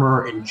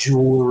armor and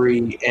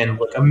jewelry and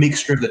like a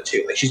mixture of the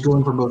two. Like she's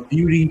going for both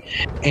beauty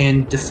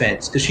and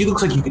defense because she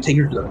looks like you could take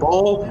her to the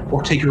ball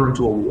or take her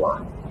into a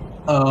war.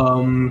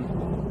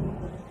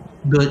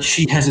 But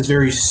she has this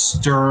very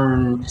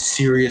stern,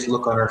 serious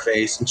look on her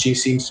face, and she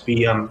seems to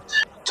be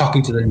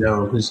talking to the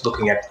gnome who's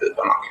looking at the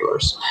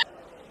binoculars.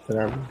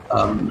 That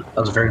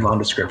was a very long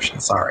description.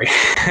 Sorry.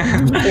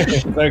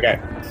 Okay.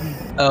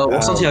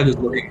 While Santiago's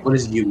looking, what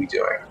is Yui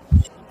doing?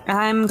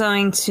 I'm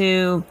going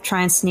to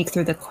try and sneak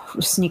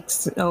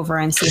over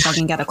and see if I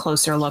can get a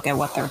closer look at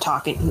what they're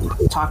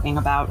talking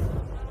about.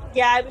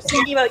 Yeah, I was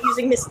thinking about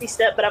using Misty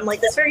Step, but I'm like,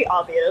 that's very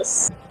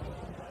obvious.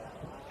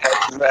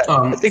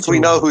 I think we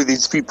know who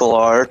these people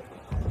are.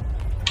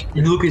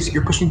 Lucas,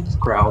 you're pushing through the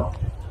crowd.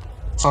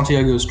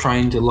 Santiago is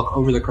trying to look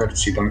over the crowd to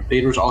see them.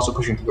 Vader's also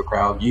pushing through the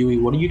crowd. Yui,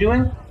 what are you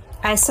doing?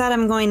 I said I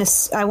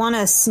want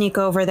to sneak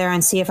over there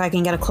and see if I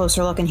can get a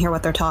closer look and hear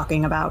what they're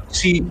talking about.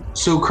 See,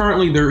 so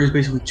currently there is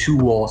basically 2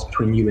 walls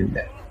between you and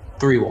them.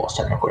 3 walls,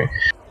 technically.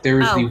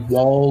 There is the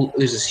wall,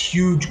 there's this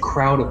huge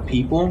crowd of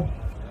people,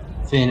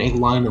 then a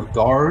line of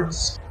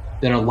guards,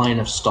 then a line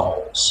of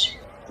stalls.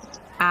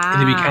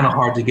 It'd be kind of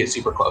hard to get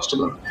super close to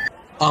them.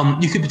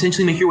 You could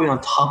potentially make your way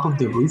on top of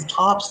the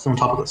rooftops, on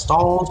top of the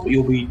stalls, but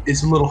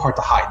it's a little hard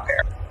to hide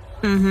there.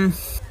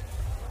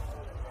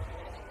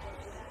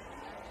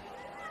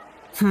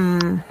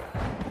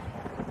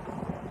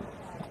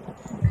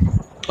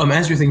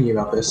 As you're thinking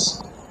about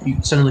this, you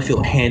suddenly feel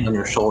a hand on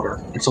your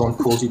shoulder, and someone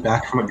pulls you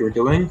back from what you were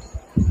doing.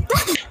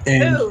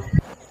 And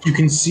you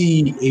can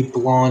see a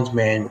blonde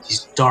man with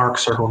these dark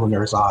circles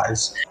under his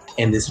eyes,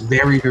 and this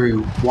very, very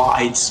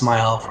wide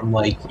smile from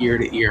like ear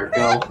to ear.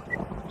 Go.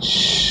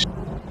 Shh.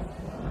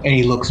 And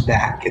he looks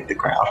back at the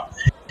crowd.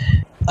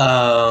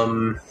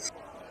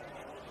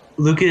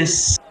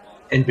 Lucas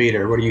and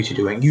Vader, what are you two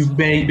doing? You've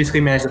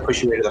basically managed to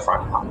push your way to the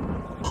front.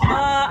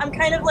 I'm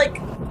kind of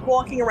like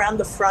walking around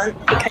the front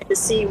to kind of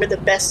see where the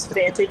best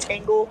vantage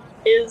angle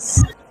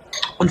is.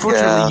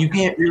 Unfortunately, you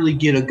can't really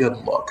get a good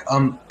look.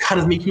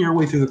 Kind of making your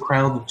way through the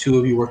crowd, the 2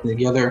 of you working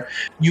together,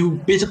 you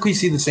basically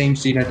see the same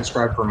scene I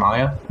described for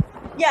Maya.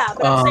 Yeah,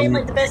 but I'm saying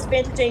like the best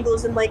vantage angle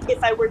is in like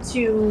if I were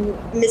to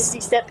Misty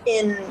Step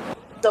in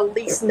the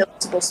least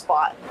noticeable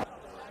spot.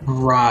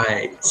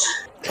 Right.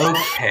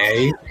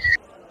 Okay.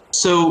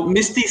 So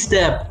Misty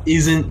Step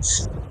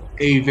isn't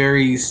a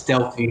very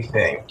stealthy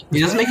thing. It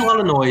doesn't make a lot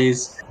of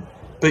noise,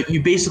 but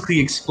you basically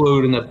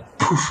explode in a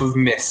poof of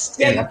mist.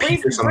 Yeah, and you're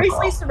appears on the briefly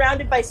ground.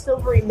 surrounded by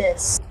silvery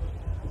mist.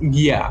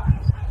 Yeah.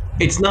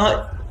 It's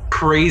not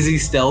crazy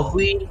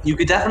stealthy. You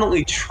could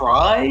definitely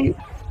try,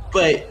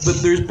 but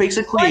there's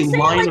basically a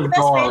line of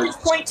guards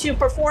Point to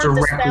perform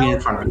the directly in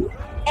spell front of you.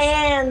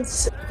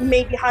 and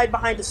maybe hide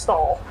behind a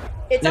stall.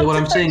 It's Yeah, up what to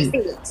I'm 30 saying-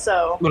 feet,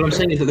 so... What I'm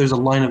saying is that there's a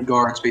line of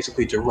guards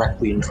basically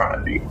directly in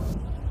front of you.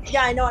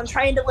 Yeah, I know. I'm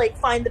trying to like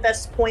find the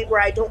best point where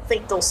I don't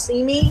think they'll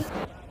see me,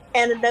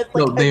 and a good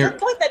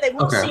point that they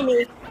won't see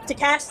me to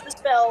cast the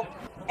spell,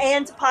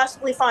 and to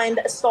possibly find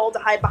a stall to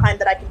hide behind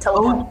that I can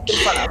teleport in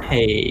front of.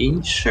 Okay,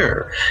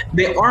 sure.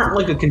 They aren't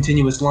like a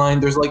continuous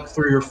line. There's like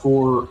 3 or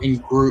 4 in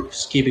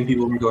groups keeping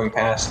people from going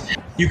past.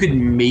 You could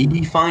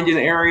maybe find an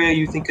area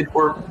you think could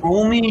work.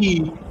 Roll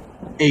me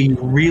a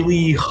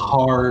really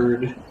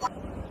hard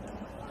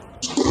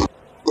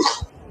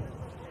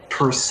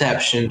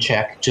perception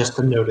check just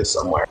to notice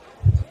somewhere.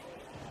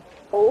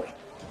 Oh,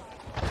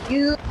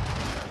 you.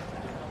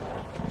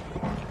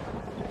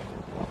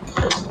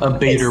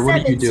 Bader,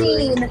 what are you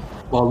doing 17.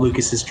 while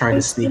Lucas is trying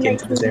to sneak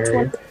into this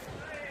area?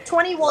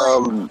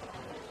 21.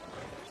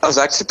 I was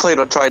actually planning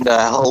on trying to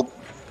help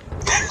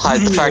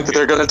hide the fact that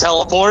they're going to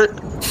teleport.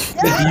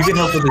 Yeah, You can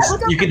help with this. I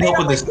look up You can the help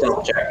bait, with this I'm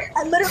like, stealth check.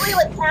 I'm literally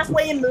like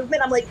halfway in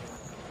movement. I'm like,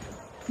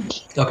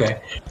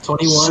 Okay,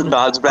 21.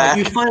 Nods back.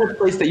 You find a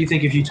place that you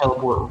think if you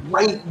teleport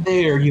right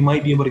there, you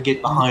might be able to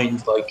get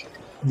behind like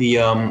the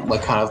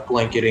like kind of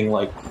blanket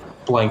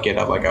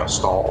of like a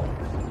stall.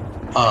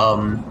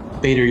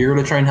 Bader, you're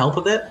gonna try and help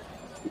with it?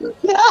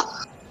 Yeah.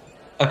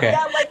 Okay.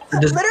 yeah, like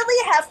literally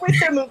halfway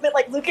through movement,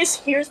 like Lucas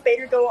hears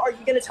Bader go, "Are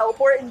you gonna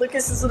teleport?" And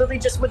Lucas is literally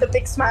just with a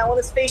big smile on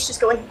his face,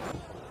 just going.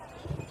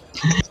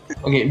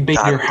 Okay,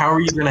 Bader, how are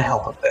you gonna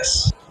help with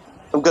this?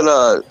 I'm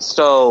gonna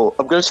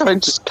try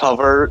and just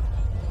cover,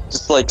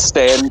 just like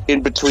stand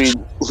in between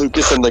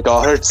Lucas and the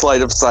guards,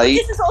 line of sight.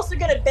 Lucas is also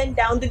gonna bend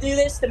down to do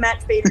this to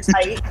match Bader's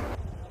height.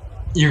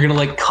 You're gonna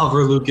like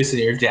cover Lucas in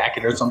your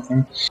jacket or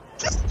something.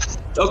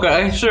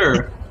 Okay,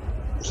 sure.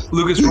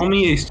 Lucas, roll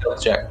me a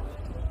stealth check.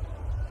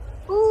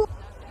 Ooh,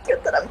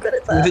 good that I'm good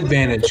at With that.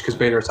 advantage, because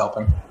Bader is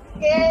helping.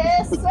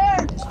 Yes,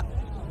 sir.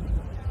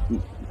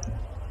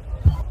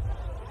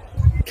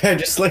 I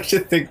just like to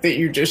think that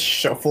you just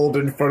shuffled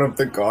in front of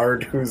the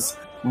guard who's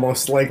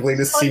most likely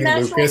to see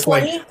Unnatural Lucas,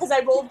 20, like because I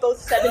rolled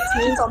both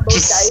 17s on both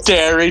Just dice.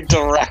 staring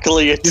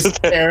directly into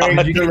staring their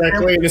eyes.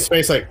 directly into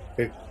space, like.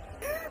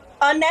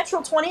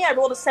 Unnatural 20, I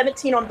rolled a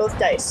 17 on both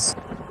dice.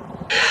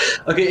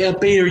 Okay,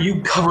 Bader,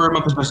 you cover him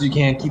up as best as you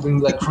can, keeping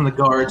like from the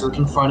guards, like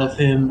in front of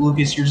him.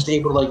 Lucas, you're just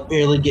able to like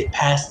barely get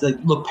past, like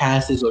look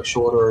past his like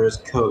shoulder or his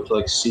coat to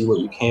like see what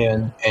you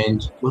can,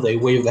 and with a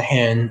wave of the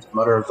hand,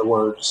 mutter the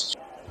words,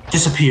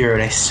 disappear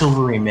in a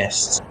silvery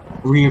mist,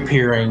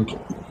 reappearing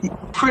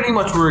pretty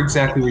much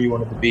exactly where you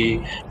wanted to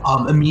be,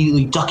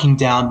 immediately ducking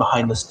down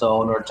behind the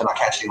stone in order to not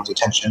catch anyone's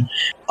attention.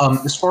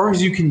 As far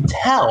as you can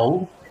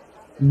tell,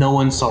 no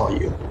one saw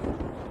you.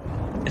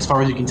 As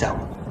far as you can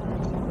tell.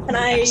 Can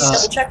I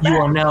double check that? You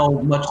are now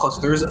much closer.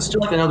 There's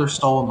still like another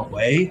stall in the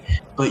way,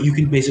 but you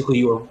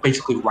are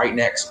basically right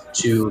next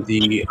to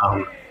the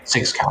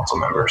 6 council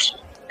members,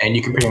 and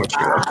you can pretty much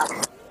hear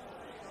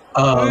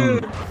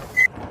them.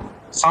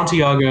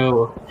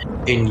 Santiago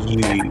and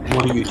you,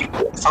 what do you do?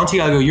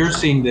 Santiago, you're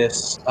seeing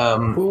this.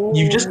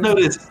 You've just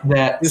noticed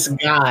that This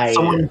guy.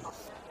 someone,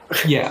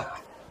 yeah.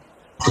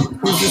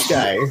 Who's this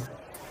guy?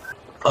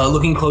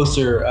 Looking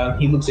closer,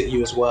 he looks at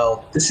you as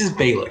well. This is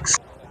Balix.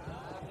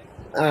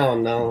 Oh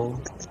no.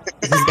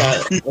 This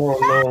guy. Oh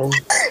no.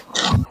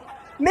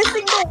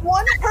 Missing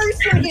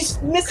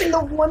the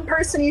one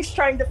person he's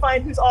trying to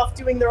find who's off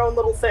doing their own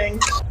little thing.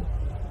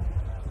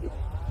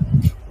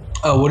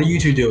 Oh, what are you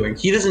two doing?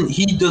 He like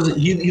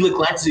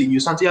glances at you,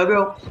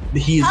 Santiago,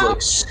 but he's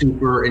like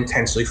super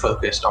intensely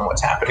focused on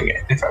what's happening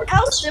in front of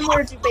How us.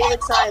 similar do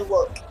Balix and I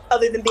look,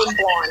 other than being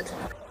blonde?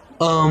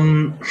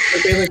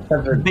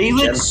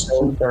 Balix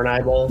for an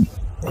eyeball.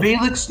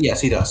 Balix, yes,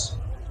 he does.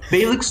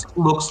 Balix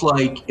looks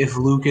like if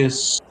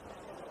Lucas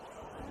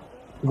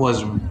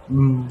was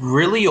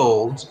really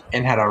old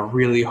and had a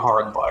really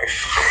hard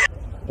life.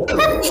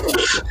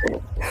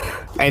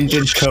 And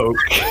did coke.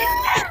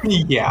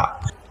 Yeah.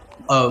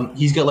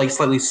 He's got like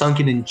slightly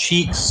sunken in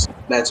cheeks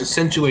that's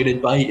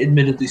accentuated by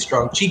admittedly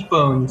strong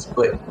cheekbones,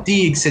 but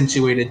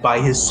de-accentuated by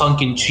his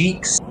sunken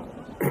cheeks.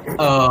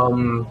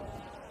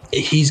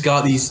 He's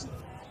got these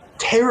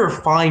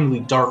terrifyingly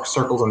dark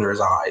circles under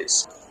his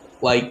eyes.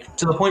 Like,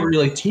 to the point where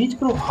you're like, do you need to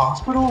go to the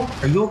hospital?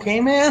 Are you okay,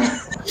 man?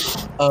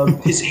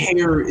 His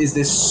hair is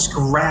this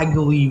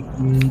scraggly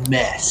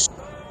mess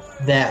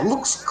that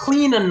looks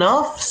clean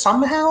enough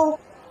somehow,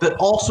 but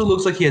also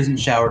looks like he hasn't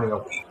showered in a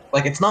week.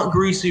 Like, it's not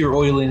greasy or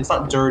oily, and it's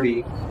not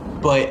dirty,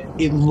 but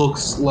it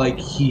looks like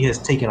he has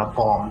taken a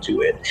bomb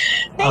to it.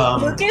 Hey,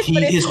 Lucas,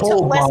 but if his he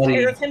whole took less body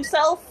care of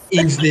himself...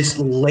 is this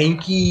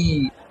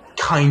lanky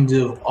kind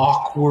of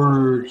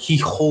awkward. He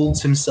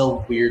holds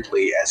himself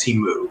weirdly as he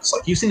moves.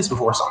 Like, you've seen this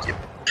before, Santiago.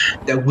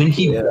 That when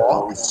he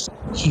walks,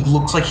 he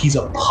looks like he's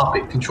a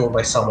puppet controlled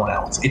by someone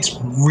else. It's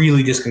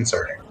really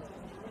disconcerting.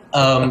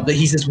 That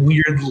he's this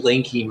weird,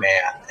 lanky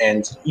man,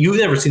 and you've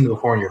never seen him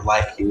before in your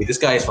life, Huey. This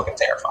guy is fucking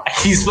terrifying.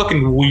 He's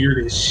fucking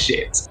weird as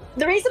shit.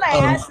 The reason I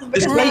asked is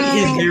because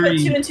I put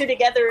two and two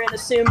together and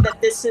assume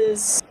that this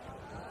is...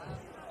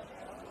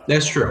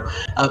 That's true.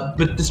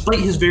 But despite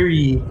his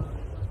very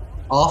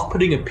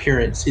off-putting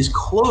appearance, his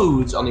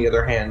clothes, on the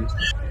other hand,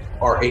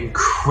 are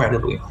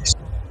incredibly nice.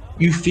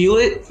 You feel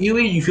it,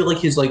 Huey. You feel like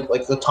his like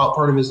the top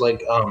part of his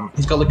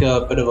he's got like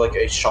a bit of like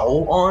a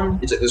shawl on.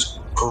 It's like this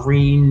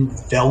green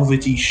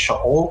velvety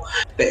shawl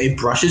that it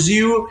brushes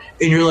you,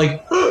 and you're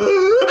like,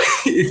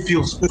 it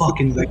feels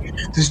fucking like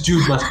this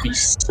dude must be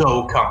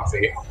so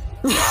comfy.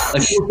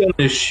 Like, you look at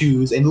his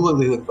shoes, and look,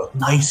 they look the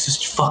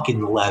nicest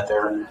fucking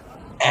leather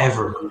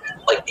ever.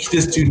 Like,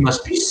 this dude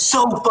must be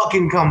so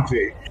fucking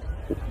comfy.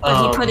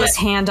 But he put his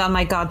hand on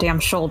my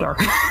goddamn shoulder.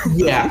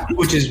 Yeah,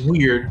 which is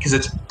weird because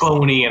it's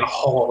bony and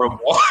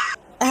horrible.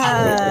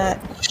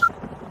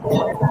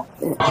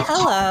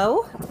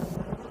 Hello.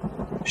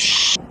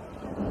 Shh.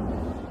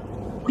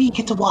 We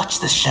get to watch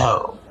the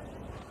show.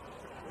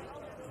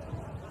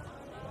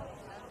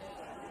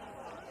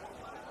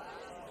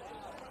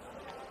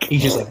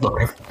 He's just like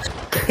looking.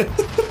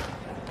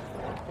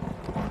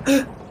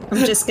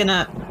 I'm just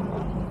gonna...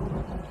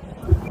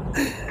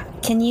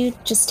 Can you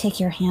just take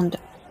your hand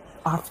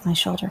off my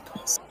shoulder,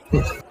 please?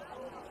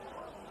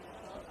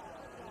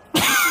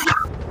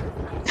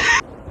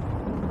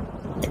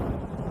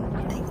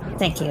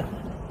 Thank you.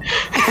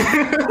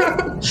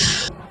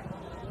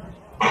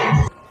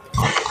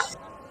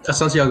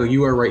 Santiago,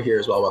 you are right here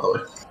as well, by the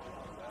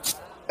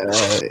way.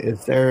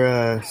 Is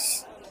there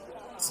is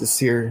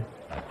this your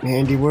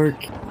handiwork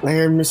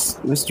there,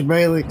 Mr.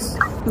 Bailix?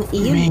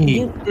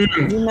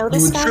 You know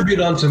this You guy? attribute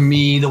unto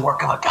me the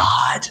work of a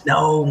god.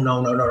 No.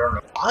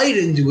 I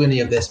didn't do any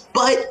of this,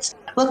 but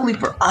luckily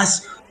for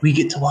us, we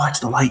get to watch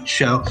the light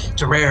show.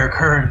 It's a rare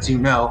occurrence, you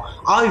know.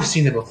 I've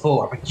seen it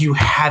before, but you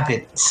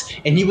haven't.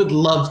 And you would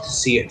love to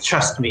see it.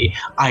 Trust me,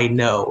 I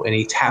know. And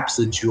he taps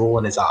the jewel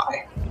in his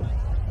eye.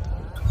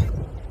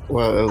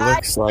 Well, it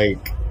looks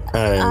like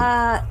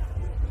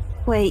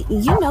wait,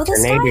 you know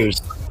this guy?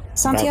 neighbors.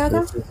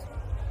 Santiago?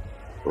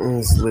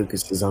 This is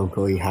Lucas's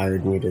uncle. He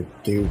hired me to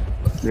do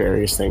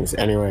various things.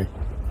 Anyway.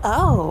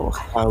 Oh.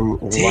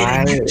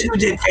 Why? You two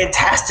did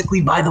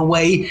fantastically, by the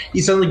way.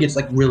 He suddenly gets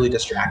like really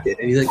distracted,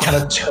 and he like kind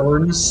of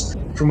turns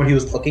from what he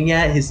was looking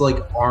at. His like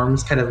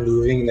arms kind of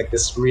moving in like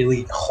this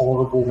really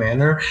horrible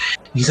manner.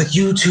 And he's like,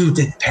 "You two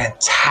did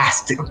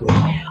fantastically,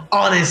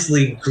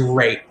 honestly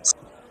great.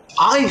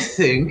 I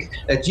think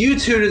that you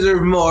two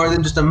deserve more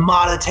than just a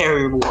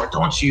monetary reward,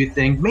 don't you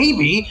think?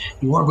 Maybe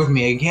you work with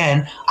me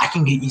again, I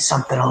can get you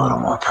something a little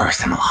more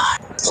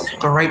personalized.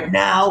 But right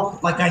now,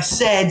 like I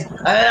said,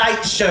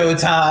 light show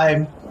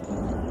time."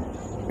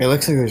 It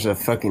looks like there's a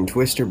fucking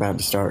twister about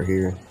to start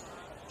here.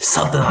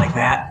 Something like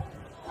that.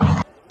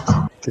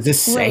 Is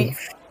this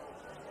safe?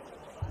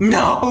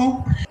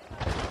 No.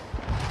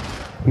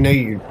 No,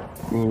 your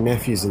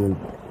nephew's in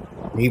the...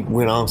 He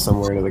went off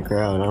somewhere to the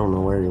crowd. I don't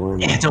know where he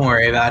went. Yeah, don't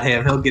worry about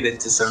him. He'll get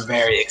into some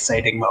very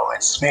exciting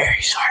moments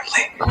very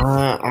shortly.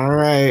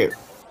 Alright.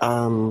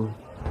 I'm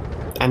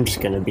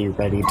just gonna be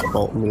ready to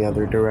bolt in the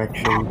other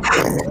direction.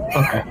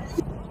 Okay.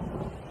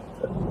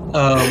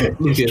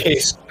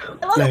 Lucas.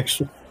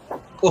 Actually,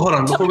 Well, hold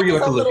on. Before we get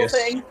back to Little Lucas.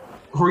 thing.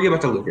 Before we get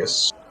back to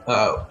Lucas,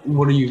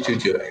 what are you two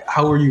doing?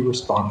 How are you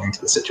responding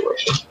to the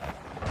situation?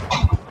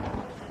 I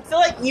feel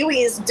like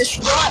Yui is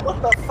distraught.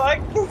 What the fuck?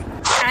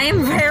 I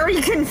am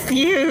very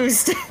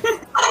confused.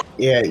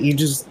 yeah,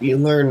 you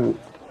learn,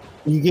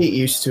 you get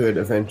used to it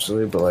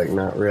eventually, but like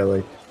not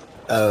really.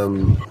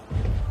 I'm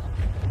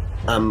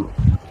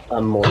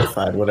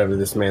mortified. Whatever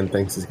this man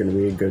thinks is going to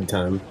be a good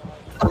time.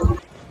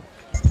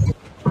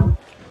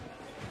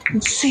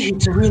 See,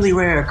 it's a really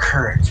rare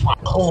occurrence when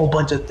a whole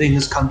bunch of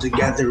things come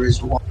together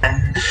as one.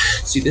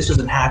 See, this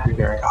doesn't happen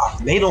very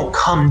often. They don't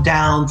come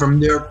down from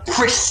their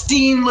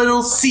pristine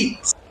little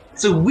seats.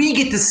 So we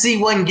get to see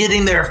one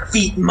getting their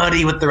feet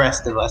muddy with the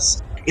rest of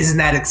us. Isn't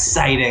that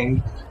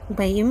exciting?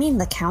 Wait, you mean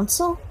the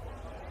council?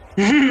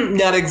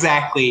 Not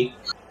exactly.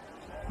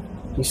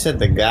 You said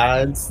the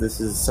gods? This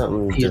is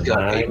something He's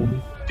got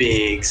divine? a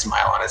big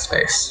smile on his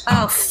face.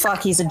 Oh,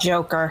 fuck, he's a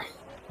joker.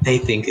 They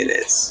think it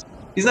is.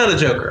 He's not a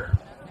joker.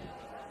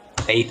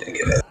 They think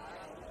it is.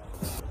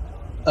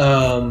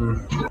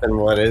 Then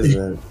what is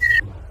it?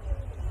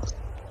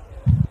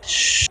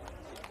 Shh.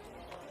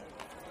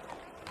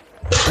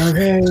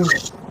 Okay.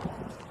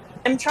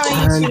 I'm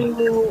trying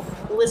to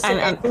listen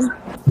in,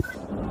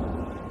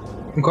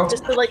 Okay.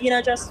 just to let you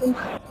know, Justin.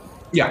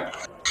 Yeah.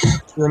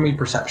 Roll me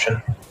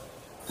perception.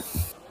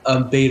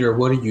 Bader,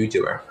 what are you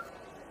doing?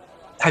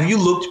 Have you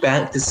looked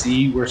back to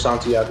see where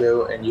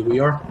Santiago and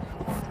Yui are?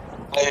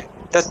 Yeah.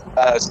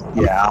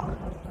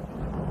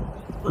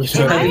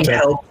 So having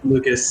helped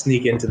Lucas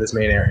sneak into this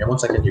main area. 1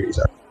 second, Yui's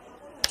up.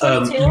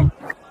 22.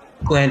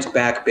 glance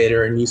back,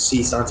 Bader, and you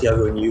see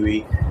Santiago and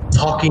Yui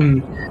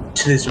talking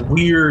to this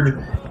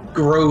weird,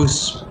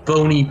 gross,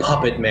 bony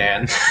puppet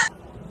man.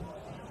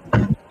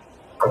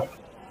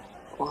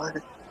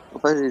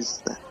 What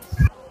is that?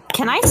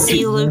 Can I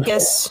see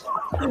Lucas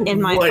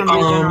in my from my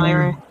general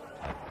area?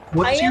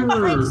 I am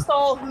behind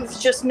Stall, who's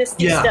just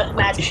misty step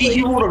magically.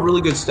 He rolled a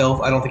really good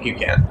stealth. I don't think you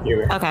can.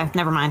 Okay,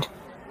 never mind.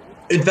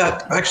 In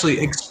fact, actually,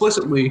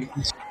 explicitly,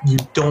 you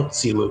don't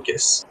see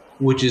Lucas,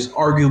 which is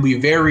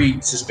arguably very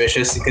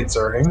suspicious and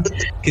concerning,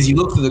 because you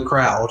look through the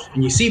crowd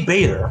and you see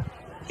Bader.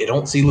 You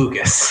don't see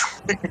Lucas.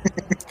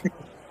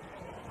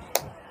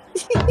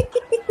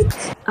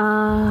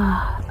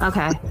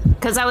 Okay.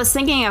 Because I was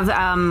thinking of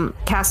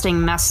casting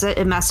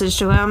a message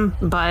to him,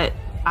 but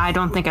I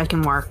don't think I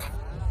can work.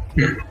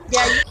 Yeah,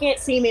 you can't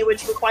see me,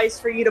 which requires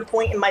for you to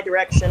point in my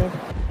direction.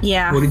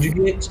 Yeah. What did you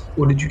get?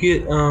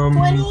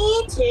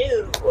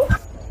 22.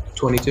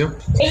 22?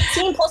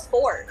 18 plus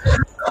 4.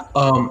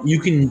 You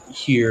can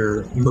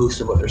hear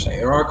most of what they're saying.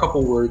 There are a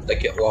couple words that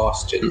get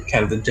lost in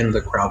kind of the din of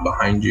the crowd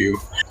behind you,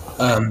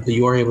 but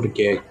you are able to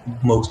get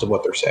most of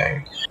what they're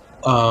saying.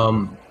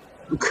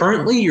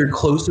 Currently, you're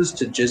closest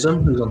to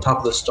Jism, who's on top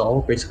of the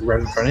stall, basically right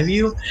in front of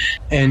you,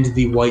 and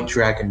the White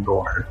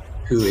Dragonborn,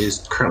 who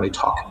is currently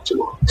talking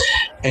to him.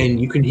 And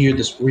you can hear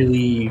this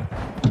really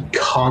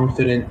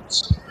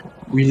confident,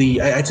 really,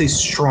 I'd say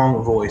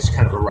strong voice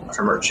kind of erupt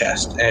from her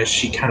chest as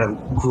she kind of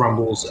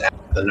grumbles at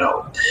the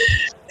gnome.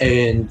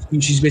 And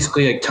she's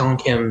basically like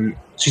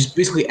she's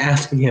basically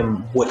asking him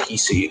what he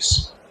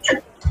sees.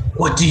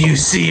 What do you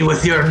see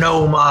with your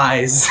gnome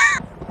eyes?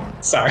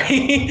 Sorry,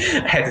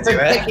 I had to do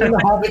that.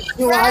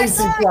 Rack-on!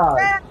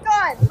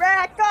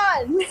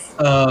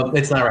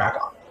 It's not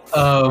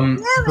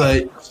Rack-on.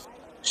 But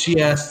she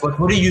asks, like,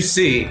 what do you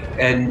see?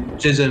 And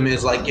Jism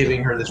is like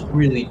giving her this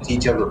really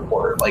detailed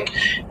report, like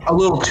a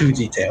little too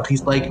detailed.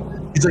 He's like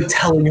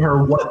telling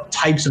her what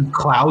types of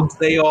clouds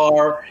they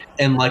are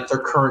and like their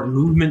current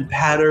movement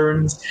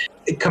patterns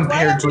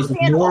compared to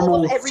like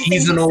normal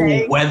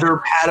seasonal weather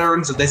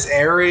patterns of this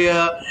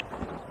area.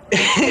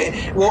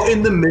 Well,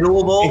 in the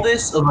middle of all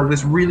this, of like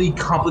this really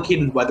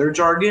complicated weather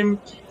jargon,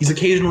 he's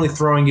occasionally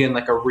throwing in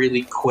like a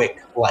really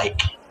quick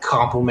like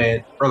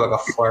compliment or like a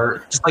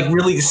flirt, just like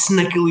really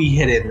sneakily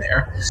hit in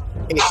there.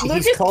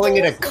 He's calling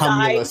it a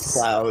cumulus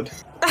cloud.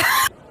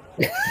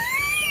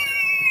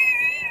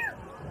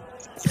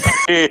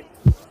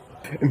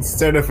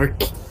 Instead of a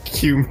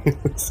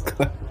cumulus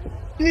cloud.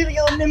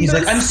 He's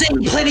like, I'm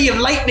seeing plenty of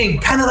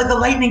lightning, kind of like the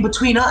lightning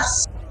between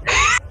us.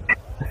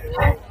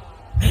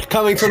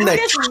 Coming from the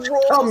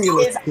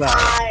cumulus cloud.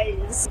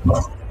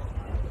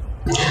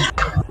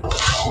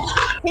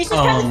 He's just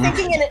kind of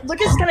thinking, and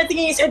Lucas is kind of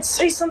thinking he said,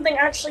 say something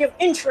actually of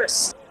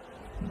interest.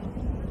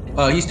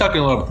 He's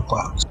talking a lot about the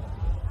clouds.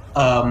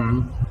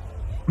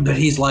 But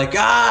he's like,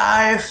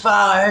 if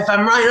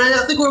I'm right,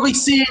 I think we'll be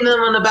seeing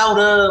them in about,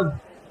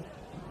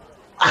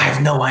 I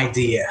have no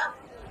idea.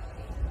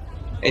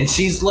 And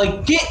she's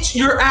like, get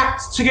your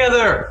act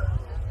together!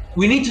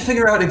 We need to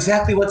figure out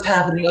exactly what's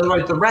happening,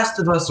 otherwise the rest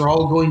of us are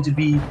all going to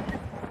be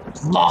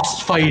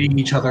lost fighting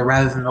each other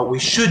rather than what we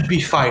should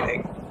be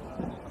fighting.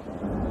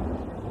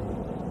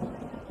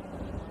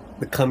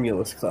 The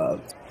cumulus cloud.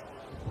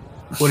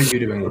 What are you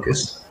doing,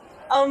 Lucas?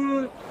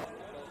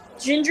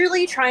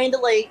 Gingerly trying to,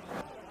 like,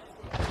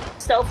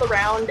 stealth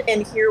around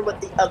and hear what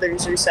the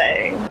others are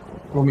saying.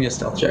 Roll me a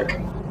stealth check.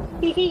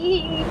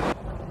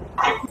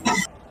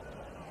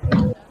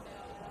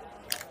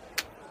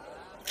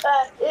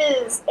 That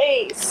is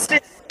a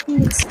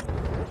 15.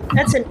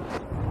 That's an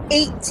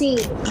 18.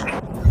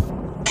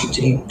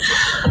 18.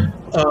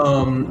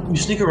 You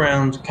sneak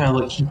around, kind of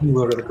like keeping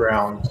low to the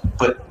ground,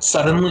 but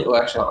suddenly,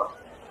 I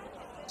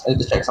had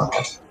to check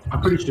something.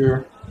 I'm pretty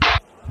sure.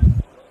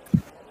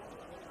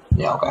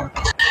 Yeah, okay.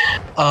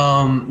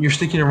 You're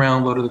sneaking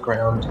around low to the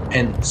ground,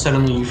 and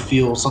suddenly you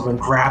feel something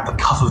grab the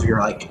cuff of your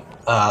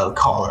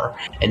collar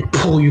and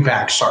pull you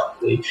back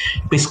sharply,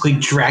 basically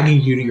dragging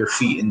you to your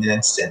feet in an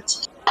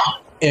instant.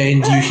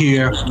 And you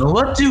hear,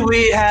 what do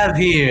we have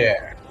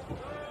here?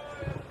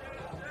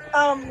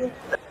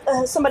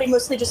 Somebody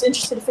mostly just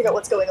interested to figure out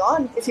what's going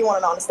on, if you want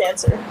an honest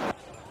answer.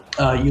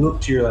 You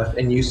look to your left,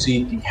 and you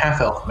see the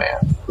half-elf man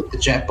with the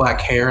jet black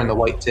hair and the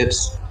white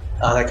tips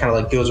that kind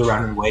of like goes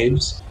around in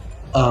waves,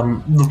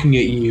 looking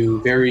at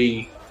you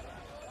very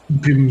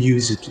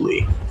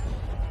bemusedly.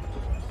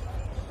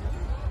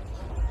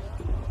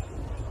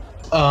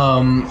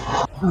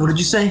 What did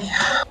you say?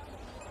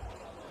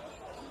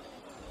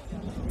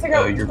 Figure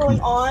out what's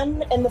going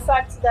on, and the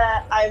fact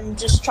that I'm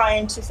just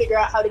trying to figure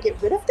out how to get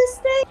rid of this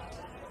thing.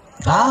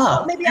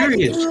 Maybe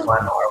curious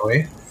one, are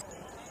we?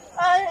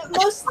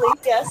 Mostly,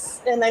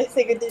 yes. And I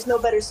figured there's no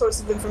better source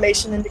of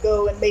information than to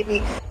go and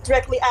maybe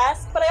directly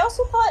ask. But I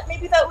also thought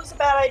maybe that was a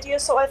bad idea,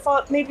 so I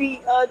thought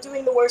maybe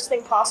doing the worst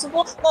thing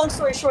possible. Long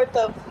story short,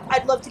 though,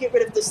 I'd love to get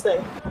rid of this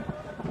thing.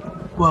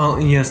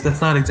 Well, yes,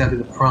 that's not exactly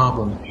the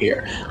problem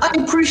here. I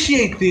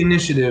appreciate the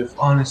initiative,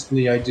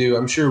 honestly, I do.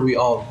 I'm sure we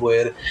all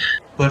would.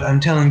 But I'm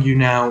telling you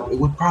now, it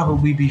would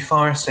probably be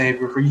far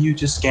safer for you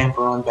to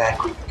scamper on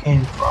back where you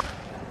came from.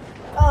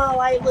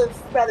 I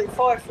live rather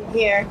far from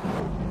here.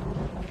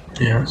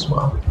 Yes,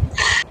 well,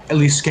 at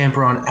least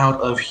scamper on out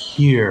of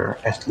here,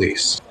 at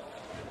least.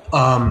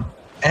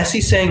 As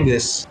he's saying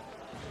this,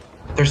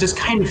 there's this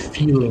kind of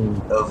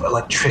feeling of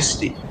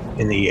electricity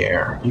in the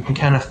air. You can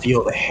kind of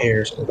feel the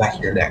hairs on the back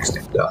of your neck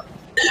stand up.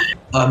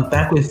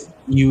 Back with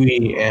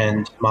Yui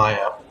and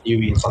Maya,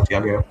 Yui and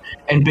Santiago,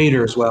 and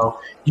Bader as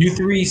well. You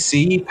three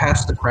see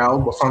past the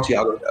crowd. Well,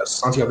 Santiago does.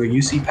 Santiago,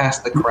 you see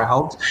past the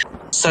crowd.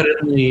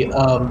 Suddenly,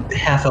 the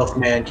half-elf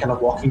man kind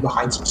of walking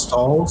behind some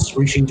stalls,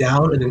 reaching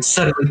down, and then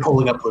suddenly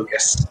pulling up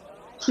Lucas.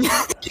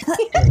 Oh,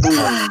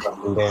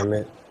 damn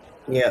it.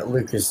 Yeah,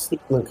 Lucas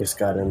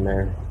got in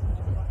there.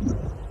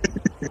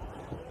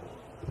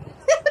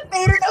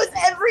 Vader knows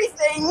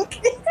everything!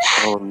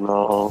 Oh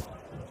no.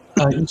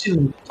 You see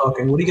them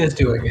talking. What are you guys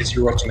doing as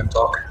you're watching them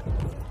talk?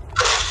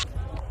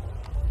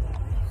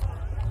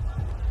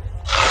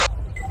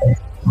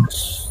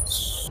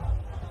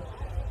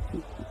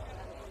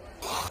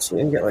 So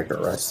you can get, like,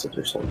 arrested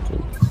or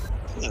something.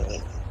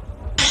 I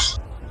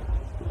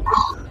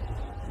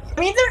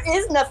mean, there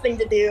is nothing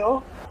to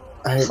do.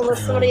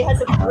 Unless somebody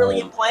has a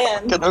brilliant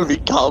plan. Gonna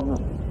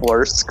become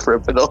worse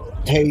criminal.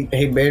 Hey,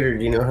 Bader,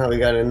 do you know how we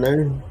got in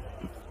there?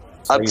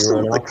 I'm still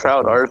in the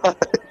crowd, aren't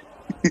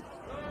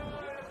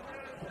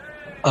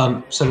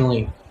I?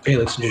 Suddenly,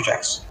 Felix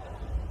interjects.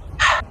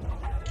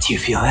 Do you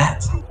feel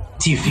that?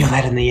 Do you feel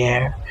that in the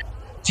air?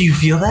 Do you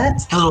feel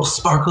that? The little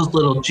sparkles,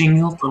 little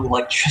jingles, the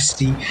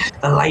electricity,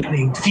 the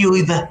lightning. Feel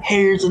the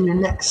hairs on your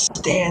neck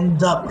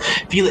stand up.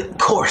 Feel it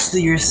course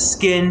through your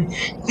skin.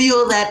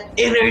 Feel that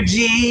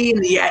energy in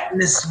the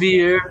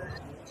atmosphere.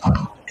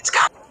 It's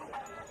coming.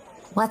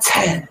 What's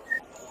 10,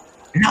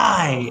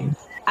 9,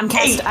 I'm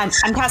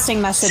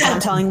casting message. 7, I'm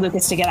telling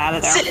Lucas to get out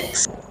of there.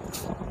 6,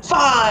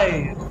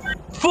 5,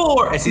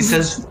 4. As he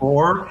says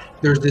 4,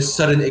 there's this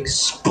sudden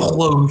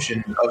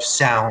explosion of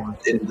sound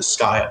in the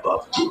sky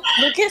above you.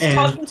 Lucas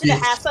talking to the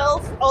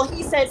half-elf, all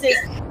he says is,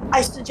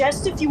 I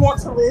suggest if you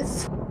want to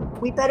live,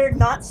 we better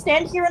not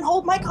stand here and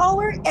hold my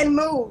collar and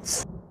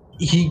move.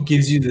 He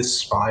gives you this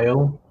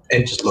smile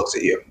and just looks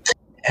at you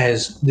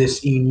as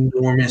this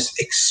enormous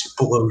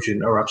explosion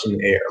erupts in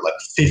the air, like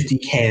 50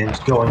 cannons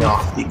going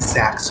off at the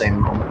exact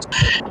same moment.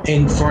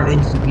 And for an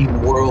instant, the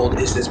world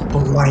is this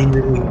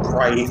blindingly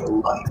bright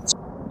light.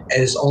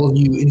 As all of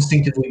you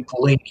instinctively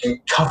blink and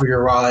cover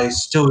your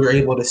eyes, still you're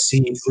able to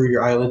see through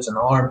your eyelids and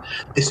arm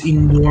this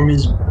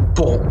enormous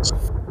bolt,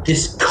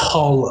 this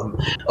column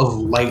of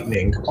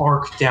lightning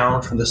arc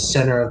down from the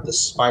center of the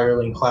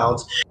spiraling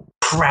clouds,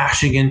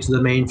 crashing into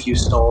the main few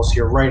stalls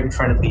here right in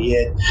front of the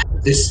inn.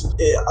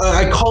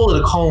 I call it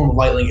a column of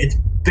lightning. It's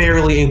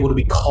barely able to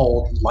be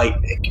called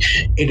lightning.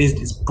 It is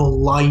this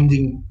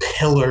blinding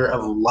pillar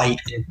of light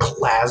and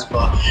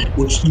plasma,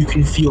 which you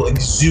can feel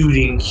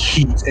exuding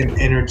heat and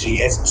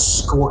energy as it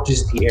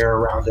scorches the air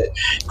around it,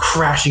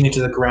 crashing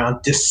into the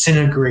ground,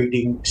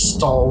 disintegrating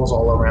stalls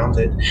all around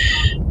it.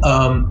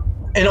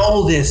 And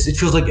all this, it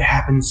feels like it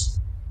happens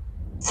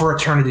for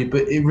eternity,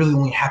 but it really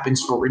only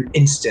happens for an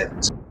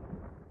instant.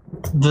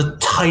 The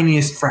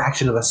tiniest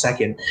fraction of a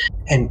second,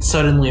 and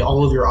suddenly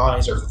all of your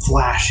eyes are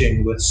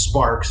flashing with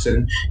sparks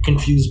and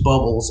confused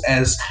bubbles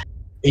as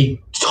a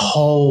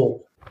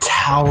tall,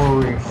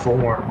 towering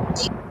form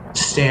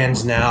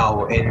stands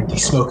now in the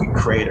smoking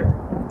crater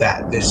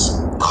that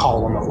this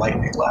column of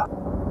lightning left.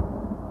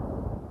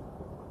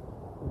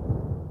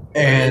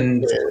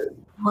 And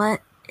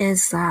What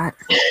is that?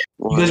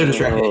 you guys are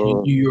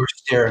distracted. You're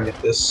staring at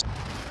this.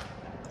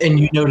 And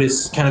you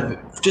notice, kind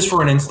of, just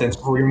for an instance,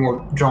 before you're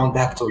more drawn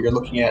back to what you're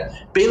looking at,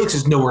 Balix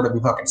is nowhere to be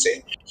fucking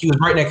seen. He was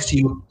right next to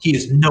you. He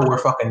is nowhere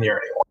fucking near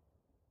anyone.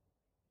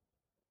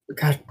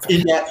 God.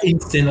 In that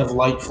instant of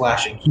light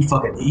flashing, he's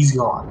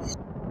gone.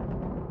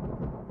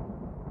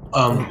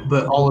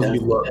 But all of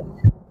you look.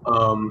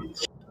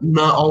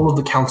 Not all of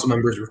the council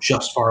members were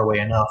just far away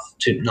enough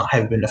to not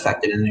have been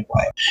affected in any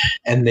way.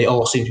 And they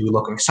all seem to be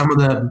looking. Some of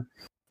them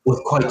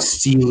with quite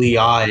steely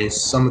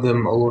eyes, some of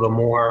them a little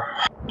more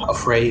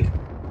afraid.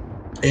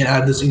 And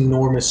out of this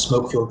enormous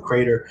smoke-filled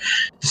crater,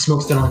 the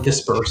smoke suddenly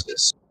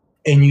disperses.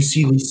 And you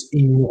see this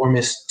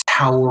enormous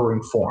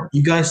towering form.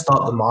 You guys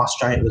thought the moss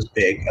giant was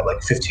big at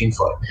like 15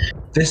 foot.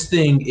 This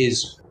thing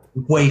is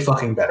way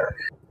fucking better.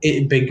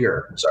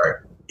 Bigger.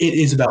 It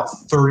is about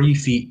 30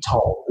 feet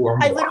tall or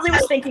more. I literally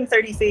was thinking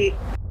 30 feet.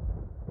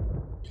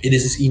 It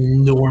is this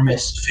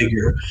enormous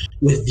figure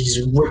with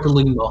these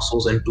rippling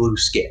muscles and blue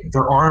skin.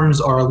 Their arms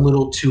are a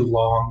little too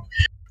long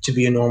to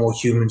be a normal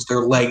human's.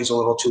 Their legs are a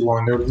little too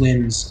long. Their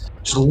limbs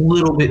just a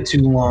little bit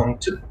too long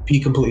to be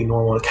completely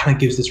normal. It kind of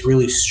gives this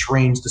really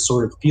strange,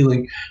 distorted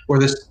feeling where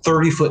this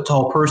 30-foot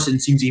tall person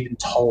seems even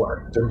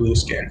taller with their blue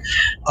skin.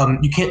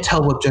 You can't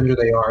tell what gender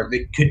they are.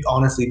 They could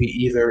honestly be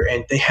either,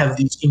 and they have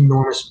these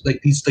enormous,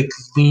 these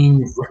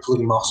lean,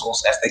 rippling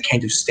muscles as they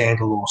kind of stand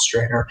a little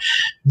straighter.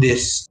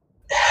 This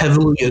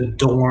heavily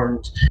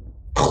adorned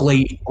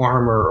plate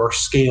armor or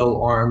scale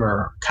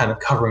armor kind of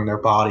covering their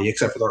body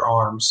except for their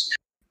arms.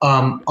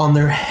 On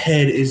their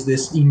head is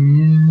this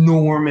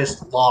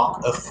enormous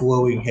lock of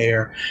flowing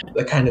hair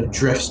that kind of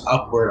drifts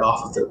upward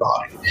off of their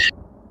body.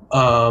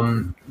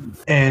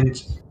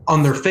 And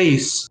on their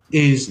face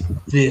is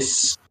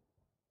this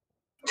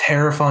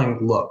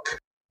terrifying look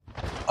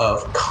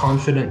of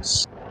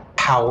confidence,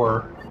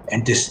 power,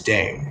 and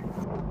disdain.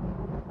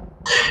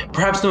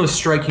 Perhaps the most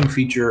striking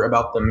feature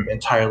about them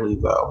entirely,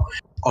 though,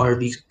 are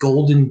these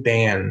golden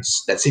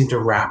bands that seem to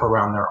wrap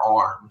around their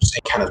arms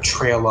and kind of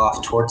trail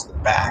off towards the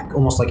back,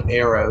 almost like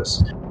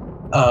arrows.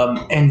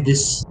 And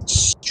this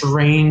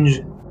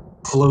strange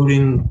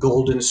floating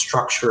golden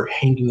structure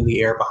hanging in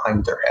the air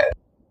behind their head.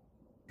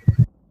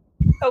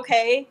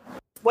 Okay,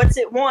 what's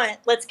it want?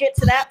 Let's get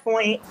to that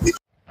point.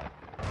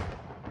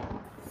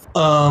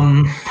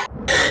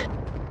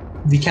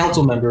 The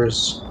council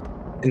members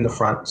in the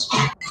front,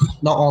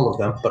 not all of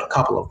them, but a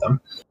couple of them,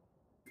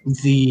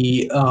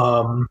 the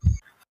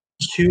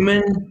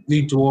human,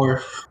 the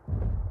dwarf,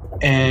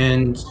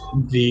 and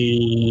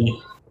the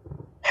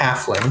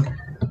halfling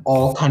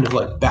all kind of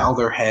like bow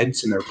their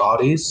heads and their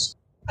bodies.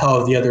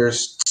 However, the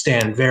others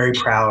stand very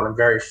proud and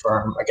very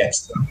firm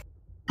against them.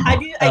 I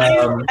do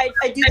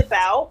the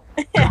bow.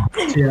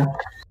 Yeah.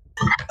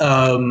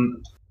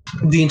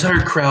 The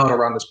entire crowd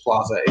around this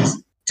plaza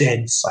is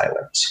dead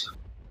silent.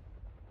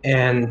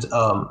 And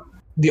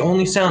the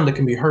only sound that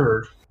can be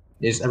heard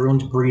is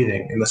everyone's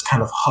breathing in this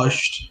kind of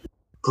hushed,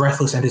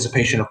 breathless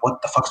anticipation of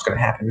what the fuck's going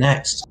to happen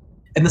next.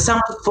 And the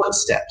sound of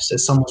footsteps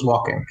as someone's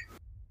walking.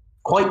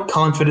 Quite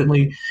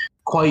confidently,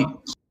 quite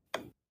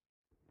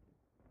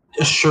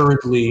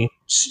assuredly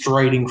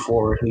striding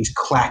forward in these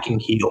clacking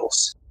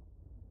heels.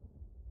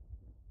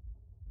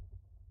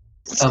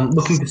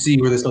 Looking to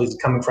see where this noise is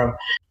coming from,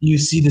 you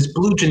see this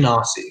blue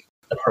genasi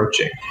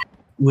approaching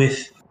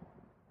with,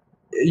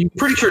 you're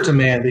pretty sure it's a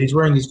man, but he's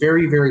wearing these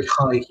very, very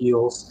high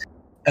heels,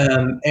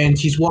 and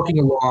he's walking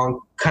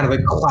along kind of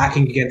like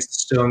clacking against the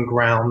stone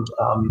ground.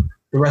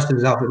 The rest of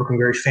his outfit looking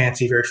very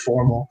fancy, very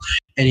formal,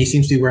 and he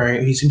seems to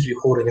be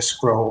holding a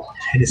scroll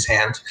in his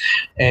hand.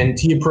 And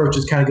he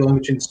approaches, kind of going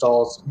between the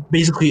stalls,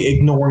 basically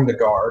ignoring the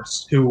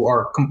guards, who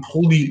are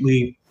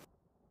completely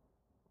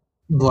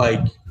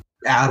like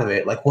out of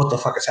it, like what the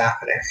fuck is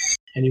happening?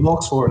 And he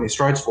walks forward and he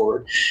strides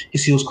forward,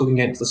 his heels clicking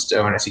against the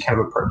stone as he kind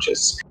of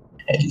approaches.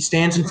 And he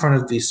stands in front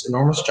of this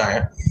enormous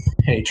giant,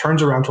 and he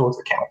turns around towards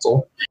the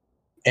council,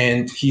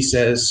 and he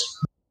says,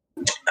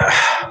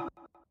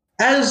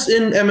 as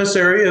an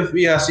emissary of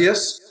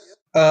Iasius,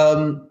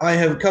 I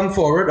have come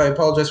forward, I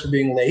apologize for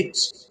being late,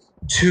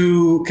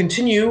 to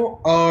continue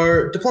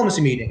our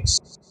diplomacy meetings.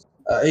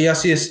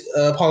 Iasius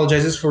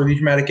apologizes for the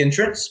dramatic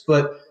entrance,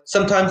 but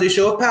sometimes a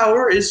show of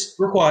power is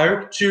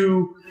required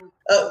to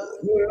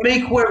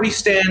make where we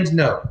stand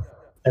known,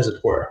 as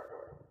it were.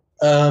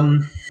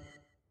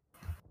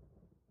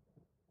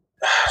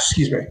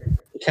 Excuse me.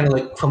 He kind of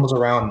like fumbles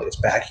around his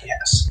bag he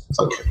has. It's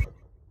okay.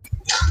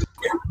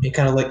 He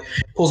kind of like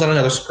pulls out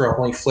another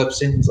scroll and he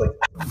flips it. He's like,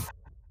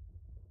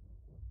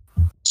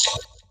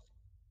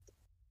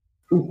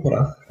 ooh, hold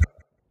on.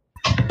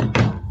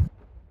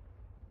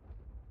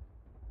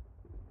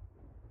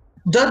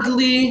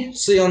 Dudley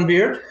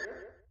Sionbeard,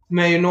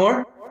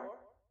 Maynor,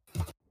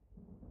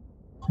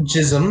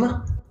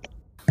 Jism,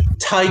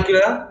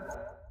 Tigra,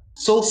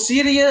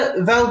 Solceria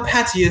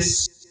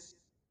Valpatius,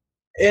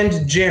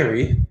 and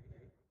Jerry.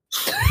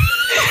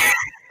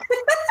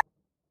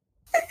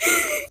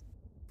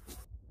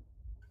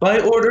 By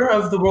order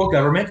of the world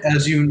government,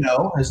 as you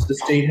know, as the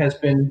state has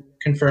been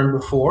confirmed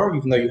before,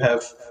 even though you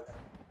have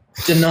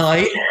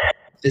denied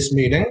this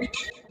meeting,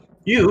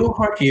 you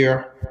are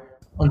here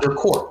under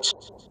court.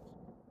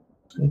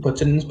 He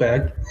puts it in his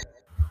bag.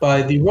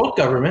 By the world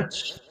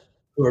government,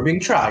 who are being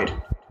tried.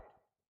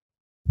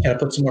 Gotta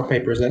put some more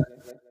papers in.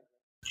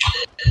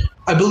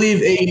 I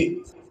believe a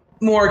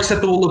more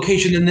acceptable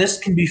location than this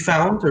can be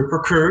found or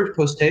procured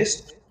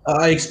post-haste.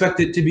 I expect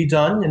it to be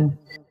done, and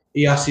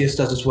Iasius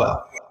does as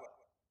well.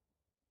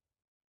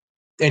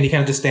 And he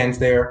kind of just stands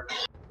there,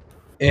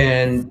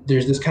 and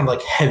there's this kind of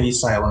like heavy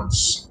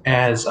silence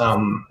as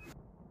the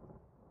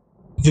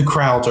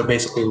crowds are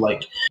basically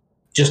like,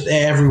 just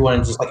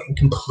everyone's just like in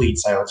complete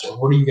silence.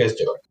 What are you guys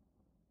doing?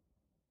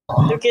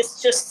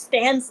 Lucas just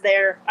stands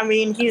there. I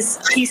mean, he's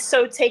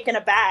so taken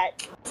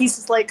aback. He's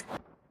just like,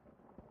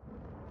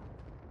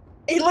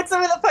 he looks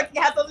over the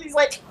fucking half elf. He's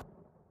like,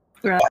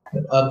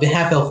 the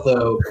half elf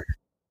though,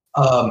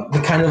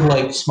 the kind of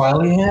like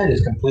smile he had is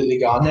completely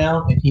gone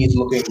now, and he's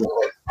looking with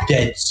like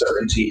dead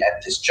certainty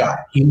at this giant.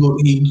 He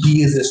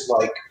is this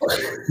like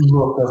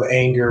look of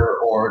anger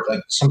or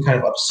like some kind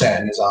of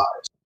upset in his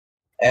eyes,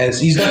 as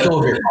he's let go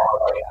of your power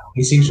right now.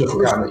 He seems to have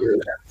forgotten that you're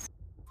there.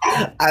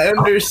 I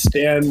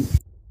understand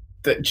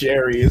that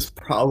Jerry is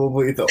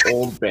probably the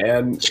old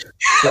man,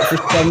 but for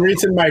some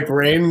reason my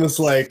brain was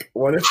like,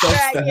 what if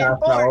that's the half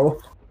elf?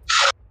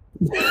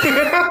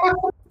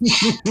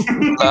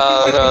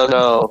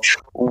 No.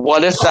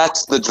 What if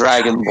that's the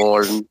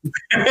Dragonborn?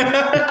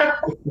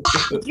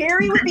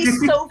 Gary would be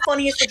so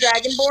funny as the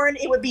Dragonborn.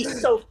 It would be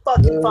so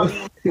fucking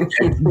funny.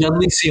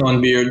 Dudley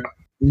Sionbeard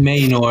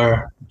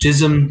Maynor,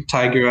 Jism,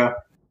 Tigra,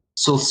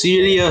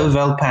 Sulceria,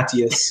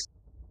 Velpatius,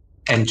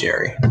 and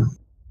Jerry.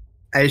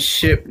 I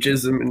ship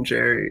Jism and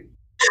Jerry.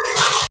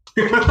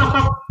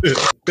 The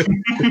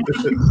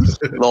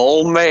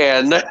old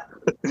man.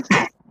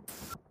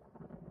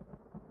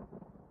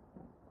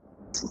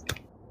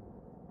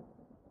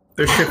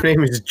 Their ship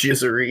name is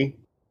Jizzery.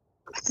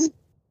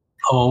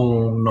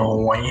 Oh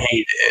no, I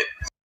hate it.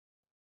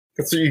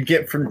 That's what you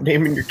get for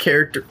naming your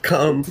character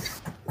Cum.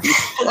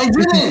 I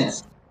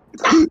didn't!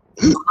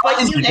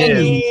 But you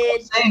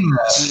did.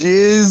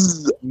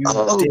 Jizz.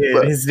 You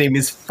did. His name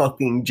is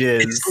fucking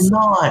Jizz. It's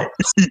not.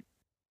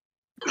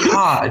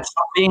 God, it's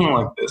not being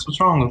like this. What's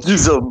wrong with you?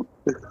 Jism.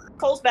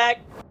 Cole's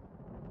back.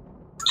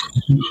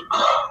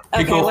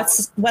 Okay, Cole.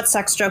 what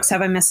sex jokes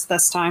have I missed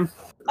this time?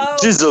 Oh,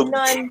 Jism.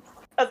 none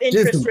of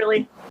interest, Jism.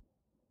 really.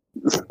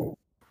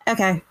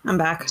 Okay, I'm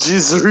back.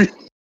 Jizzery.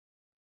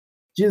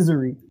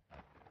 Jizzery.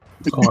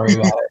 Don't worry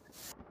about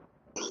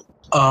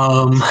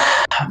it.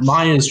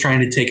 Mine is trying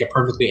to take a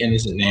perfectly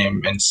innocent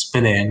name and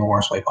spin it in the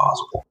worst way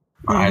possible.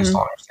 I just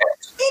don't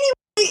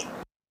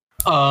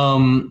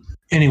understand.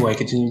 Anyway,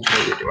 continue to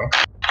what you're doing.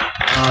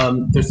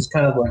 There's this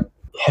kind of like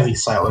heavy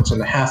silence,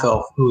 and the half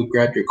elf who had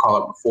grabbed your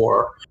collar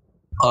before,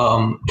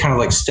 kind of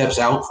like steps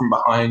out from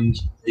behind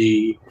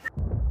the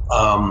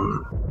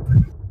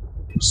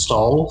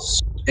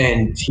stalls,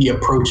 and he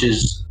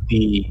approaches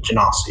the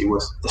Genasi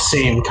with the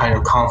same kind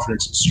of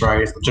confidence and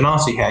stride as the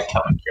Genasi had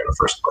coming here in the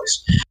first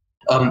place.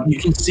 You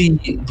can see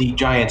the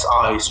giant's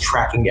eyes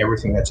tracking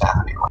everything that's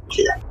happening right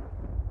here.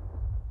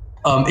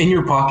 In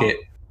your pocket,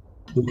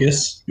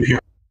 Lucas, you hear,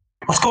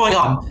 "What's going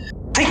on?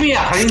 Take me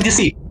out! I need to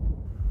see."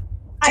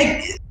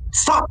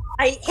 Stop!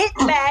 I hit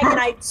the bag and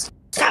I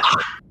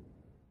stopped.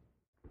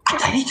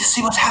 I need to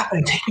see what's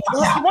happening. Take me out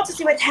Well, if you now. want to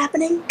see what's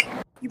happening,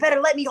 you better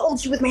let me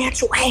hold you with my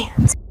actual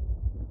hands.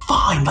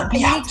 Fine, let And me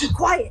you need out. to be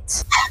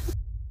quiet.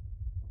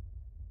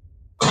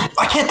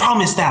 I can't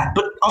promise that,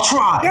 but I'll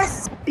try.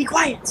 Yes, be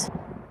quiet.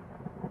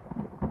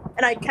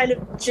 And I kind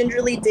of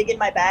gingerly dig in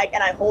my bag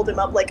and I hold him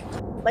up like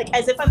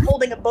as if I'm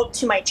holding a book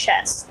to my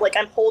chest. Like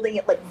I'm holding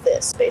it like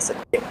this,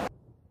 basically.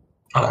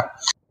 Okay.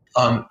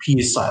 He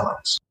is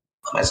silent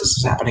as this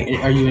is happening.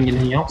 Are you doing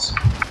anything else?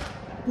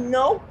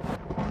 No?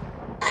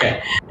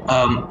 Okay.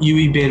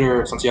 Yui,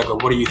 Bader, Santiago,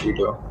 what are you three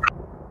doing?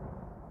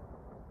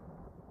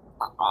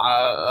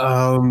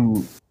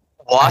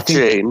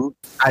 Watching.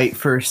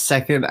 For a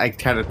second, I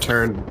kind of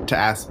turn to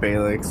ask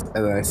Felix,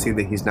 and then I see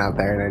that he's not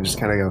there, and I just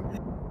kind of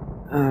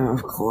go,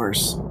 of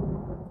course.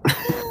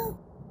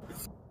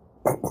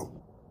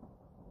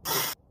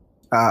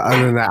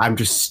 Other than that, I'm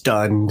just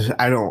stunned.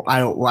 I don't.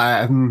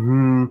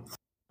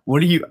 What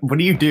do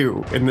you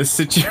do in this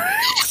situation?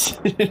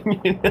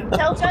 You know?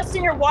 Tell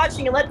Justin you're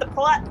watching and let the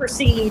plot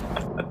proceed.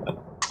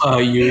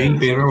 Yui,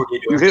 Bader, what are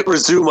you You doing? hit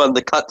resume on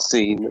the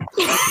cutscene.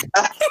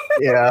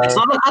 Yeah. It's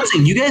not a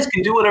cutscene. You guys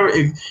can do whatever.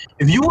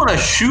 If you want to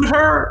shoot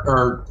her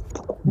or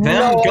them,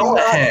 No, go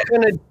ahead.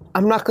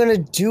 I'm not gonna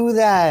do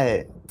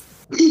that.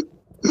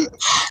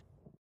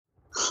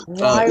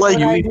 Why Like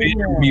would I Yui, do Bader,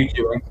 that? what are you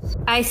doing?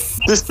 I This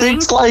think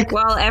thing's like-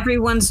 while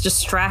everyone's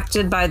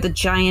distracted by the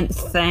giant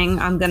thing,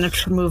 I'm going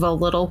to move a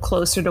little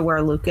closer to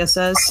where Lucas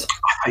is.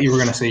 I thought you were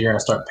going to say you're going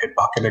to start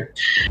pickpocketing.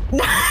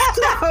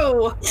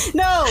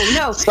 No.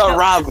 So,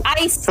 Rob,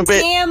 I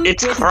scam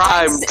it's with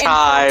crime dice and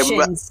time.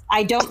 fortunes.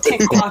 I don't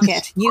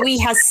pickpocket. Yui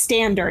has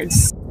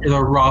standards. You're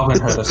the Robin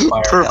Hood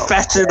aspire.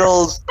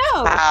 Professionals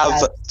No.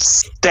 have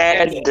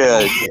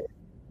standards.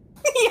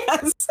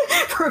 Yes.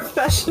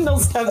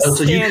 Professionals have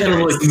So you kind of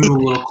standards. like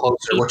move a little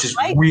closer, which is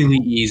Right. really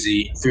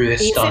easy through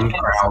this Easy stunned fix.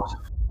 crowd.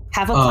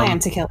 Have a plan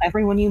to kill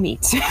everyone you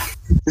meet.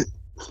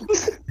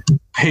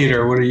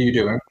 Peter, what are you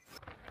doing?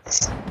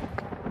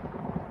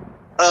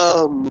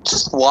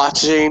 Just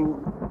watching.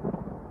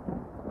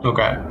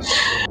 Okay.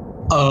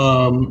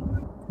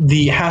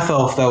 The half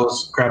elf that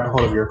was grabbed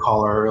hold of your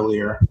collar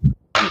earlier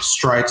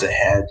strides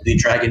ahead. The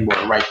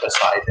dragonborn right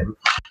beside him.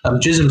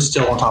 Jism's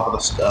still on top of the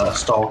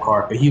stall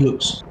cart, but he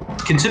looks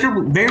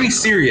considerably very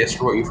serious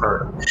for what you've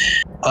heard.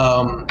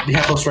 The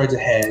half elf strides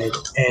ahead,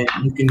 and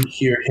you can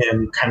hear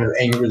him kind of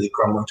angrily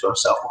grumbling to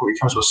himself before he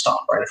comes to a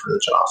stop right in front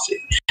of the Genasi.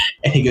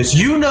 And he goes,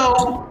 "You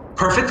know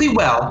perfectly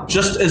well,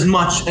 just as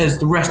much as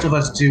the rest of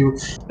us do,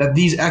 that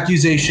these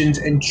accusations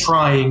and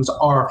tryings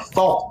are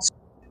false.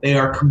 They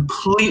are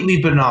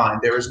completely benign.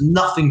 There is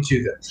nothing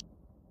to them.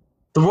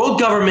 The world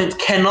government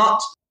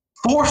cannot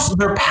force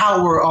their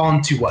power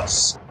onto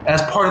us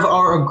as part of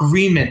our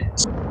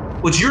agreement.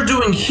 What you're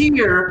doing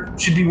here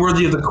should be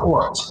worthy of the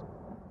court."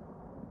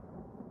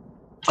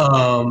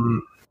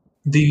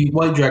 The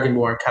white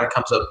dragonborn kind of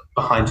comes up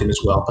behind him as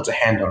well, puts a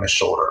hand on his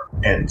shoulder,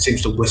 and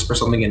seems to whisper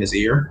something in his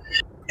ear.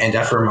 And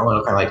after a moment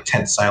of kind of like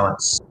tense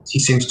silence, he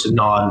seems to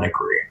nod and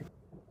agree.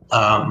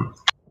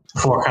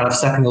 Before kind of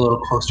stepping a little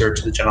closer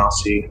to the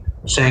Genasi,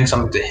 saying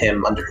something to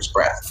him under his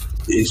breath.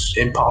 Is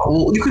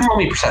impossible. You can roll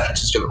me perception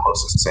just to the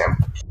closest, Sam.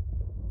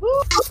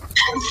 Woo!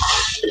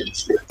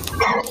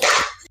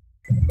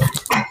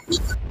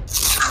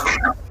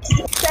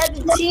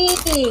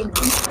 17.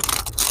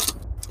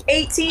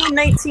 18,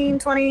 19,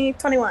 20,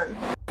 21.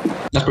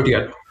 That's pretty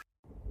good.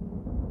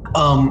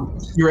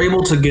 You're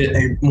able to get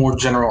a more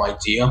general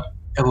idea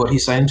of what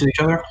he's saying to each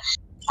other.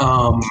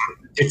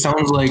 It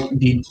sounds like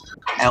the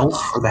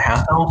elf or the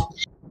half elf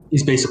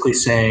is basically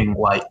saying,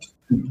 like,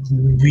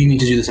 we need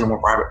to do this in a more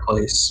private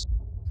place.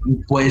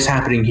 What is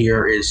happening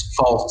here is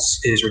false,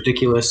 it is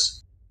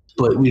ridiculous,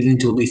 but we need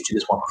to at least do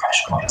this more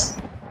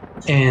professionally.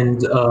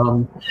 And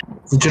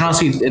the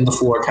Genasi in the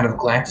floor kind of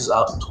glances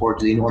up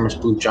towards the enormous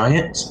blue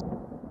giant,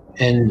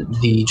 and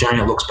the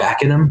giant looks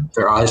back at him,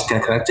 their eyes kind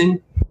of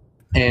connecting,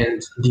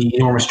 and the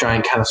enormous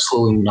giant kind of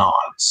slowly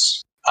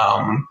nods,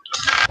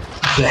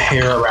 the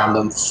hair around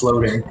them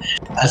floating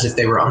as if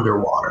they were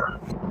underwater.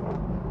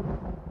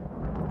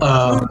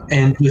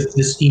 And with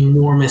this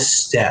enormous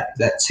step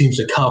that seems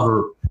to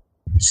cover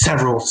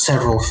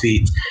several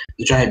feet,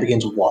 the giant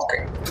begins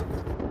walking.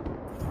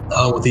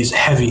 With these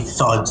heavy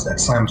thuds that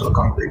slam to the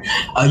concrete.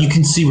 You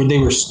can see where they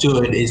were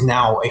stood is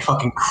now a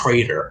fucking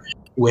crater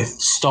with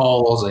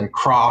stalls and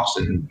crops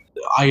and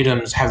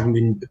items having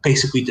been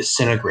basically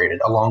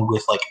disintegrated, along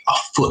with like a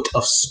foot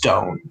of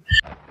stone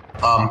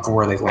from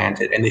where they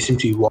landed. And they seem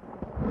to be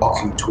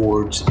walking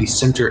towards the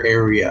center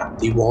area,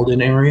 the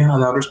Walden area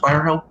of Outer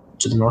Spire Hill,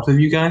 to the north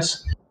of you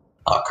guys,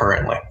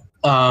 currently.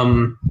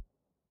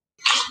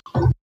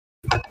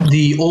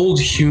 The old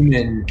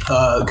human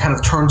kind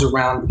of turns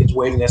around, begins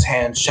waving his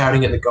hand,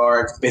 shouting at the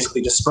guards,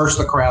 basically disperse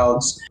the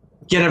crowds,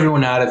 get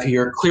everyone out of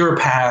here, clear a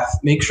path,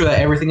 make sure that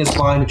everything is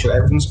fine, make sure that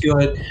everything's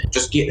good,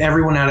 just get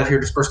everyone out of here,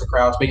 disperse the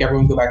crowds, make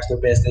everyone go back to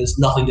their business,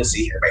 nothing to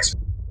see here,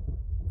 basically.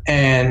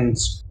 And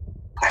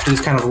after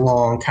this kind of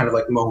long kind of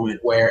like moment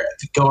where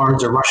the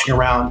guards are rushing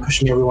around,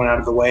 pushing everyone out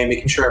of the way,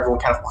 making sure everyone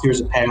kind of clears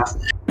a path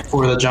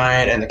for the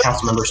giant and the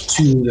council members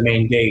to the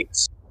main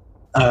gates,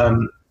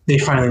 they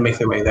finally make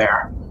their way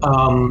there.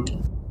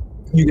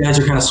 You guys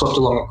are kind of swept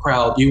along the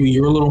crowd.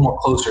 You're a little more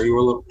closer. You were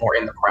a little more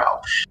in the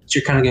crowd. So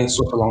you're kind of getting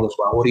swept along as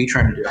well. What are you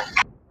trying to do?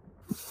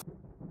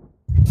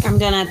 I'm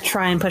going to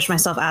try and push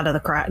myself out of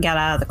the crowd, get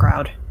out of the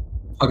crowd.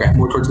 Okay,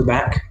 more towards the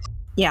back?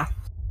 Yeah.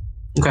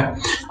 Okay.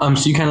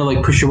 So you kind of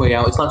like push your way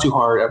out. It's not too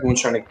hard.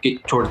 Everyone's trying to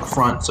get towards the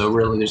front, so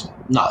really you're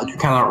kind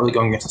of not really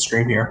going against the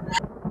stream here.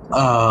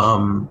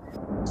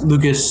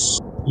 Lucas,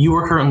 you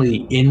are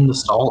currently in the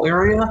stall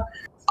area.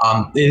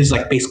 It is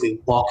like basically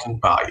walking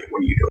by you. What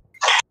are you doing?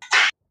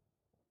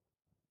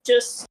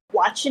 Just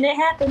watching it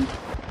happen.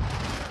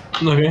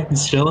 Okay,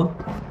 just chilling.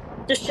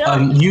 Just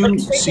chilling. You Like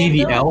see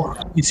the elf.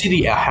 You see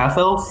the half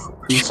elf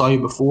who saw you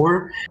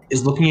before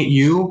is looking at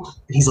you,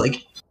 and he's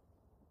like,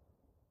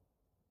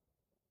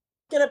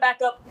 gonna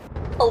back up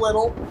a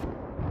little.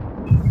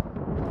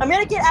 I'm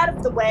gonna get out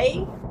of the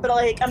way, but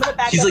like I'm gonna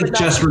back he's up like enough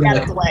to gesturing get out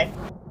like, of the way.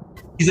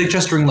 He's like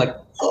gesturing like,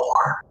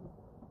 more.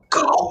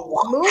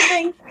 Go.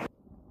 Moving.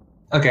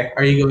 Okay,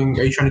 are you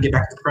trying to get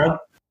back to the crowd?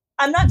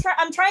 I'm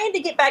trying to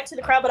get back to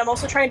the crowd, but I'm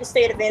also trying to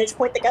stay at a vantage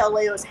point that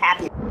Galileo is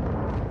happy.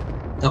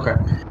 Okay.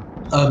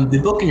 The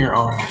book in your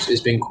arms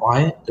is being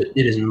quiet, but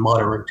it is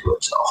muttering to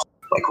itself,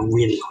 like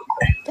really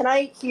quickly. Can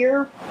I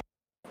hear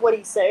what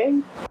he's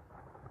saying?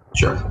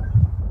 Sure.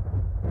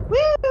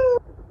 Woo!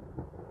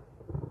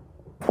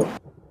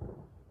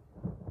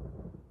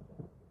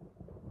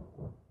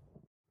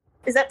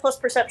 Is that plus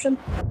perception?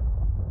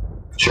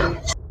 Sure.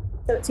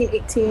 17,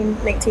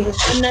 18, 19,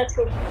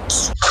 unnatural.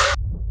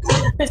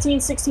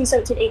 15, 16,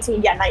 17,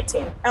 18, yeah,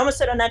 19. I almost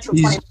said unnatural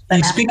 20.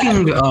 He's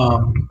speaking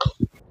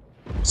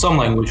some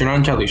language, you're not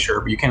entirely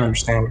sure, but you can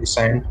understand what he's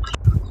saying.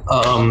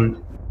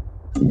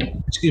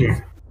 Excuse me.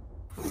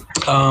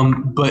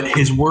 But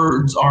his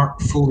words aren't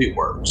fully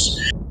words.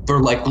 They're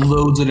like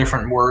loads of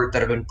different words that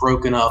have been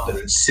broken up and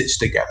then stitched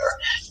together,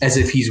 as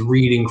if he's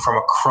reading from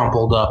a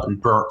crumpled up and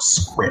burnt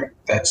script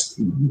that's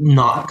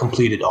not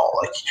complete at all.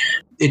 Like,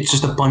 it's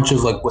just a bunch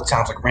of like what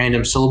sounds like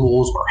random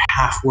syllables or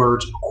half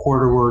words,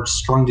 quarter words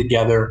strung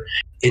together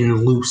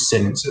in loose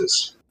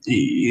sentences.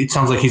 It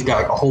sounds like he's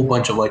got like a whole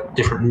bunch of like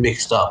different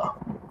mixed up.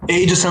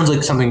 It just sounds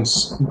like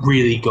something's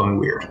really going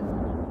weird.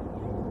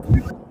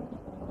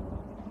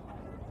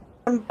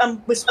 I'm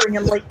whispering.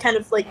 I'm like kind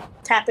of like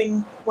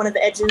tapping one of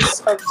the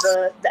edges of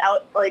the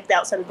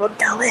outside of the book.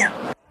 Galileo.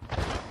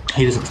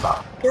 He doesn't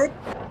stop. Good.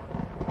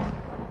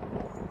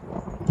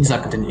 He's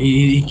not continuing.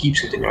 He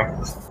keeps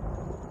continuing.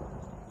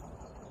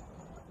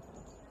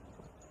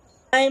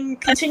 I'm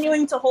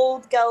continuing to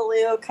hold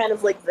Galileo kind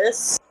of like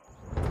this,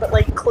 but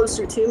like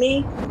closer to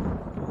me,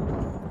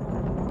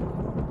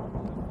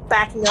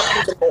 backing up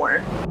even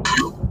more.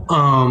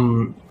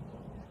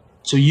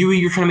 So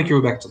you're trying to make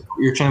your way back to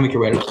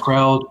the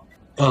crowd.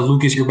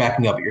 Lucas, you're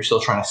backing up, but you're still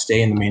trying to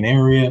stay in the main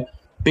area.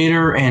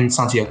 Bader and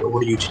Santiago,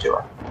 what are you two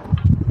doing?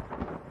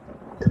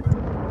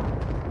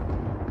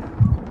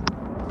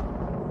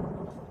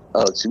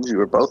 Oh, it seems you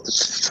were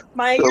both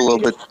Maya, a little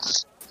bit.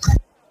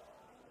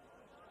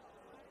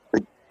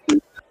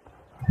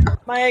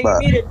 Maya, you're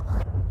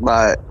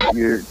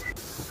muted.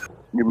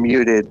 You're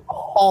muted.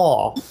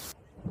 Oh,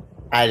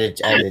 I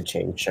did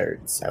change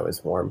shirts. I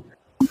was warm.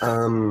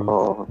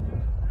 Oh.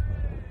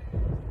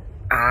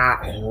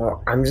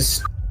 I'm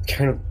just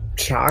kind of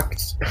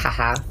shocked.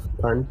 Haha.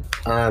 pun.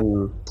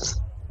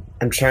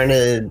 I'm trying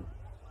to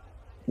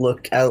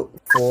look out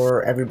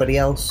for everybody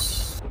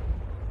else,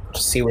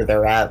 see where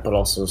they're at, but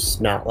also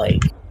not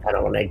like I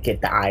don't want to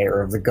get the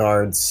ire of the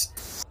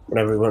guards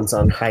when everyone's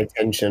on high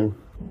tension.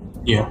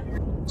 Yeah.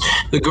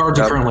 The guards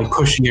are currently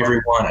pushing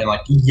everyone and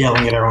like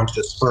yelling at everyone to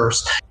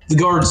disperse. The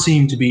guards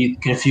seem to be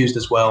confused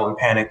as well and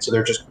panicked, so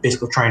they're just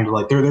basically trying to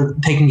like they're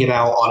taking it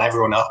out on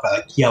everyone else by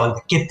like yelling,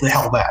 "Get the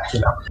hell back!"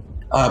 You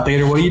know.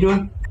 Bader, what are you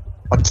doing?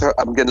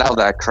 I'm getting out of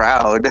that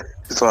crowd.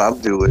 That's what I'm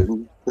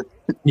doing.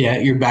 Yeah,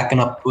 you're backing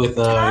up with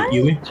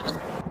Yui.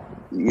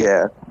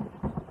 Yeah.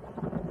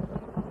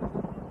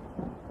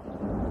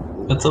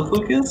 What's up,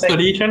 Lucas? What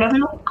are you trying to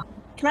do?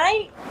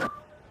 Can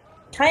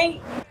I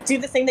do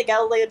the thing that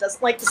Galileo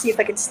doesn't like to see if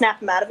I can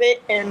snap him out of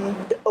it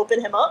and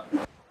open him up?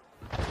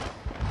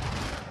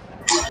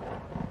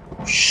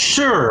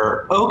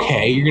 Sure.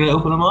 Okay, you're gonna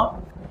open him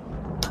up?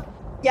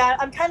 Yeah,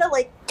 I'm kind of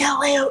like,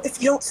 Galileo,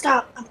 if you don't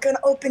stop, I'm gonna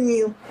open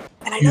you.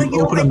 And I know you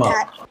don't like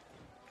that.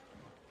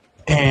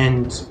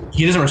 And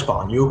he doesn't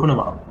respond. You open him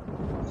up.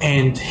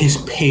 And his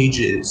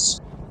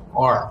pages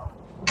are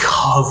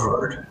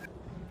covered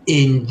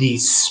in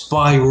these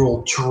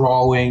spiral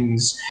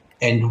drawings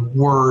and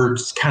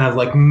words kind of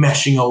like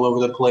meshing all over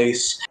the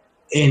place.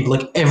 And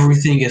like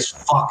everything is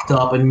fucked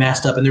up and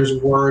messed up, and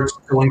there's words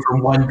going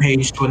from one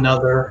page to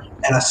another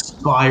and a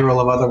spiral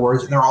of other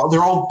words. And they're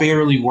all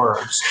barely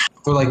words.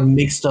 They're like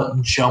mixed up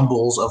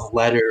jumbles of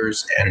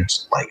letters and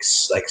like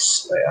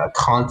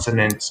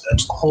consonants and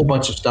just a whole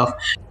bunch of stuff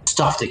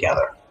stuffed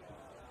together.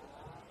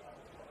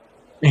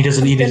 And he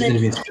doesn't even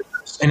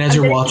and as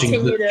you're watching,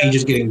 the page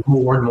is getting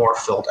more and more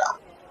filled out.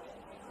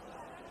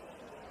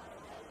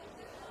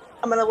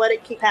 I'm gonna let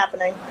it keep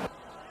happening.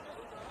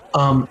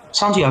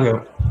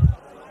 Santiago,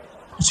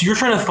 so you're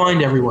trying to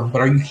find everyone,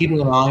 but are you keeping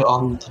an eye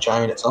on the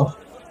giant itself?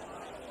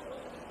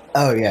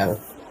 Oh yeah.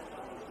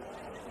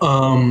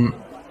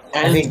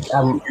 I think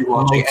I'm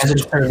watching as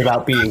it's concerned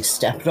about being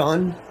stepped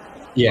on.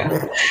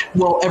 Yeah.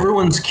 Well,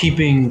 everyone's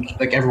keeping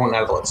everyone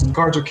out of the way. So the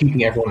guards are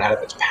keeping everyone out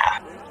of its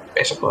path,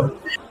 basically.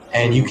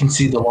 And you can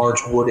see the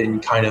large wooden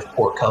kind of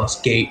portcullis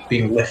gate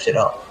being lifted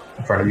up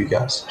in front of you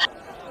guys.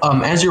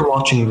 As you're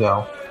watching,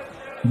 though,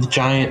 the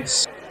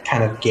giant's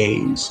kind of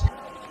gaze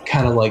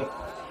kind of like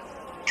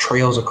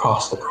trails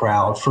across the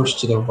crowd, first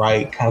to the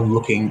right, kind of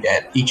looking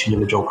at each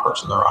individual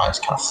person, their eyes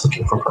kind of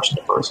flicking from person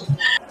to person,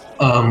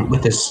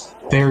 with this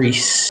very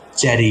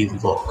steady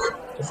look,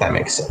 if that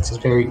makes sense. This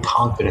very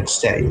confident,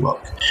 steady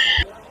look.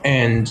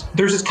 And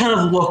there's this kind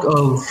of look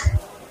of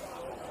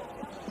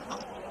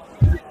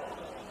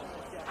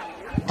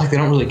like they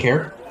don't really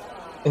care,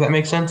 if that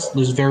makes sense.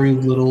 There's very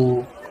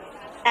little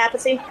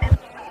apathy.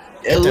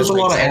 There's a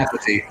lot of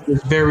apathy.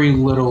 There's very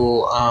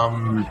little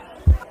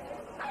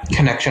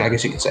connection, I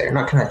guess you could say. Or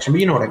not connection, but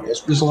you know what I mean.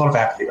 There's a lot of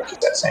apathy, like you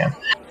said, Sam.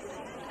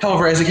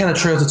 However, as it kind of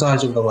trails its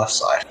eyes over the left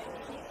side,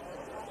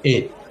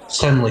 it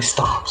suddenly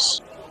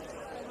stops.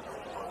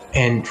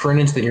 And for an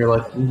instant, you're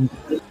like,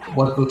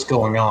 what's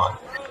going on?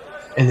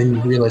 And then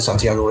you realize,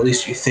 Santiago, or at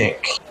least you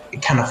think,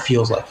 it kind of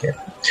feels like it.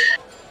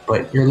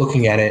 But you're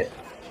looking at it,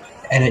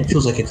 and it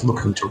feels like it's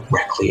looking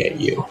directly at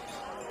you.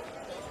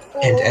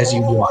 And as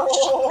you watch,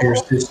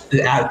 there's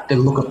the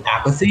look of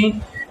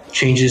apathy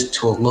changes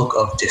to a look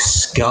of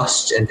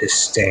disgust and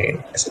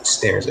disdain as it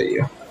stares at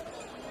you.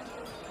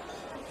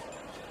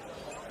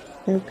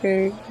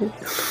 Okay.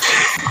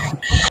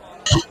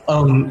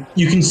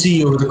 You can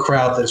see over the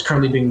crowd that is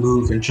currently being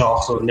moved and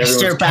jostled, and everyone's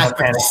stare back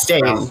with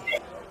disdain.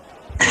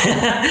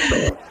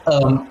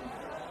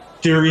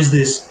 There is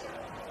this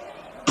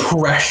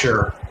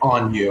pressure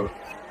on you.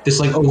 This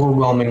like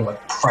overwhelming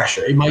like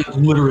pressure. It might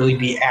literally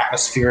be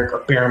atmospheric or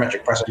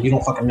barometric pressure. You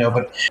don't fucking know,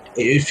 but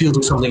it feels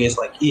like something is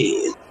like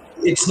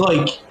it's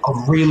like a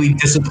really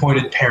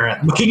disappointed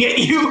parent looking at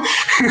you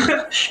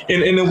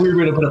in a weird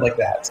way to put it like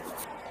that.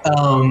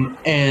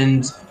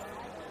 And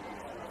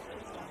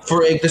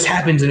for this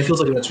happens, and it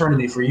feels like an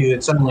eternity for you.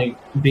 It's suddenly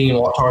being a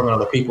lot taller than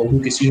other people.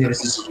 Lucas, you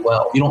notice this as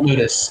well. You don't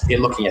notice it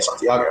looking at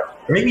Santiago.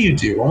 Or maybe you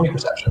do. Roll me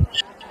perception.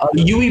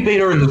 Yui,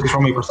 Bader, and Lucas,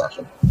 roll me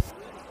perception.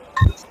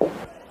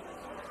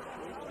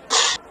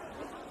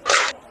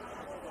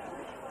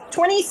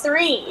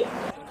 23.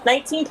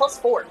 19 plus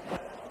 4.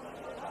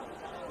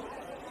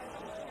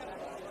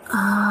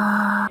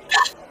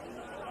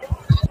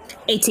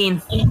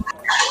 18.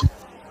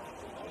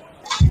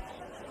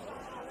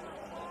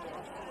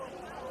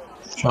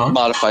 Sean?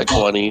 Modified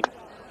 20.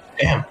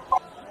 Damn.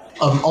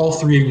 All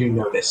three of you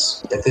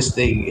notice that this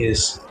thing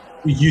is,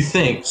 you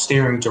think,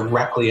 staring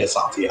directly at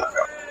Santiago.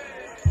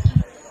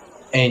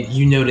 And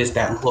you notice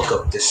that look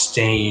of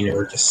disdain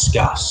or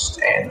disgust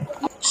and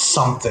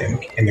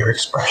something in their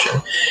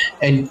expression.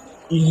 And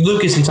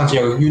Lucas and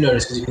Santiago, you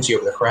notice because you can see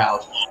over the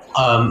crowd.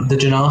 The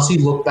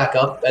Genasi look back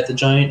up at the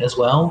giant as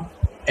well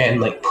and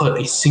like put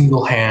a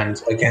single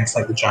hand against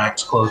like the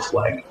giant's closed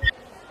leg.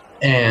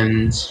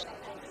 And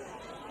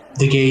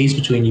the gaze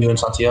between you and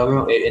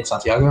Santiago,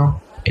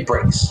 it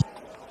breaks.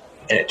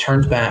 And it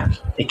turns back,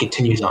 it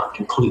continues on,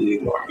 completely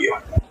ignoring you.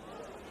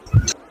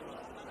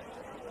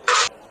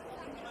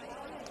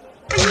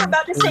 were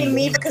about to say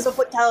me because of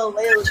what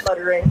Galileo was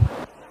muttering.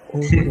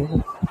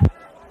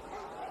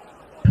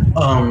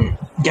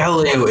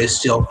 Galileo is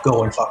still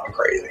going fucking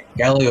crazy.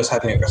 Galileo's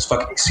having a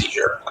fucking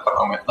seizure at the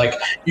moment. Like,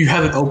 you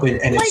have it open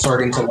and it's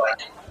starting to,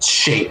 like,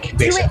 shake,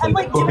 basically. I'm,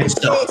 like, doing this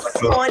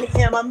on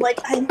him. I'm like,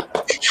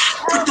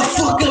 Shut the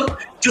fuck up!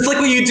 Just like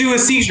what you do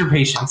with seizure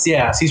patients.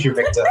 Yeah, seizure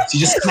victims. You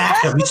just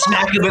smack them. You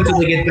smack them until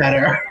they get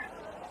better.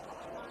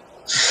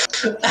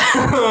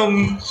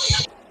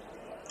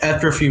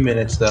 After a few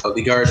minutes, though,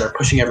 the guards are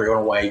pushing everyone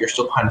away. You're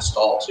still behind a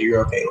stall, so you're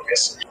okay,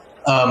 Lucas.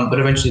 But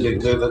eventually,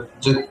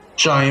 the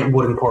giant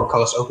wooden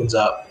portcullis opens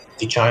up.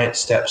 The giant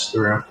steps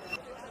through,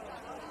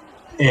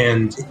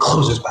 and it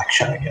closes back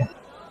shut again.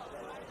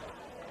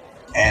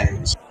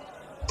 And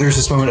there's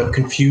this moment of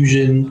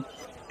confusion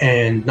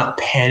and not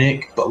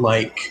panic, but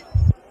like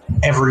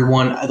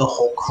everyone, the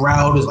whole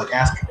crowd is like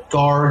asking the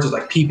guards, is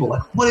like people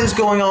like, what is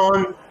going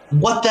on?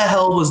 What the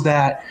hell was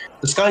that?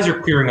 The skies are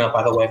clearing up,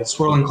 by the way. The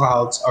swirling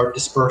clouds are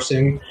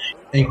dispersing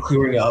and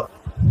clearing up.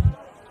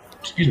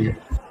 Excuse me.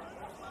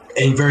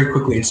 And very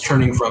quickly, it's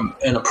turning from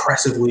an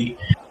oppressively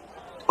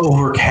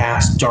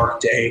overcast,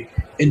 dark day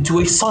into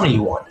a sunny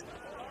one.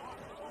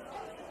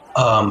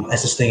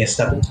 As this thing is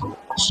stepping into the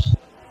walls.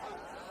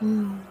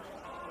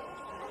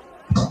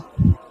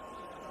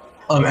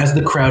 As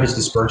the crowd is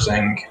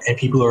dispersing and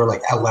people are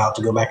like allowed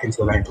to go back into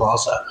the main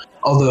plaza,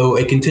 although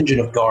a contingent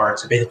of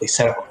guards have basically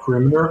set up a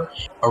perimeter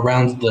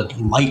around the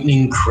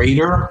lightning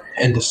crater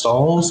and the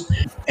stalls,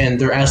 and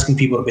they're asking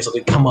people to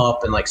basically come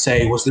up and like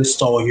say, was this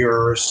stall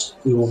yours?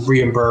 We will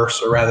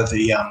reimburse, or rather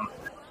the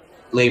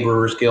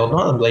Laborers Guild,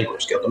 not the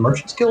Laborers Guild, the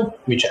Merchants Guild?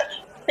 Let me check.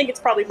 I think it's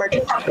probably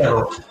Merchants. I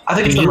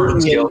think it's the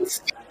Merchants Guild.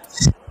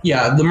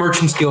 Yeah, the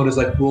Merchants Guild is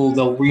like, well,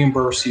 they'll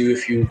reimburse you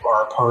if you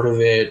are a part of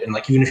it, and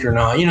like even if you're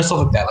not, you know, stuff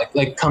like that.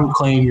 Like come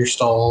claim your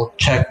stall,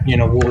 check, you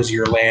know, what was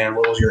your land,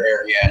 what was your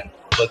area, and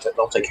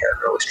they'll take care of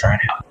it, or at least try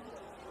and help.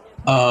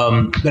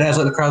 But as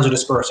like the crowds are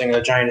dispersing, and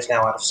the giant is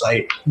now out of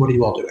sight, what are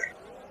you all doing?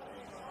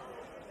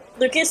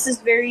 Lucas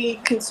is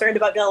very concerned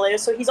about Galileo,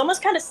 so he's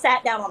almost kind of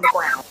sat down on the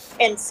ground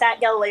and sat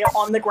Galileo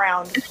on the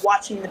ground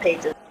watching the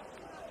pages.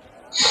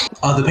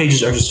 The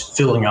pages are just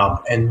filling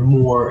up and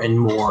more and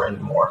more and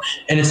more.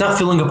 And it's not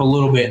filling up a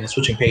little bit and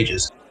switching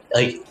pages.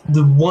 Like,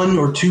 the 1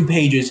 or 2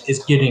 pages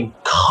is getting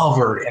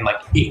covered in,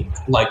 like, ink.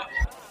 Like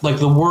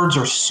the words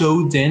are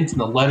so dense, and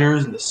the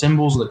letters and the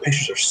symbols and the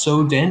pictures are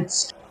so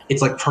dense,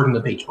 it's like turning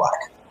the page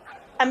black.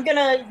 I'm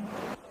gonna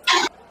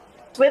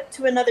flip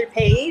to another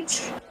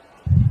page,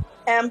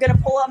 and I'm gonna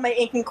pull out my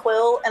ink and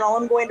quill, and all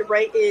I'm going to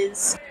write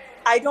is,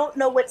 I don't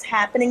know what's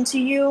happening to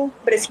you,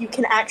 but if you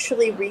can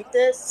actually read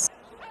this,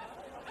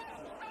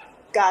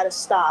 gotta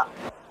stop.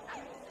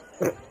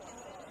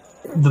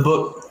 The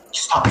book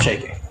stopped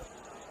shaking.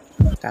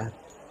 God,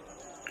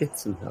 get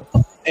some help.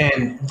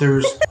 And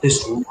there's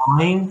this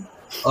line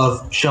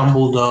of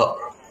jumbled up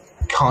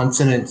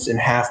consonants and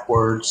half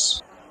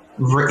words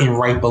written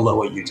right below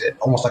what you did,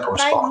 almost like a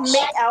response.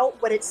 Can I make out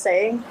what it's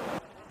saying?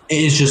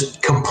 It is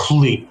just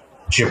complete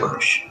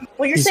gibberish.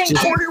 Well, you're saying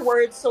quarter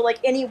words, so like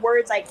any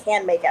words I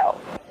can make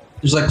out.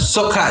 There's like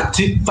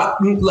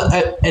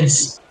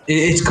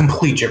it's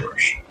complete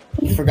gibberish.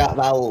 You forgot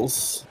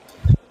vowels.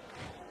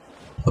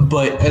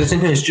 But at the same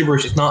time, it's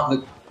gibberish. It's not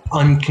the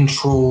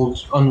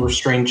uncontrolled,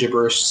 unrestrained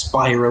gibberish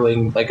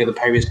spiraling like in the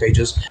previous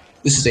pages.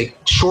 This is a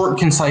short,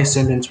 concise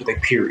sentence with a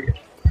period.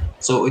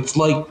 So it's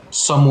like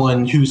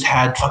someone who's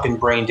had fucking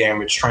brain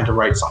damage trying to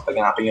write something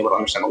and not being able to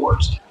understand the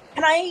words.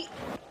 Can I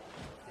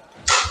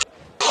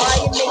try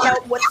and make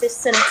out what this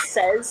sentence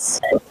says?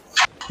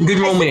 You could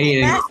roll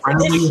me an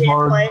incredibly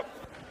hard.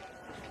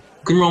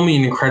 You can roll me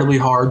an incredibly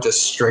hard,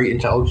 just straight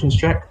intelligence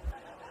check.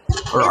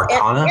 Or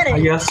Arcana,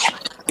 I guess.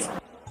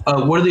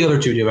 What are the other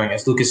two doing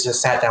as Lucas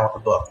just sat down with the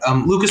book?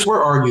 Lucas,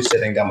 where are you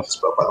sitting down with this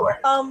book, by the way?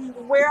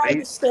 Where are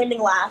you standing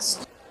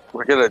last?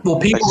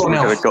 People are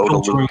now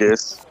go to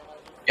Lucas.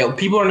 Yeah,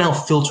 people are now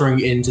filtering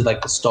into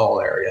like the stall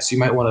area, so you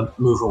might want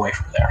to move away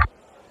from there.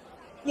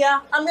 Yeah,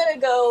 I'm gonna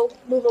go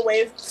move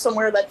away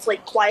somewhere that's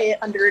like quiet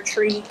under a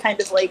tree, kind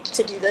of like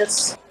to do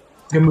this.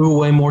 You can move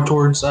away more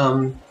towards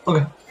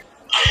okay.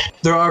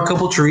 There are a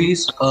couple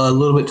trees a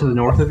little bit to the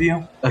north of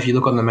you. If you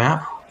look on the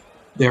map,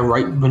 they're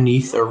right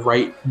beneath or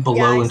right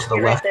below and to the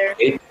left.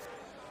 Right.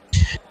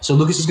 So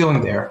Lucas is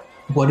going there.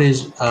 What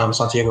is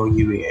Santiago,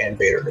 Yui, and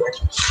Vader doing?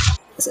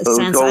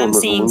 Since I'm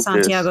seeing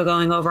Santiago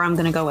going over, I'm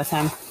going to go with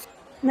him.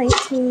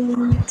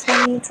 19,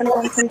 20,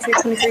 21, 22,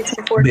 23,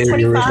 24,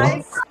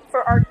 25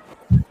 for our...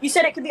 You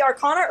said it could be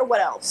Arcana or what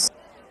else?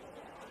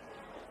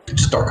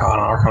 Just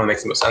Arcana. Arcana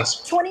makes the most sense.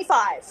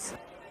 25.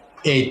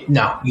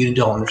 No, you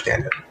don't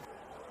understand it.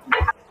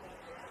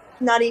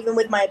 Not even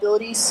with my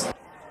abilities?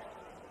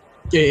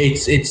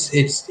 It's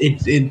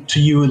to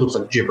you, it looks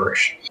like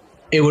gibberish.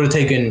 It would have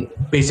taken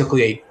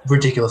basically a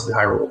ridiculously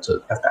high roll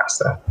to have passed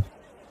that.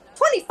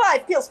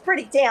 25 feels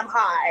pretty damn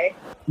high.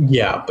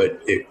 Yeah, but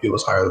it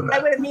was higher than that.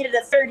 I would have needed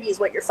a 30 is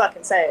what you're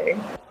fucking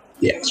saying.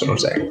 Yeah, that's what I'm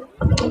saying.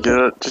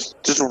 Yeah,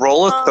 just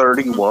roll a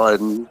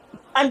 31.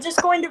 I'm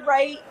just going to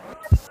write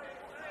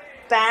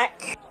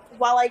back.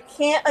 While I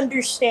can't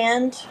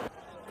understand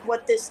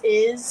what this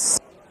is,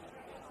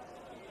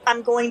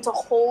 I'm going to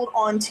hold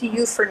on to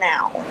you for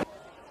now.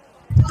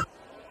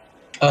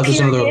 There's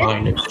another Period.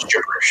 line. It's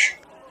gibberish.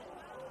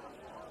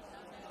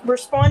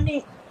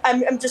 Responding,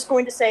 I'm just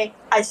going to say,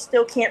 I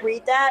still can't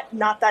read that.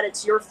 Not that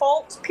it's your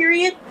fault,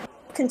 period.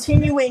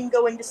 Continuing,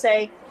 going to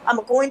say,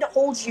 I'm going to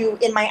hold you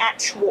in my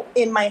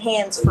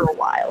hands for a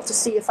while to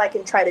see if I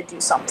can try to do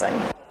something.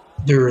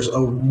 There's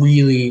a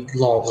really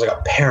long, like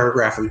a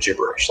paragraph of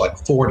gibberish, like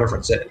 4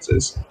 different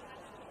sentences.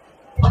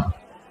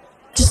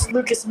 Just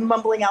Lucas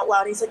mumbling out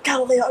loud. He's like,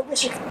 Galileo, I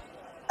wish you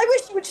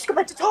would just go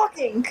back to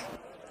talking.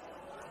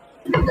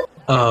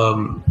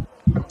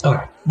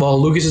 Okay.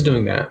 While Lucas is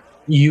doing that,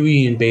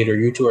 Yui and Bader,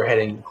 you two are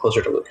heading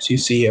closer to Lucas. You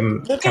see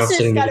him Lucas kind of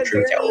sitting has near got the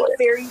a tree.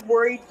 very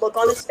worried look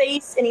on his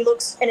face, and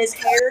his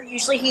hair,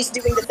 usually he's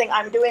doing the thing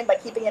I'm doing by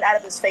keeping it out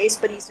of his face,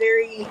 but he's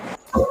very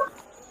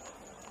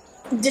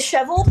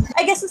disheveled,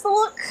 I guess is the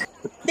look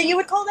that you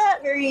would call that.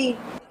 Very...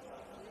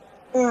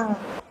 the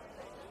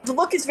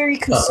look is very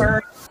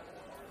concerned.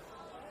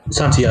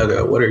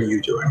 Santiago, what are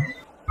you doing?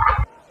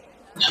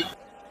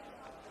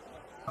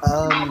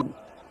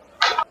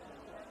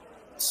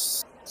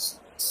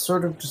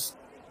 Sort of just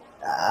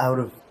out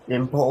of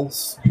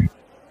impulse,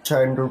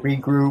 trying to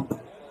regroup.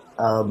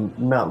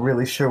 Not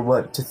really sure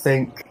what to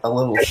think. A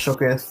little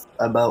shooketh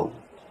about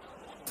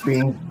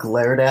being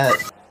glared at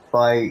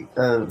by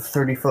a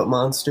 30-foot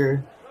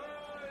monster.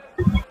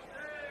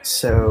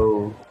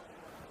 So,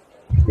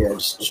 yeah,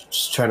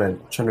 just trying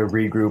to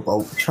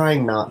regroup.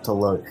 Trying not to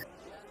look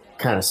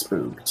kind of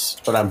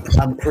spooked, but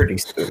I'm pretty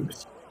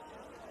spooked.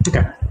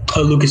 Okay.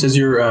 Lucas, as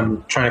you're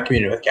trying to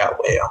communicate with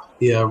Galileo,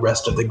 the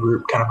rest of the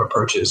group kind of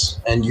approaches,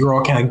 and you're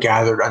all kind of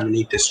gathered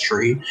underneath this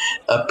tree.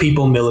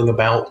 People milling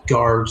about,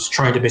 guards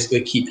trying to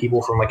basically keep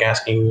people from like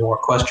asking more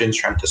questions,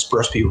 trying to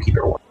disperse people, keep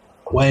everyone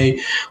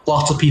away.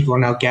 Lots of people are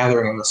now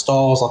gathering in the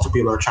stalls. Lots of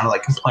people are trying to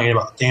like complain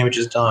about the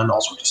damages done,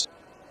 all sorts of stuff.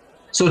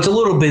 So it's a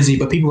little busy,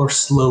 but people are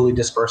slowly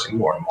dispersing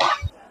more and more.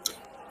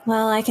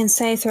 Well, I can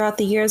say throughout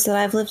the years that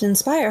I've lived in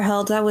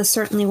Spireheld, that was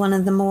certainly one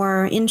of the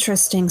more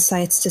interesting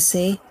sights to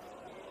see.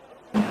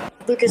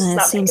 Lucas is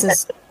not seems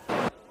as...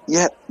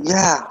 Yeah.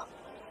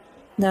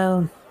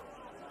 Though,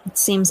 it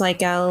seems like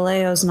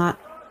Galileo's not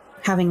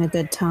having a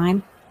good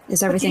time.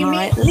 Is everything all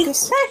right,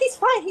 Lucas? He's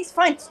fine. He's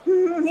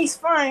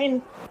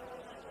fine.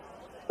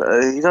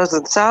 He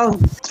doesn't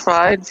sound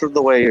fine from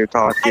the way you're I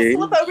talking.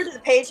 flip over to the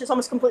page that's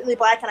almost completely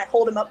black, and I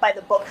hold him up by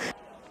the book.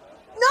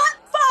 Not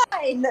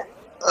fine!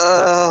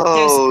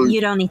 Oh, You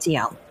don't need to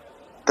yell.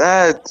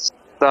 that's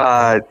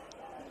not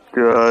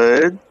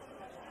good.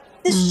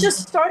 This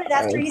just started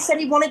after he said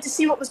he wanted to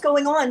see what was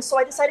going on, so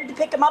I decided to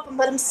pick him up and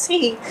let him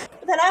see.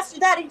 But then after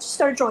that, he just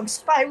started drawing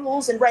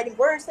spirals and writing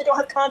words that don't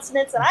have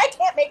consonants, and I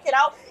can't make it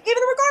out,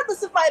 even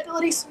regardless of my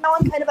abilities, so now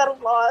I'm kind of at a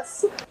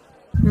loss.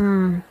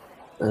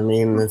 I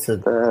mean, that's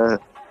a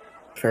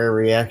fair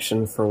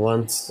reaction for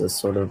once, to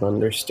sort of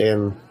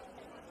understand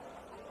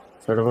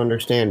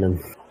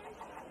him.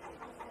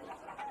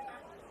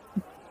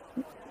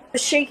 I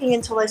was shaking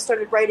until I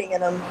started writing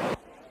in him.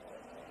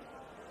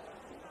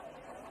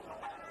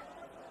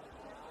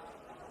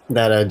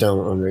 That I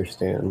don't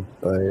understand,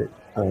 but,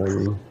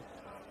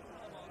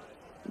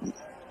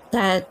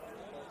 That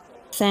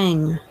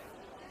thing.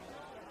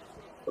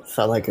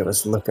 felt like it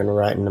was looking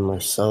right into my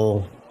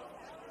soul.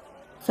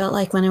 Felt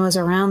like when it was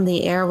around,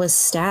 the air was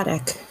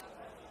static.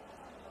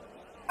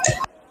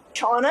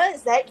 Shauna,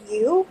 is that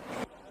you?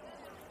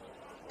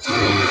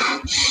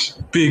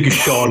 Big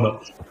Shauna.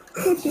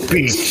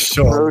 Big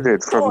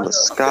Exploded from the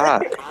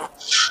sky.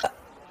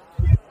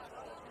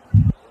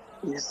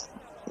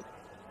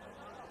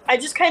 I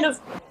just kind of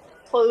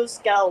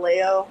closed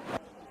Galileo,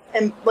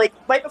 and like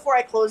right before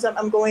I close him,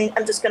 I'm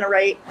just gonna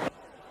write,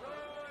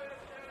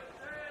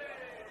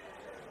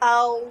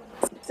 I'll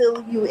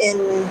fill you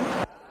in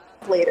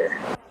later.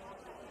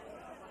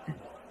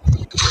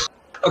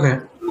 Okay.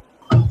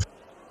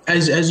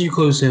 As you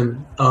close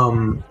him,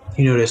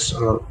 you notice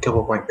on a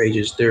couple of blank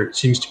pages, there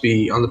seems to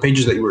be, on the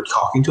pages that you were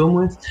talking to him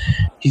with,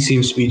 he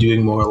seems to be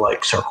doing more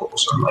like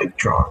circles and like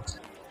drawings.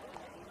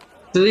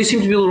 So they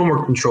seem to be a little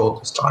more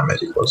controlled this time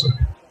as you close him.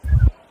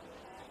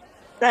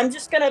 I'm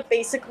just gonna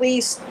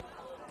basically,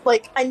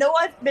 like, I know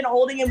I've been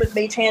holding him with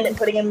Mage Hand and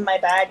putting him in my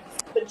bag,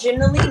 but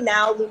generally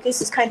now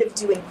Lucas is kind of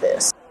doing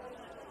this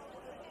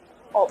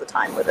all the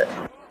time with it.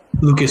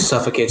 Lucas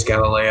suffocates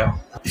Galileo.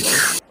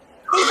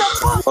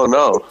 Oh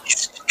no.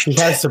 He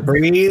has to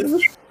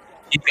breathe?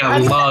 He's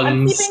got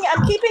lungs.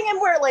 I'm keeping him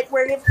where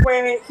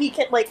he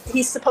can, like,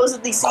 he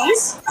supposedly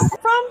sees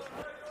from,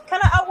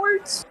 kind of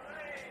outwards.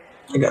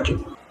 I got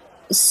you.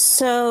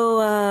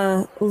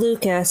 So,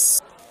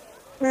 Lucas.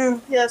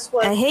 Yes,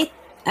 what? I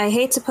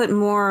hate to put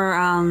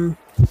more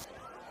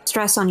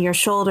stress on your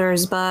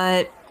shoulders,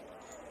 but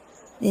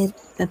it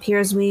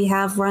appears we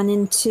have run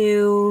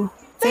into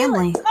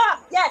family.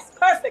 Ah, yes,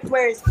 perfect.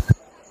 Where is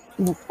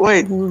he?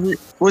 Wait,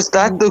 was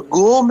that the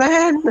ghoul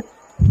man?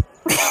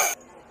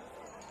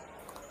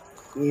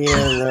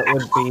 Yeah,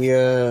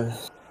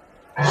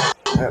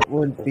 that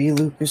would be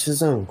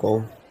Lucas's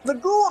uncle. The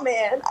Ghoul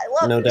Man. I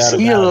love No it. doubt Is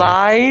he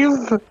about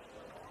it.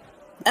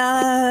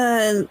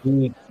 alive?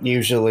 He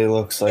usually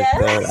looks like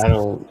Yes.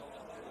 that.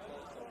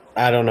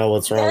 I don't know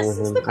what's wrong Yes, with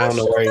is him. the I don't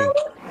know question where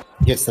about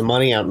he gets the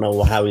money. I don't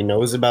know how he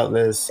knows about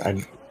this.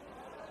 I'm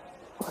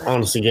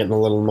honestly getting a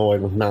little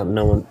annoyed with not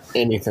knowing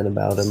anything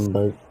about him,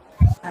 but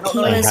I don't He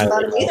know was- anything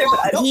about him either, but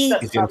I don't he-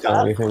 stress he's gonna about tell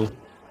that. anything.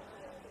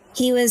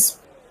 He was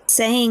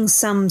saying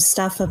some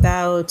stuff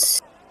about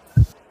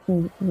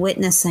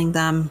witnessing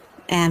them,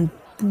 and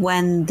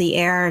when the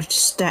air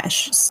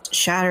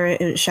shattered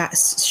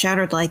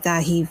like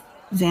that, he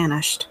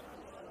vanished.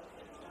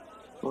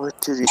 What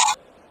did he?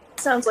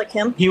 Sounds like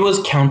him. He was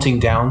counting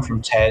down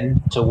from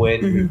 10 to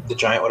when the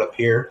giant would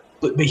appear,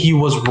 but he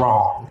was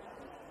wrong.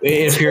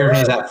 It appeared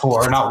as at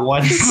 4, not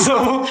 1,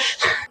 so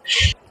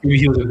maybe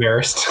he was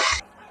embarrassed.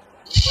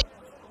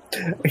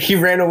 He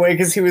ran away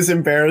because he was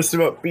embarrassed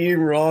about being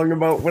wrong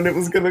about when it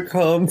was gonna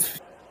come.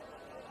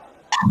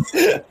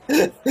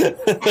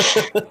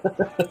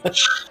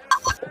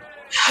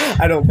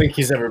 I don't think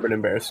he's ever been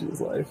embarrassed in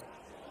his life.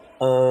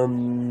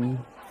 To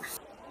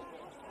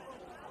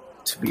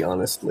be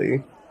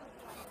honestly.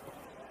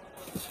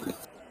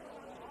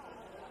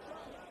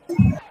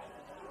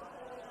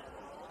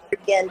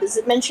 Again, does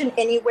it mention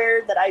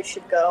anywhere that I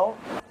should go?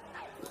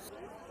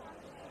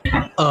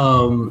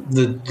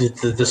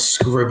 The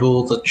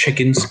scribble, the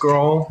chicken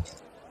scroll,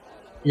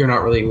 you're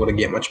not really able to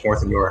get much more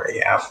than you already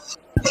have.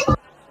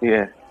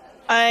 Yeah.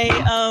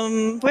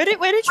 Where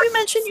did you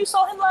mention you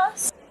saw him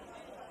last?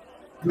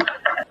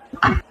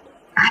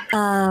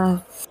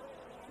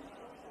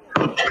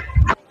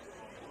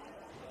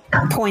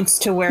 Points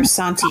to where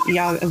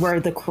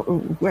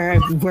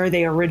where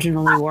they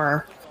originally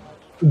were.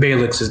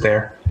 Balix is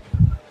there.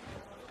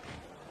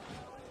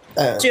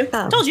 Told you.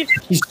 Oh. Told you.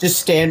 He's just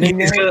standing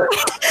there.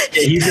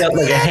 He's got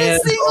like a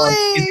hand on.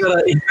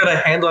 Menacingly. He's got a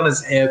hand on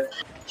his hip.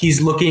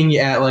 He's looking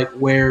at like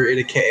where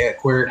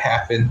it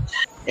happened,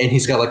 and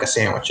he's got like a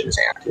sandwich in his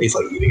hand. He's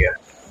like eating it.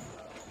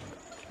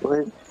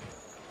 What?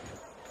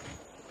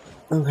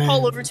 Okay.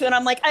 Call over to it, and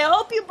I'm like, I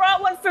hope you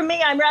brought one for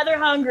me. I'm rather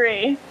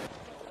hungry.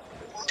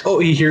 Oh,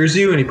 he hears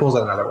you, and he pulls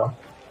out another one.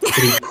 But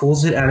he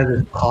pulls it out of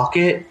his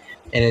pocket,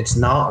 and it's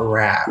not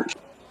wrapped.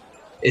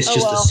 It's Oh,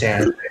 just well. a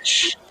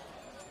sandwich.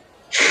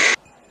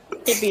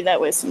 It'd be that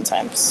way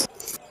sometimes.